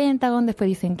viene Pentagon, después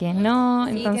dicen que no.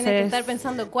 Sí, Entonces, tienes que estar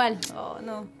pensando cuál. Oh,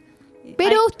 no.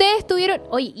 Pero ustedes tuvieron...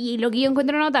 Oye, y lo que yo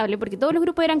encuentro notable, porque todos los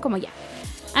grupos eran como ya.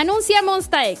 Anuncia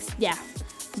Monsta X, ya.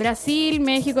 Brasil,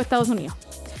 México, Estados Unidos.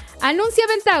 Anuncia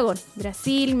Pentagon,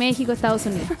 Brasil, México, Estados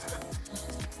Unidos.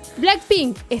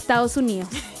 Blackpink, Estados Unidos.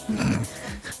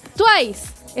 Twice,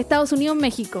 Estados Unidos,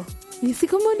 México. Y así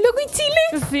como, loco, ¿y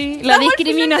Chile? sí, la Estamos al final del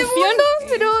discriminación. mundo,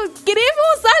 pero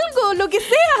queremos algo, lo que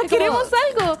sea, queremos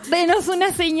algo. Denos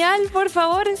una señal, por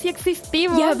favor, si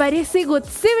existimos. Y aparece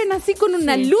GOT7 así con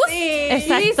una luz. Y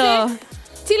Exacto. dice,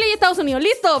 Chile y Estados Unidos,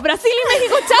 listo, Brasil y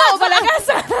México, chao, para la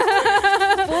casa.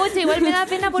 Pucha, igual me da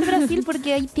pena por Brasil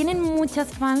porque ahí tienen muchas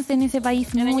fans en ese país,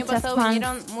 El año muchas pasado fans.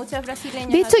 vinieron muchas brasileñas.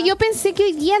 De hecho, acá. yo pensé que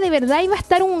hoy día de verdad iba a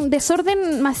estar un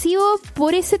desorden masivo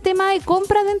por ese tema de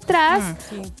compra de entradas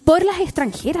por las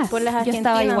extranjeras. Por las yo argentinas,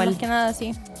 estaba igual. más que nada,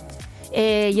 sí.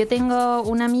 Yo tengo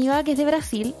una amiga que es de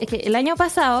Brasil. Es que el año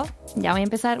pasado, ya voy a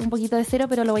empezar un poquito de cero,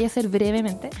 pero lo voy a hacer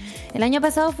brevemente. El año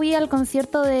pasado fui al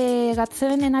concierto de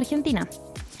GOT7 en Argentina.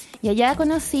 Y allá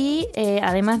conocí,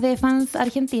 además de fans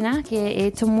argentinas, que he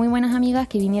hecho muy buenas amigas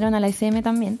que vinieron a la SM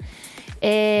también,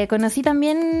 conocí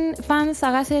también fans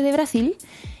sagaces de Brasil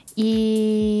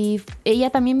y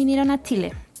ellas también vinieron a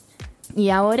Chile.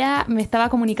 Y ahora me estaba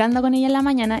comunicando con ella en la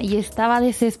mañana y estaba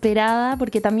desesperada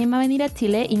porque también va a venir a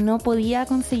Chile y no podía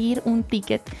conseguir un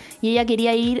ticket. Y ella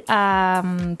quería ir a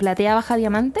Platea Baja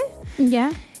Diamante, Ya.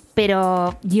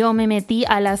 pero yo me metí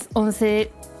a las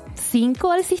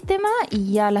 11:05 al sistema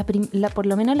y ya por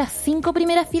lo menos las 5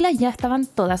 primeras filas ya estaban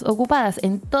todas ocupadas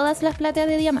en todas las plateas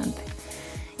de diamante.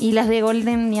 Y las de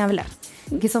golden ni hablar,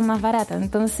 que son más baratas.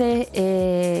 Entonces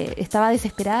estaba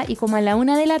desesperada y como a la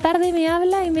 1 de la tarde me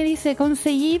habla y me dice,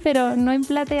 conseguí, pero no en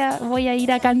platea, voy a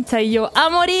ir a cancha. Y yo, ¡a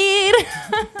morir!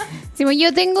 Sí, pues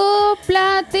yo tengo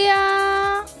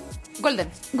platea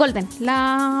Golden.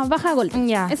 la baja golden.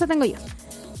 Ya. Esa tengo yo.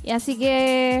 Y así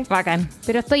que... Bacán.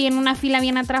 Pero estoy en una fila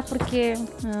bien atrás porque...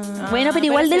 Bueno, pero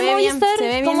igual pero del se ve bien, Movistar, se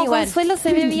ve bien como igual. Consuelo,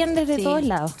 se ve bien desde Sí. todos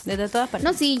lados. Desde todas partes.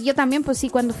 No, sí, yo también, pues sí,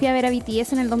 cuando fui a ver a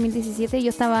BTS en el 2017, yo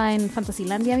estaba en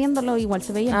Fantasylandia viéndolo, igual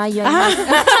se veía. Ay, yo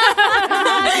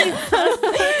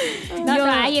No,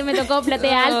 ahí me tocó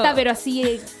platea alta, pero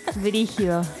así...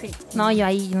 brígido. No, yo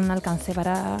ahí no alcancé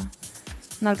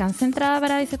no alcancé entrada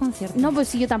para ese concierto. No, pues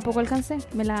sí, yo tampoco alcancé.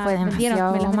 Me la Fue vendieron,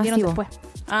 demasiado me las vendieron masivo. después.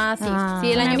 Ah, sí. Ah.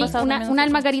 Sí, el año Una, pasado. una también alma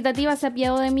nosotros. caritativa se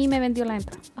apiadó de mí y me vendió la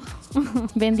entrada.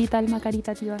 Bendita alma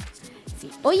caritativa.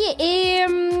 Oye,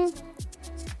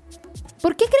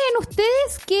 ¿por qué creen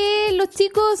ustedes que los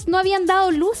chicos no habían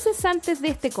dado luces antes de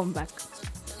este comeback?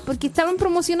 Porque estaban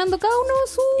promocionando cada uno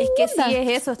su Es que onda. sí,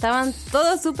 es eso. Estaban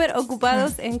todos súper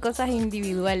ocupados en cosas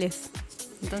individuales.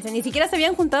 Entonces ni siquiera se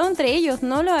habían juntado entre ellos.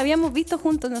 No los habíamos visto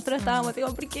juntos. Nosotros estábamos,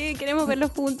 digo, ¿por qué queremos verlos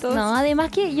juntos? No,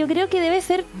 además que yo creo que debe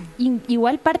ser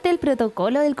igual parte del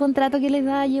protocolo del contrato que les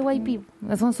da JYP.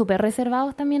 Son súper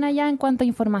reservados también allá en cuanto a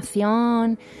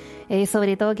información,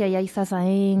 sobre todo que allá hay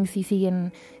sasaengs y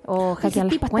siguen o hackean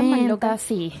las tipas están más cuentas, locas.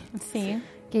 sí. Sí.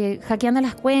 Que hackeando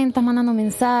las cuentas, mandando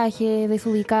mensajes,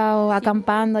 desubicados,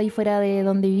 acampando ahí fuera de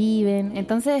donde viven.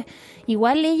 Entonces,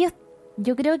 igual ellos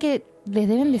yo creo que les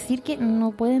deben decir que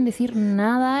no pueden decir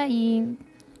nada y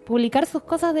publicar sus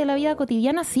cosas de la vida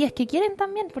cotidiana si es que quieren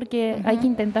también, porque hay que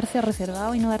intentarse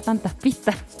reservado y no dar tantas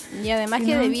pistas. Y además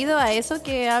que debido a eso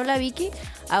que habla Vicky,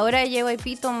 ahora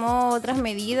JYP tomó otras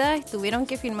medidas, tuvieron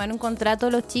que firmar un contrato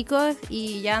los chicos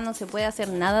y ya no se puede hacer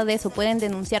nada de eso. Pueden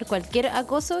denunciar cualquier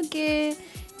acoso que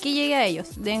llegue a ellos,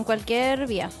 en cualquier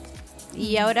vía.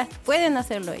 Y ahora pueden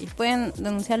hacerlo ellos, pueden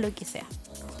denunciar lo que sea.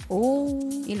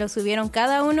 Y lo subieron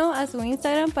cada uno a su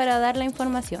Instagram para dar la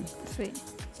información. Sí.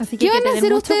 Así que ¿Qué hay que van a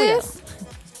tener hacer mucho ustedes?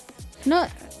 cuidado. No,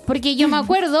 porque yo me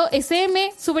acuerdo,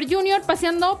 SM, Super Junior,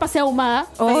 paseando Paseo Ahumada.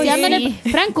 Oh, paseando sí. en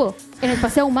el, Franco, en el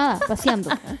Paseo Ahumada, paseando.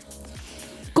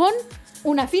 Con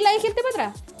una fila de gente para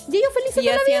atrás. Y ellos felices Y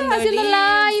de la vida, haciendo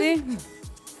live. sí.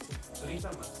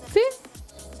 ¿Sí?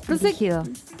 Entonces, Rígido.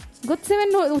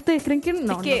 GOT7, no, ¿ustedes creen que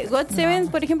no? Es que no. GOT7,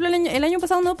 por ejemplo, el año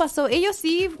pasado no pasó. Ellos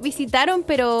sí visitaron,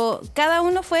 pero cada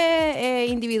uno fue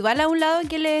individual a un lado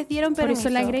que les dieron Por permiso. eso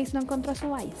la Grace no encontró a su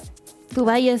bias. Tu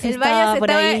Valles El estaba Valles por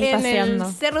estaba ahí en paseando.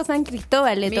 el Cerro San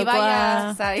Cristóbal, le Mi tocó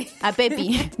vaya, ¿sabe? a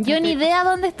Pepi. Yo ni idea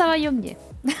dónde estaba Youngye.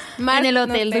 En el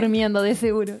hotel no sé. durmiendo, de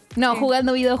seguro. No,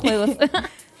 jugando videojuegos.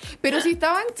 Pero si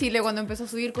estaba en Chile cuando empezó a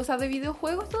subir cosas de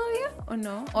videojuegos todavía, ¿o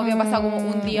no? ¿O había pasado como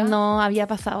un día? No, había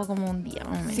pasado como un día.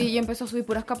 más o menos. Sí, y empezó a subir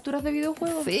puras capturas de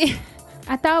videojuegos. Sí.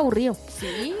 Ah, estaba aburrido.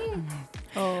 Sí.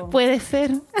 Puede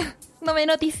ser. No me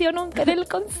notició nunca en el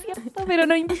concierto, pero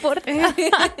no importa.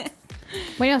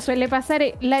 Bueno, suele pasar.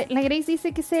 La Grace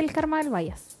dice que ese es el karma del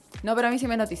bias. No, pero a mí sí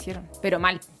me noticieron. Pero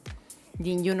mal.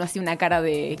 Jin Yuno hacía una cara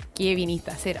de ¿qué viniste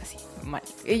a hacer así? Mal.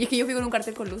 Y es que yo fui con un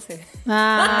cartel con luces.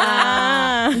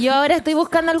 Yo ahora estoy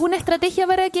buscando alguna estrategia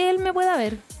para que él me pueda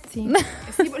ver. Sí.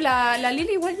 Sí, la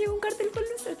Lili igual lleva un cartel con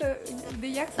luces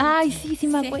de Jackson. Ay, sí,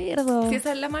 me acuerdo. Sí,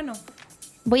 esa es la mano.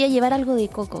 Voy a llevar algo de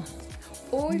Coco.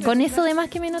 Uy, Con eso de más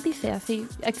que me noticé, así.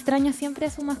 Extraño siempre a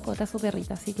su mascota, a su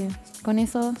perrita, así que con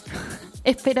eso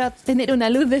espero tener una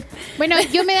luz de... Bueno,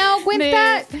 yo me he dado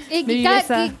cuenta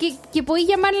de que podéis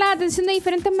llamar la atención de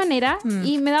diferentes maneras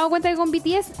y me he dado cuenta que con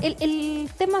BTS el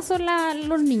tema son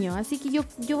los niños, así que yo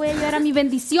voy a llevar a mi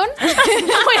bendición.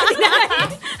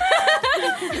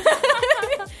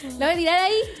 La voy a tirar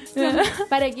ahí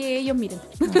para que ellos miren.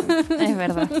 Es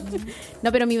verdad.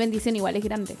 No, pero mi bendición igual es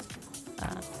grande.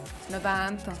 No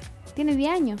tanto. Tiene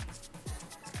 10 años.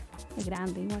 Es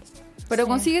grande igual. Pero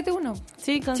consíguete uno.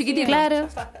 Sí, Chiquitito. Claro.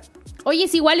 Oye,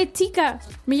 es igual, es chica.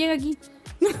 Me llega aquí.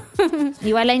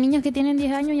 Igual hay niños que tienen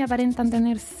 10 años y aparentan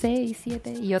tener 6,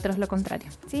 7 y otros lo contrario.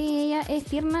 Sí, ella es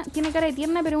tierna, tiene cara de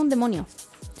tierna, pero es un demonio.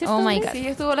 ¿Cierto? Oh my God. Sí,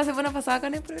 estuvo la semana pasada acá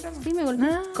en el programa. Sí, me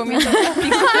golpeó. Comiendo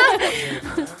plástico.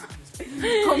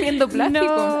 Comiendo plástico.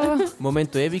 No.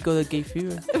 Momento épico de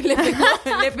K-Fever.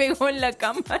 Le pegó en la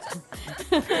cámara.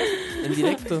 En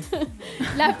directo.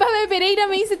 La Pame Pereira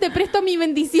me dice, te presto mi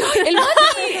bendición. El Mati.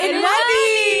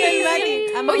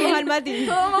 Amamos al Mati.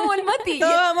 Todos vamos al Mati.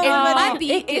 Todos vamos el al Mati.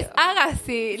 Mati es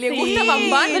hágase. Le Sí, gusta Bam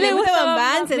Bam. no le gusta Bam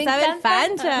Bam, se Me sabe el encanta-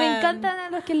 fancha. Me encantan a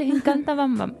los que les encanta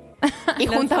Bam Bam. Y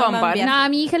junta Bam Bam. No, a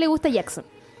mi hija le gusta Jackson.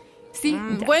 Sí.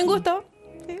 Buen gusto.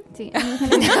 Sí, a mi hija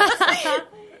le gusta.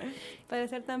 Para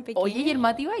ser tan pequeño. Oye, y el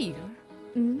Mati va a ir.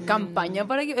 Campaña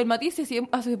para que... El Mati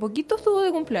hace poquito estuvo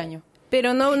de cumpleaños.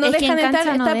 Pero no Es que dejan en cancha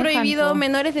entrar, no está dejan, prohibido po.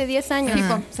 menores de 10 años. Sí,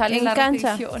 po, salen en las cancha.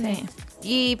 restricciones. Sí.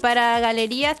 Y para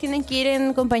galerías tienen que ir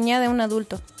en compañía de un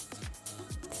adulto.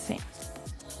 Sí.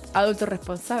 Adulto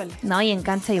responsable. No, y en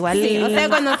cancha igual. Sí, o sea,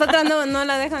 cuando nosotras no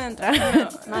la dejan entrar.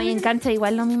 No, y en cancha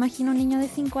igual no me imagino un niño de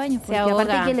 5 años. Porque ahoga,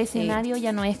 aparte que el sí. escenario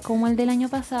ya no es como el del año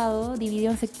pasado,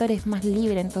 dividido en sectores más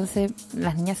libre. Entonces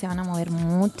las niñas se van a mover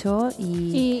mucho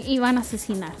y... Y van a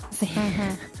asesinar. Sí.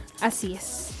 Así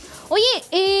es.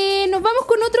 Oye, nos vamos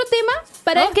con otro tema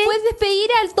para Ok. después despedir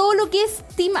a todo lo que es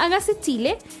Team Hágase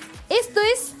Chile. Esto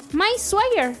es My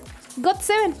Swagger,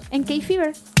 GOT7 en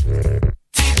K-Fever.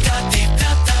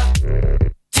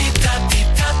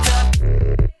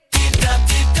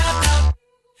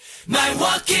 My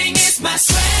walking is my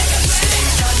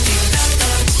swagger.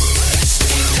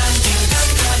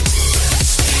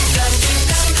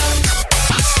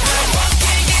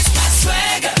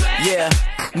 Yeah,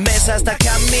 mesa hasta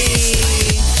kami.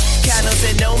 Cano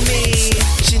se know me.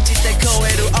 Shinjite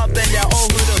koeru up and down.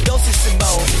 Ohuro dosisi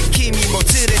mo. Kimi mo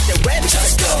tsurete where to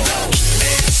go.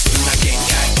 I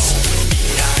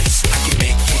can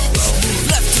make it grow.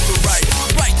 Left to the right,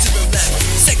 right to the left.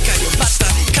 Sekai o mata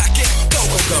ni kake. Go,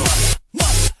 go, go.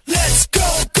 Let's go,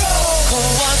 go. こ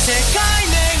は世界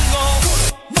連合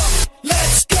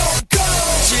Let's go, go.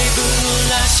 自分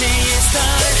らしいスタ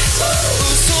イル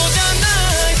嘘じゃな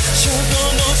い衝動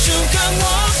の瞬間を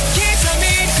刻み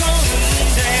込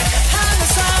んで離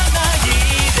さない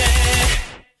で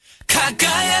輝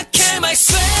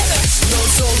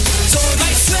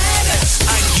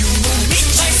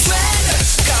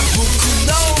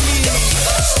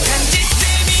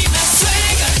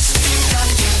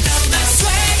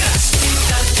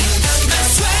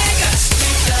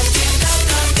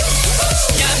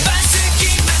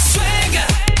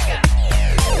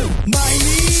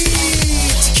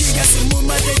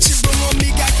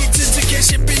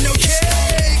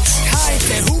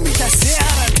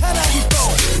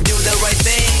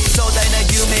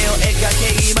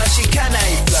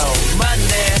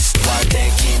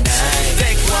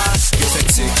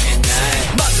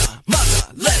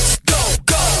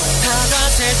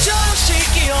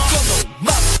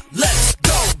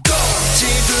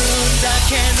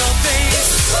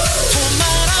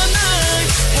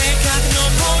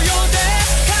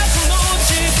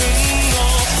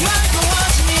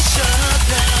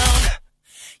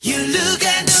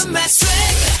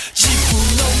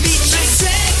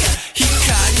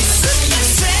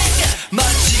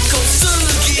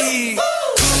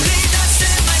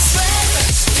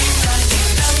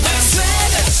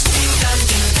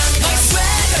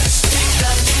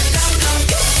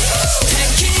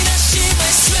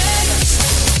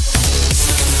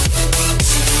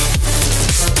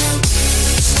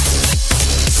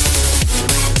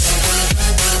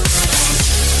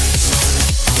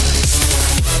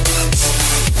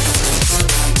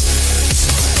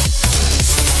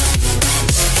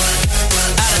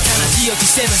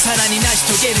T02E07 さらに成し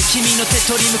遂げる君の手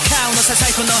取り向かうのさ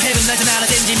最高のヘブンなぜなら前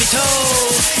人未到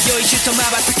良いシュートま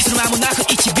ばたきする間もなく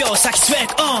1秒先スウェ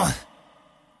ッグオン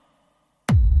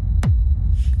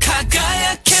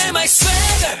輝け My swagger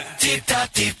Deep top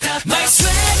deep top My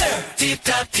swagger Deep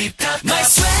top deep top My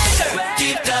swagger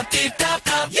Deep top deep top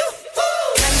top You fool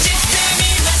感じてみ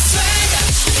My swagger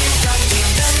Deep top deep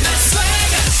top My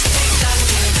swagger Deep top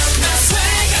deep top My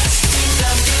swagger Deep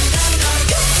top deep top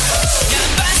You fool や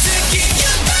ばすぎや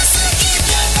ばすぎ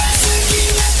やばすぎ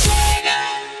My swagger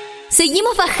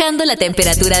Seguimos bajando la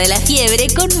temperatura de la fiebre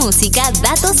con música,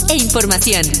 datos e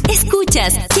información.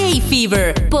 Escuchas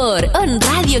K-Fever por On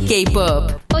Radio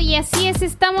K-Pop. Oye, así es,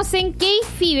 estamos en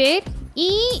K-Fever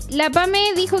y la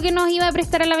Pame dijo que nos iba a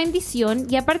prestar a la bendición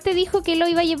y aparte dijo que lo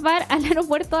iba a llevar al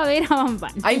aeropuerto a ver a Bam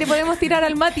Bam. Ahí le podemos tirar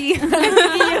al Mati.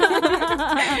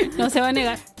 No se va a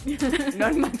negar. No,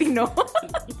 al Mati no.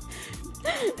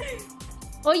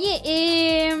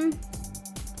 Oye,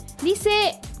 dice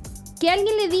que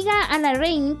alguien le diga a la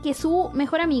Rain que su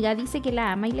mejor amiga dice que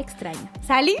la ama y la extraña.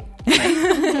 ¿Sally?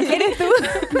 ¿Eres tú?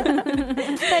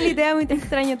 Sally, te amo y te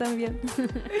extraño también.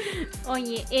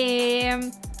 Oye,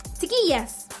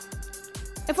 chiquillas,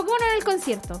 enfocémonos en el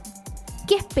concierto.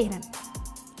 ¿Qué esperan?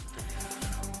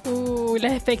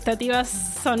 Las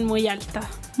expectativas son muy altas,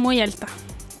 muy altas.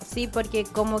 Sí, porque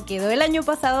como quedó el año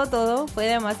pasado todo, fue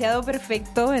demasiado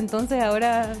perfecto, entonces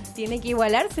ahora tiene que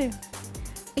igualarse.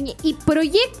 Oye, ¿y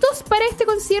proyectos para este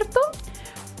concierto?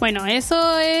 Bueno,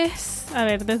 eso es, a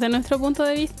ver, desde nuestro punto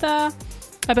de vista,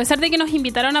 a pesar de que nos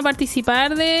invitaron a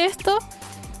participar de esto,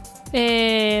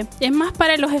 es más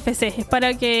para los FCs, es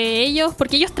para que ellos,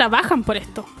 porque ellos trabajan por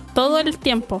esto todo el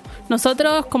tiempo.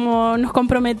 Nosotros como nos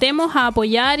comprometemos a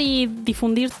apoyar y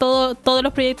difundir todos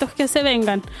los proyectos que se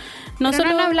vengan. ¿No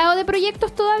han hablado de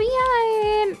proyectos todavía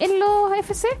en los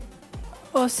FC?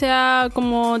 O sea,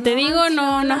 como te digo,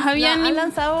 no nos habían... Han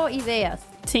lanzado ideas.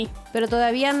 Sí. Pero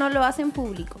todavía no lo hacen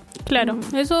público. Claro,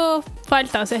 eso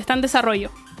falta, o sea, está en desarrollo.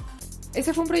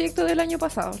 Ese fue un proyecto del año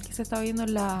pasado, que se estaba viendo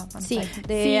en la pantalla. Sí,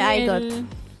 de iGod.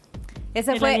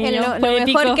 Ese fue lo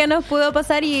poético. mejor que nos pudo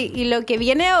pasar y lo que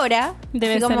viene ahora,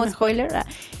 debe ser como mejor. spoiler,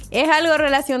 es algo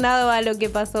relacionado a lo que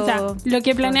pasó. O sea, lo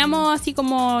que planeamos así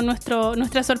como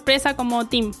nuestra sorpresa como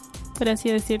team, por así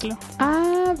decirlo.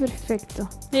 Ah, perfecto.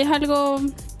 Es algo...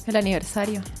 El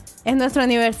aniversario. Es nuestro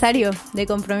aniversario de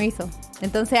compromiso.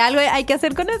 Entonces algo hay que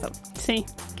hacer con eso. Sí.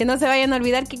 Que no se vayan a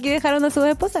olvidar que aquí dejaron a sus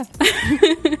esposas.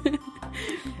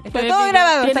 Está Pues, todo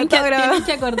grabado, tienen está todo grabado. Tienen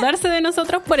que acordarse de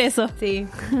nosotros por eso. Sí.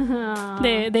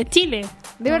 De Chile.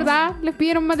 ¿De verdad? ¿Les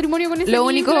pidieron matrimonio con ese Los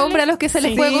únicos hombres a los que se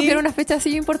les Sí. puede confiar una fecha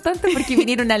así importante porque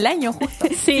vinieron al año justo.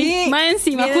 Sí, más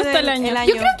encima, vienen justo el año.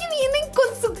 Yo creo que vienen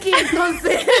con su qué,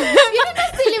 entonces. Vienen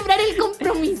a celebrar el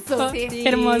compromiso. Oh, sí.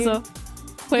 Hermoso.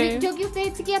 Fue... Yo que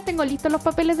ustedes, chiquillas, tengo listos los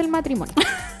papeles del matrimonio.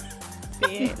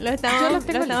 Sí, lo estamos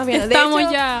viendo. De Estamos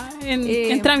hecho, ya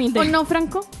en trámite. ¿O no,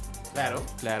 Franco?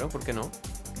 Claro, ¿por qué no?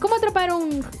 ¿Cómo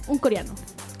atraparon un coreano?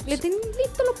 ¿Le tienen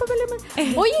listos los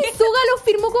papeles? Oye, Suga los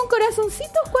firmó con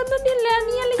corazoncitos cuando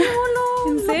la niña le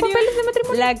llevó los papeles de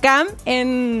matrimonio. La Cam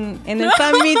en el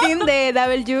fan meeting de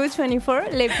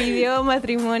W24 le pidió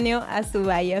matrimonio a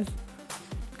Subayas.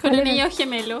 Con el niño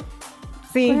gemelo.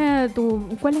 Sí.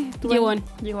 ¿Cuál es tu Yewon.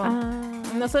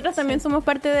 Nosotros también somos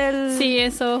parte del, Sí,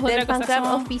 eso es del otra fan cosa. club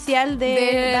Somos- oficial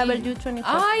de W24.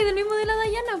 Ay, del mismo de la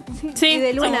Dayana. Sí, y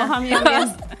de Luna. somos amigas.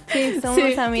 también. Sí, somos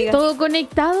Sí. amigas. ¿Todo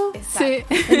conectado? Sí.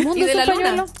 El mundo Y de es la un luna.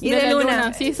 pañuelo. Y de de la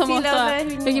Luna. Sí, somos Sí, la todas. otra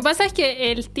vez Lo vino. que pasa es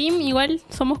que el team igual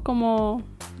somos como...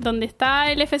 Donde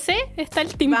está el FC, está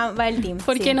el team. Va el team.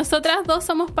 Porque sí. nosotras dos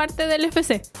somos parte del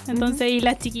FC. Entonces, y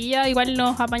las chiquillas igual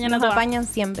nos apañan a Nos todas. apañan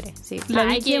siempre. Sí. La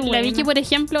Ay, Vicky, qué la buena. Vicky, por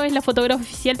ejemplo, es la fotógrafa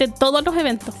oficial de todos los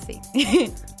eventos. Sí.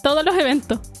 Todos los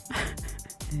eventos.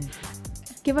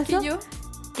 ¿Qué pasó? ¿Y yo?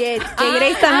 que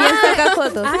Grace también saca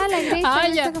fotos. Ah, la Grace Ah,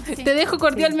 también ya. saca fotos. Te dejo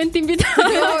cordialmente invitado.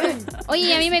 Oye,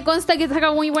 y a mí me consta que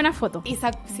saca muy buenas fotos.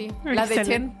 Isaac, sí. Las de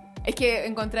Excelente. Chen. Es que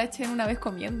encontré a Chen una vez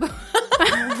comiendo.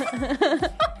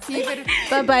 Sí, pero...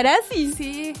 Paparazzi.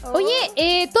 Sí.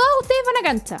 Oye, todas ustedes van a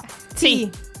cancha.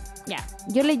 Sí. Ya.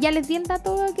 Yo ya les di el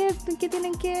dato que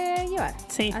tienen que llevar.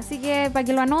 Sí. Así que para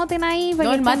que lo anoten ahí. Para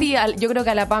No, que el Mati, yo creo que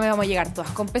a la PAME vamos a llegar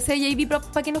todas con PC y JB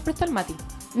para que nos prestó el Mati.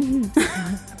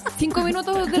 5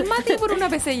 minutos del Mati por una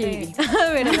PC y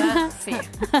JB. ¿Verdad? Sí.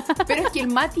 Pero es que el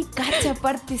Mati, cacha,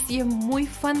 aparte, sí es muy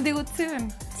fan de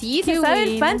GOT7. Sí, Qué se sabe el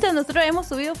bueno. Fanta. Nosotros hemos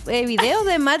subido videos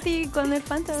de Mati con el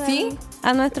Fanta ¿Sí?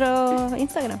 a nuestro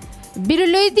Instagram.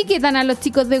 ¿Vieron lo etiquetan a los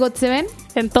chicos de GOT7?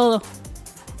 En todo.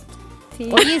 Sí.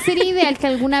 Oye, sería ideal que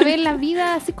alguna vez en la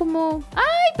vida, así como,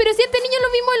 ay, pero si este niño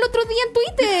lo vimos el otro día en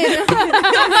Twitter.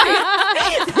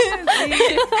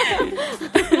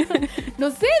 No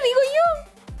sé, digo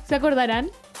yo. ¿Se acordarán?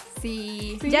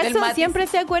 Sí. Jackson siempre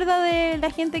se acuerda de la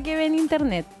gente que ve en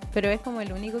internet, pero es como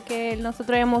el único que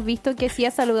nosotros hemos visto que sí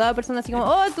ha saludado a personas así como,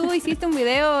 oh, tú hiciste un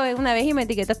video una vez y me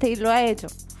etiquetaste y lo has hecho.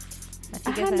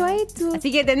 Así que, Lo ha hecho.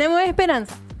 Así que tenemos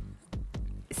esperanza.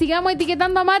 Sigamos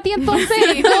etiquetando a Mati entonces,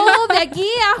 todo de aquí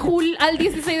al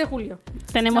 16 de julio.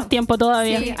 Tenemos tiempo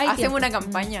todavía. Sí, hay hacemos tiempo. una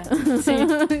campaña.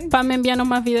 Sí. Pame, envíanos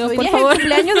más videos, Hoy por día es el favor.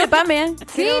 cumpleaños de Pame. ¿eh?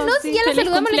 Sí, no, sí, ya la feliz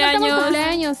saludamos, le cantamos cumpleaños.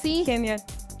 cumpleaños, sí. Genial.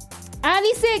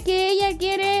 Dice que ella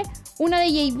quiere una de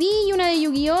JB y una de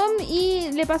Yu-Gi-Oh!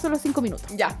 Y le paso los 5 minutos.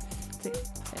 Ya.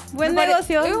 Buen Me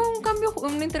negocio. Es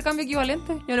un intercambio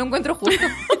equivalente. Yo lo encuentro justo.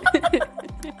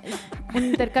 Un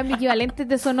intercambio equivalente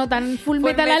te sonó tan full Full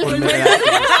metal metal. alto.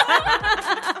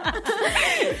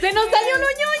 ¡Se nos salió lo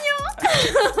ñoño!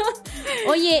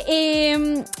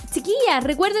 Oye, chiquillas,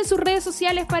 recuerden sus redes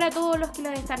sociales para todos los que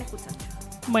las están escuchando.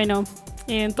 Bueno,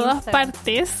 en todas Instagram.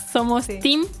 partes somos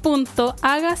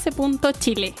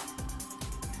team.agase.chile.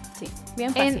 Sí,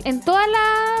 bien fácil. En todas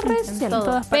las redes sociales.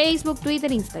 todas partes. Facebook,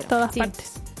 Twitter, Instagram. Todas Sí.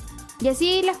 partes. Y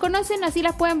así las conocen, así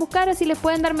las pueden buscar, así les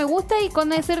pueden dar me gusta y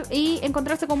conocer y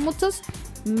encontrarse con muchos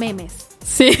memes.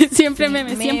 Sí, siempre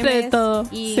memes, siempre de todo.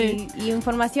 Y, Sí. y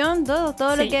información, todo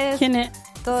Sí, lo que es,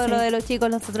 todo sí. lo de los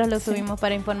chicos, nosotros lo subimos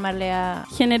para informarle a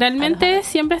Generalmente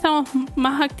siempre estamos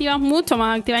más activas, mucho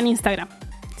más activas en Instagram.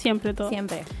 Siempre todo.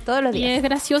 siempre, todos los Y días. es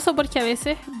gracioso porque a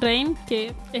veces Rain,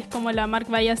 que es como la Mark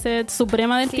Bayacet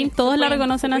suprema del Sí, team, todos la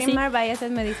reconocen así. Supreme Biases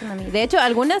me dicen a mí. De hecho,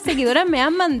 algunas seguidoras me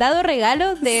han mandado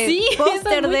regalos de Sí, póster eso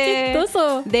es muy de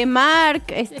chistoso. Mark,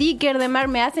 sticker de Mark,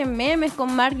 me hacen memes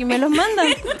con Mark y me los mandan.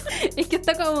 Es que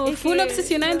está como Es full que-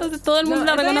 obsesionada, entonces todo el mundo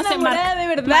la estoy reconoce enamorada Mark. de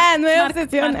verdad, no es Mark,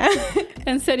 obsesión. Mark.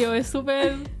 En serio, es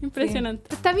súper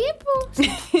impresionante. Está bien, po.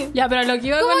 Ya, pero lo que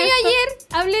iba Como con yo esto- ayer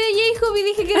hablé de J-Hope y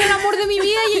dije que era el amor de mi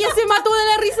vida y ella se mató de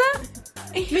la risa.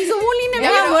 Me hizo bullying en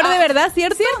Es mi amor de verdad,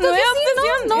 ¿cierto? No que es sí,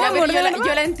 obsesión. no, Ya, es pero amor de verdad.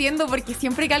 yo la entiendo porque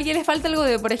siempre que a alguien le falta algo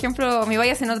de, por ejemplo, me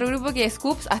vayas en otro grupo que es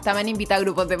Scoops, hasta me han invitado a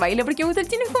grupos de baile porque me gusta el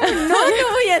chino. Es como, no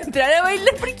voy a entrar a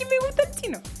bailar porque me gusta el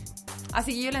chino.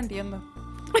 Así que yo la entiendo.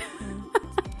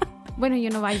 Bueno, yo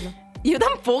no bailo. Yo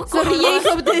tampoco. Sorry,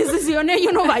 J-Hope, te decepcioné,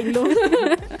 yo no bailo.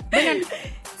 Bueno,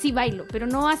 sí bailo, pero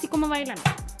no así como bailan.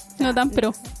 No tan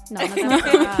pro. No, no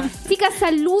tampoco. Chicas,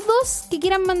 saludos que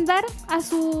quieran mandar a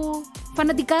su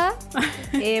fanaticada.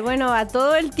 Bueno, a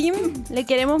todo el team le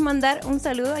queremos mandar un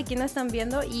saludo a quienes nos están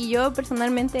viendo y yo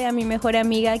personalmente a mi mejor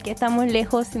amiga que estamos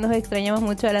lejos y nos extrañamos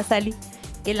mucho, a la Sally,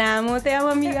 que la amo, te amo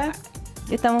amiga,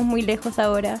 que estamos muy lejos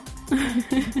ahora.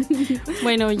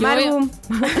 Bueno, yo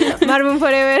Marvin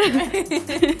Forever.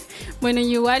 Bueno,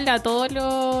 y igual a todos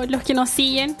los que nos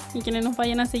siguen y quienes nos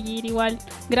vayan a seguir igual.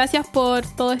 Gracias por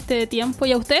todo este tiempo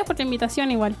y a ustedes por la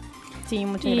invitación igual. Sí,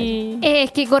 muchas gracias. Y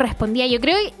Es que correspondía. Yo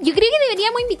creo que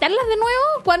deberíamos invitarlas de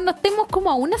nuevo cuando estemos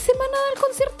como a una semana del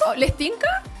concierto. ¿Les tinca?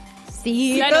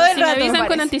 Sí, claro, todo el si me rato. avisan con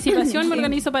parece. anticipación me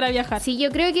organizo para viajar. Sí, yo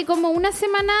creo que como una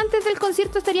semana antes del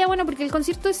concierto estaría bueno porque el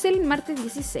concierto es el martes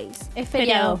 16. Es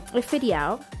feriado. Es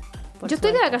feriado. Yo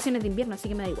estoy de vacaciones de invierno, así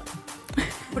que me da igual.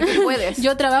 Porque puedes.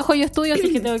 Yo trabajo y estudio,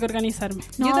 así que tengo que organizarme.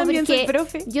 Yo también porque soy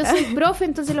profe. Yo soy profe,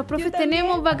 entonces los profes Yo también.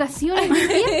 tenemos vacaciones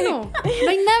de invierno. No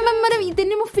hay nada más maravilloso.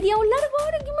 Tenemos feriado largo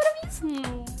ahora, qué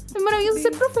maravilloso. Es maravilloso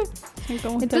ser profe. Sí,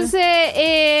 como ustedes.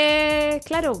 Entonces,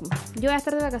 claro, yo voy a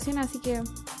estar de vacaciones, así que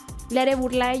le haré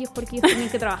burla a ellos porque ellos tienen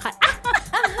que trabajar.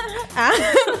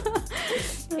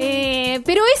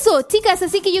 Pero eso, chicas,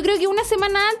 así que yo creo que una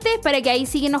semana antes, para que ahí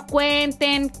sí que nos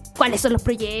cuenten cuáles son los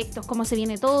proyectos, cómo se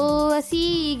viene todo,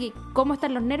 así, y cómo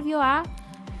están los nervios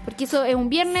porque eso es un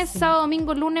viernes, sábado,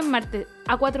 domingo, lunes, martes,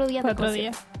 a 4 días de 4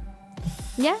 concierto. días.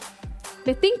 ¿Ya?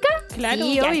 ¿Les tinca? Claro.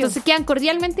 Sí, obvio. entonces quedan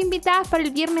cordialmente invitadas para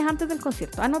el viernes antes del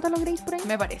concierto. Anótalo, Grace, por ahí.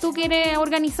 Me parece. Tú que eres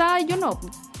organizada y yo no.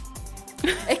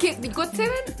 Es que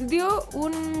God7 dio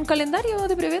un calendario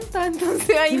de preventa,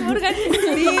 entonces ahí me organizo.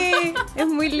 Sí, es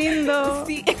muy lindo.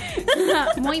 Sí.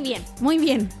 Muy bien, muy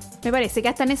bien. Me parece que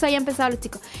hasta en eso hayan empezado los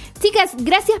chicos. Chicas,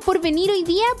 gracias por venir hoy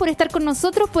día, por estar con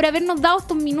nosotros, por habernos dado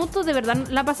estos minutos. De verdad,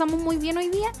 la pasamos muy bien hoy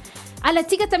día. A las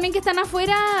chicas también que están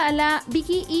afuera, a la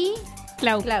Vicky y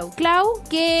Clau. Clau,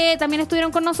 que también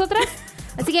estuvieron con nosotras.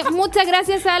 Así que muchas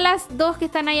gracias a las dos que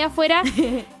están ahí afuera.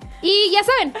 Y ya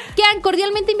saben, quedan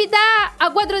cordialmente invitadas a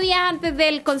 4 días antes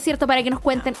del concierto para que nos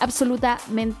cuenten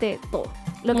absolutamente todo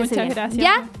lo que se Muchas viene. gracias.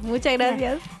 ¿Ya? Muchas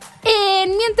gracias.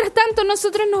 Mientras tanto,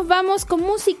 nosotros nos vamos con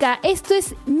música. Esto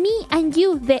es Me and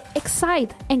You de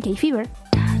Excite en K-Fever.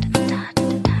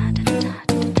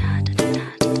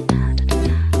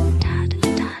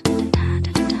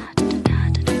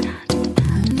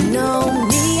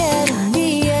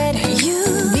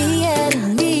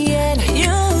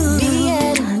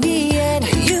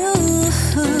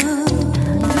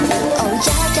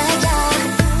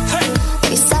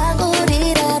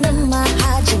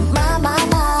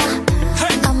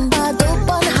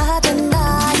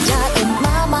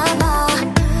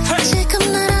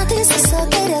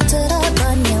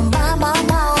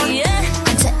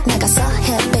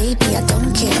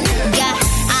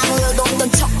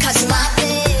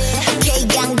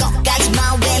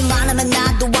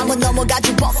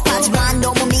 난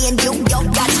너무 미엔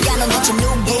용역까지 않아 너처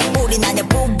누구 우린 아냐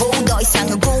부부 더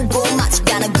이상은 궁금하지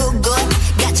않아 구구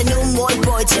가짜 눈물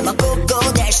보이지만 구구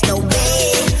There's no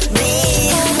way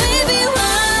Baby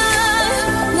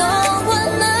why 너와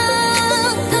나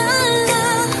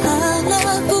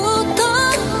하나부터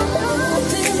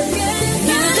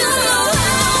You don't know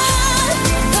how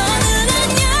너는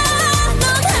아냐 넌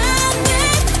한데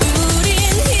우린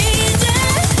이제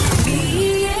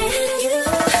me and you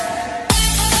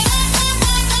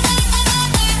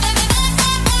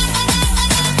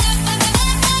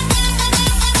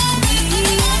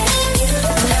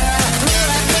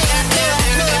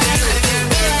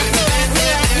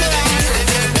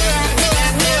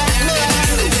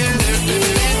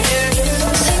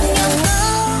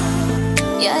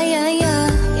야야야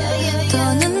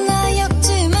더는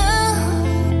나였지만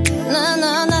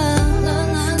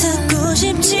나나나 듣고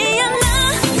싶지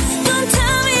않아 Don't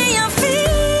tell me I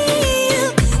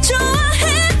feel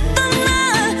좋아했던 나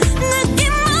느낌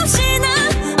없이 나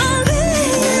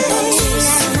always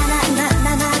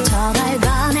나나나나 정말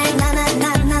변해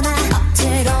나나나나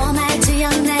억지로 날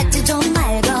지어내지 좀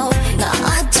말고 나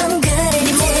어쩜 그래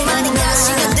네 몸이 많이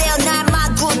가시가 되어 날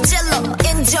마구 찔러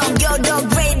인정 you're the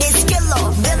greatest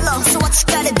killer villain so what you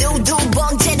gotta do 두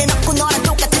번째는 없고 너랑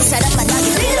똑같은 사람 만나기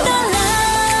믿어라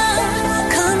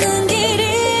걷는 길이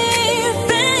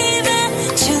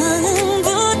baby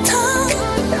처음부터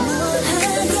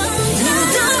뭐하고 You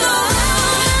don't know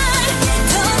why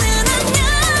더는 아냐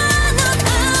넌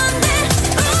안돼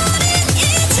우린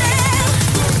이제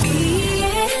me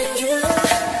and you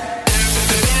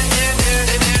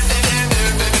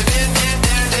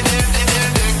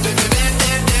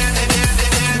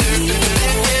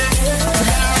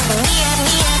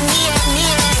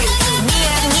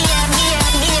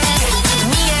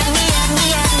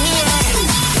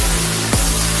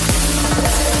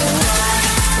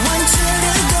Want you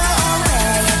to go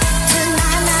away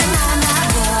tonight, na na na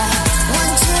boy.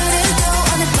 Want you to go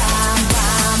on a bam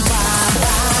bam bam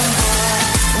bam boy.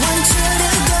 Want you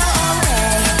to go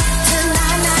away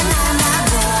tonight, na na na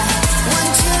boy.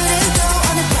 Want you to go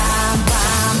on a bam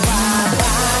bam bam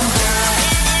bam boy.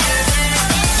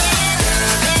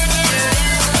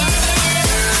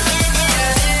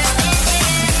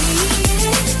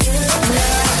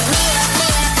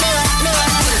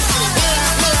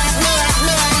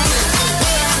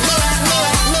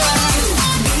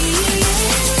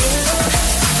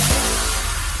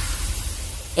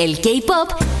 El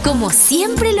K-pop como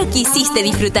siempre lo quisiste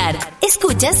disfrutar.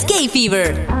 Escuchas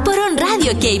K-Fever por On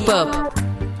Radio K-pop.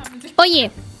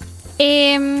 Oye,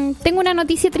 tengo una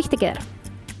noticia triste que dar.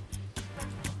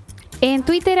 En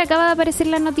Twitter acaba de aparecer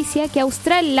la noticia que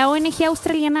la ONG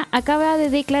australiana acaba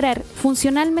de declarar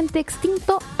funcionalmente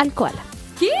extinto al koala.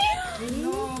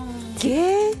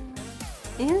 ¿Qué?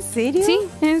 ¿En serio? Sí,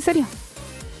 en serio.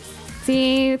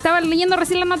 Sí, estaba leyendo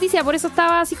recién la noticia, por eso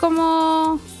estaba así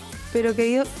como... Pero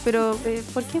querido,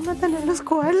 ¿por qué matan a los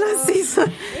koalas? Sí,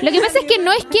 Lo que pasa es que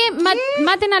no es que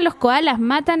maten a los koalas,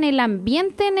 matan el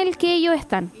ambiente en el que ellos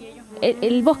están.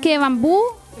 El bosque de bambú.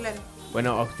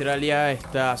 Bueno, Australia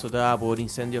está azotada por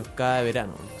incendios cada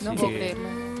verano. No así puedo que- creerlo.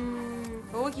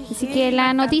 Así que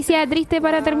la noticia triste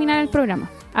para terminar el programa.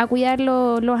 A cuidar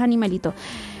los animalitos.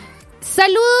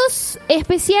 Saludos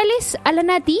especiales a la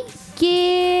Nati,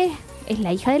 que es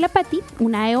la hija de la Patti,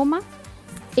 una eoma.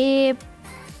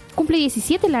 Cumple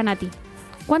 17 la Nati.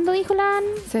 ¿Cuándo dijo la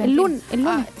El lunes.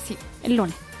 Sí. El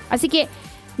lunes. Así que,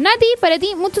 Nati, para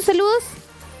ti, muchos saludos.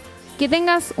 Que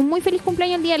tengas un muy feliz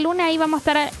cumpleaños el día lunes. Ahí vamos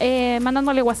a estar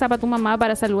mandándole WhatsApp a tu mamá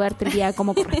para saludarte el día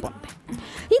como corresponde.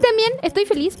 Y también estoy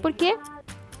feliz porque...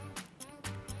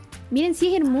 Miren, sí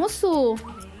es hermoso.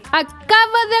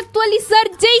 Acaba de actualizar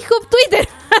J-Hub Twitter.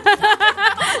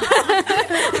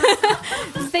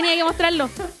 Tenía que mostrarlo.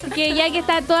 Porque ya que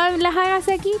está todas las hagas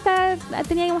aquí,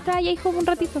 tenía que mostrar a J-Hub un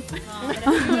ratito.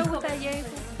 A mí me gusta J-Hub.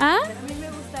 ¿Ah? A mí me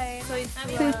gusta él. Soy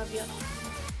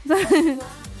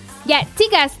Ya,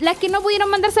 chicas, las que no pudieron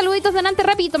mandar saluditos delante,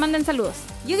 rapidito, manden saludos.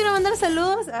 Yo quiero mandar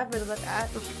saludos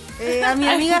perdón, a mi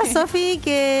amiga Sofi,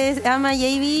 que ama a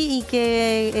JB y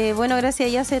que, bueno, gracias a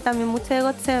ella sé también mucho de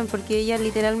GOT7, porque ella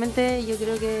literalmente, yo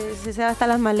creo que se sabe hasta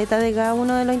las maletas de cada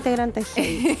uno de los integrantes.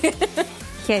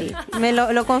 Heavy. Me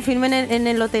lo confirmen en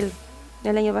el hotel.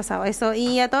 El año pasado, eso.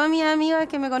 Y a todas mis amigas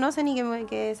que me conocen y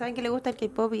que saben que les gusta el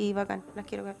K-pop y bacán. Las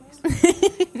quiero ver.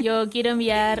 Yo quiero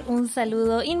enviar un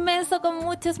saludo inmenso con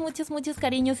muchos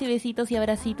cariños y besitos y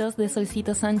abracitos de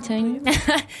Solcito Sunshine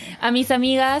a mis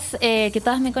amigas que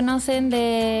todas me conocen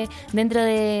dentro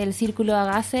del círculo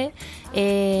Agase,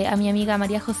 a mi amiga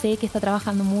María José, que está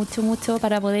trabajando mucho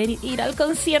para poder ir al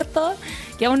concierto,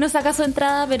 que aún no saca su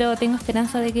entrada, pero tengo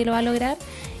esperanza de que lo va a lograr.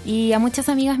 Y a muchas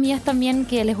amigas mías también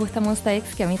que les gusta Monsta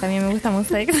X, que a mí también me gusta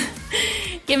Monsta X,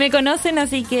 que me conocen,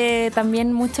 así que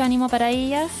también mucho ánimo para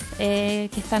ellas,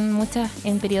 que están muchas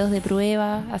en periodos de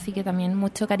prueba, así que también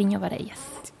mucho cariño para ellas.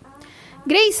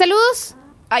 Grace, saludos.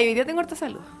 Ay, hoy día tengo harta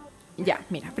salud. Ya,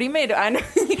 mira, primero, no.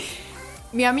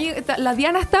 Mi amiga, la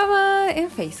Diana estaba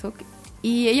en Facebook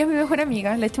y ella es mi mejor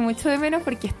amiga, la echo mucho de menos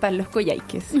porque están los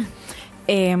coyhaiques.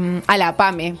 A la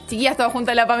Pame. Chiquilla, estaba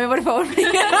junto a la Pame, por favor.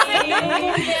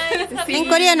 Sí. En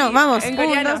coreano, vamos. En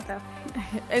coreano.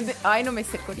 Ay, no me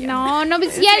sé coreano. No,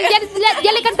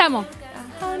 ya le cantamos.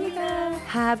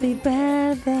 Happy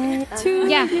birthday to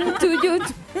you.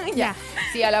 Ya.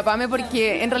 Sí, a la Pame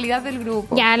porque en realidad del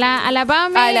grupo. Ya, a la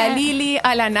Pame. A la Lili,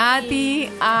 a la Nati,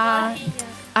 a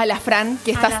la Fran,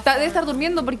 que debe estar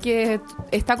durmiendo porque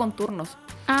está con turnos.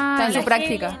 Está en su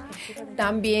práctica.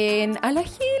 También a la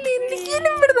Helen,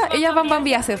 en verdad. Ellas van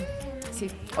a hacer. Sí.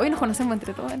 Hoy nos conocemos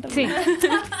entre todos, en realidad. Sí.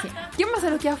 ¿Quién más se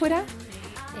nos queda afuera?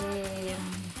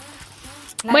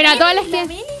 Bueno, a todas las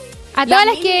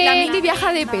que... La Mili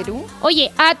viaja de Perú.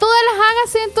 Oye, a todas las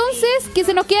hágase entonces que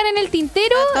se nos quedan en el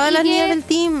tintero. A todas las niñas del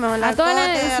team. A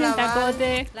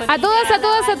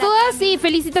todas y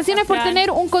felicitaciones por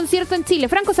tener un concierto en Chile.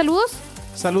 Franco, saludos.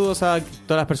 Saludos a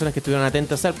todas las personas que estuvieron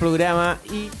atentas al programa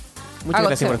y muchas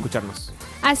gracias por escucharnos.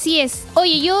 Así es.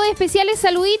 Oye, yo especiales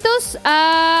saluditos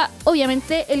a,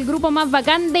 obviamente, el grupo más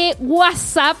bacán de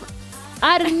WhatsApp,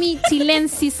 Army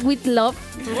Chilensis with Love.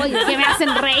 Oye, que me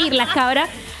hacen reír las cabras.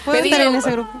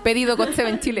 Pedido con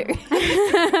Seven Chile.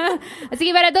 Así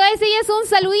que para todas ellas un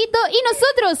saludito. Y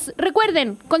nosotros,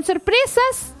 recuerden, con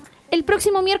sorpresas el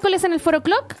próximo miércoles en el 4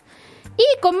 O'Clock y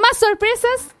con más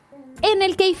sorpresas en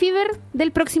el K-Fever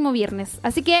del próximo viernes.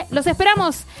 Así que los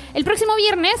esperamos el próximo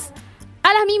viernes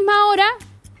a la misma hora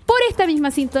por esta misma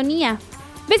sintonía.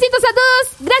 Besitos a todos.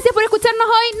 Gracias por escucharnos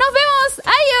hoy. Nos vemos.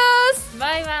 Adiós.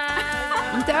 Bye.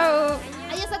 Chao.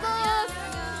 Adiós a todos.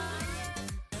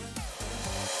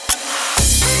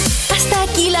 Hasta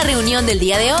aquí la reunión del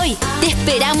día de hoy. Te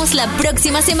esperamos la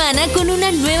próxima semana con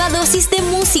una nueva dosis de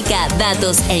música,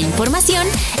 datos e información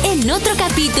en otro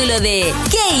capítulo de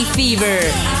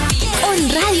K-Fever.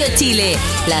 On Radio Chile,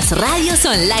 las radios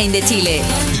online de Chile.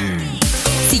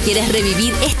 Si quieres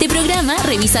revivir este programa,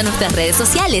 revisa nuestras redes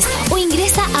sociales o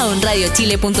ingresa a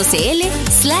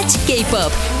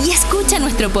onradiochile.cl/Kpop y escucha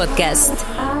nuestro podcast.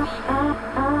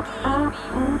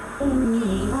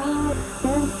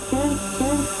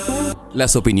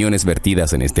 Las opiniones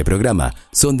vertidas en este programa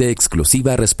son de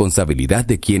exclusiva responsabilidad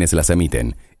de quienes las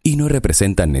emiten y no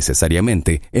representan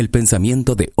necesariamente el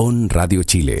pensamiento de On Radio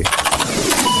Chile.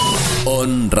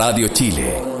 On Radio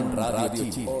Chile.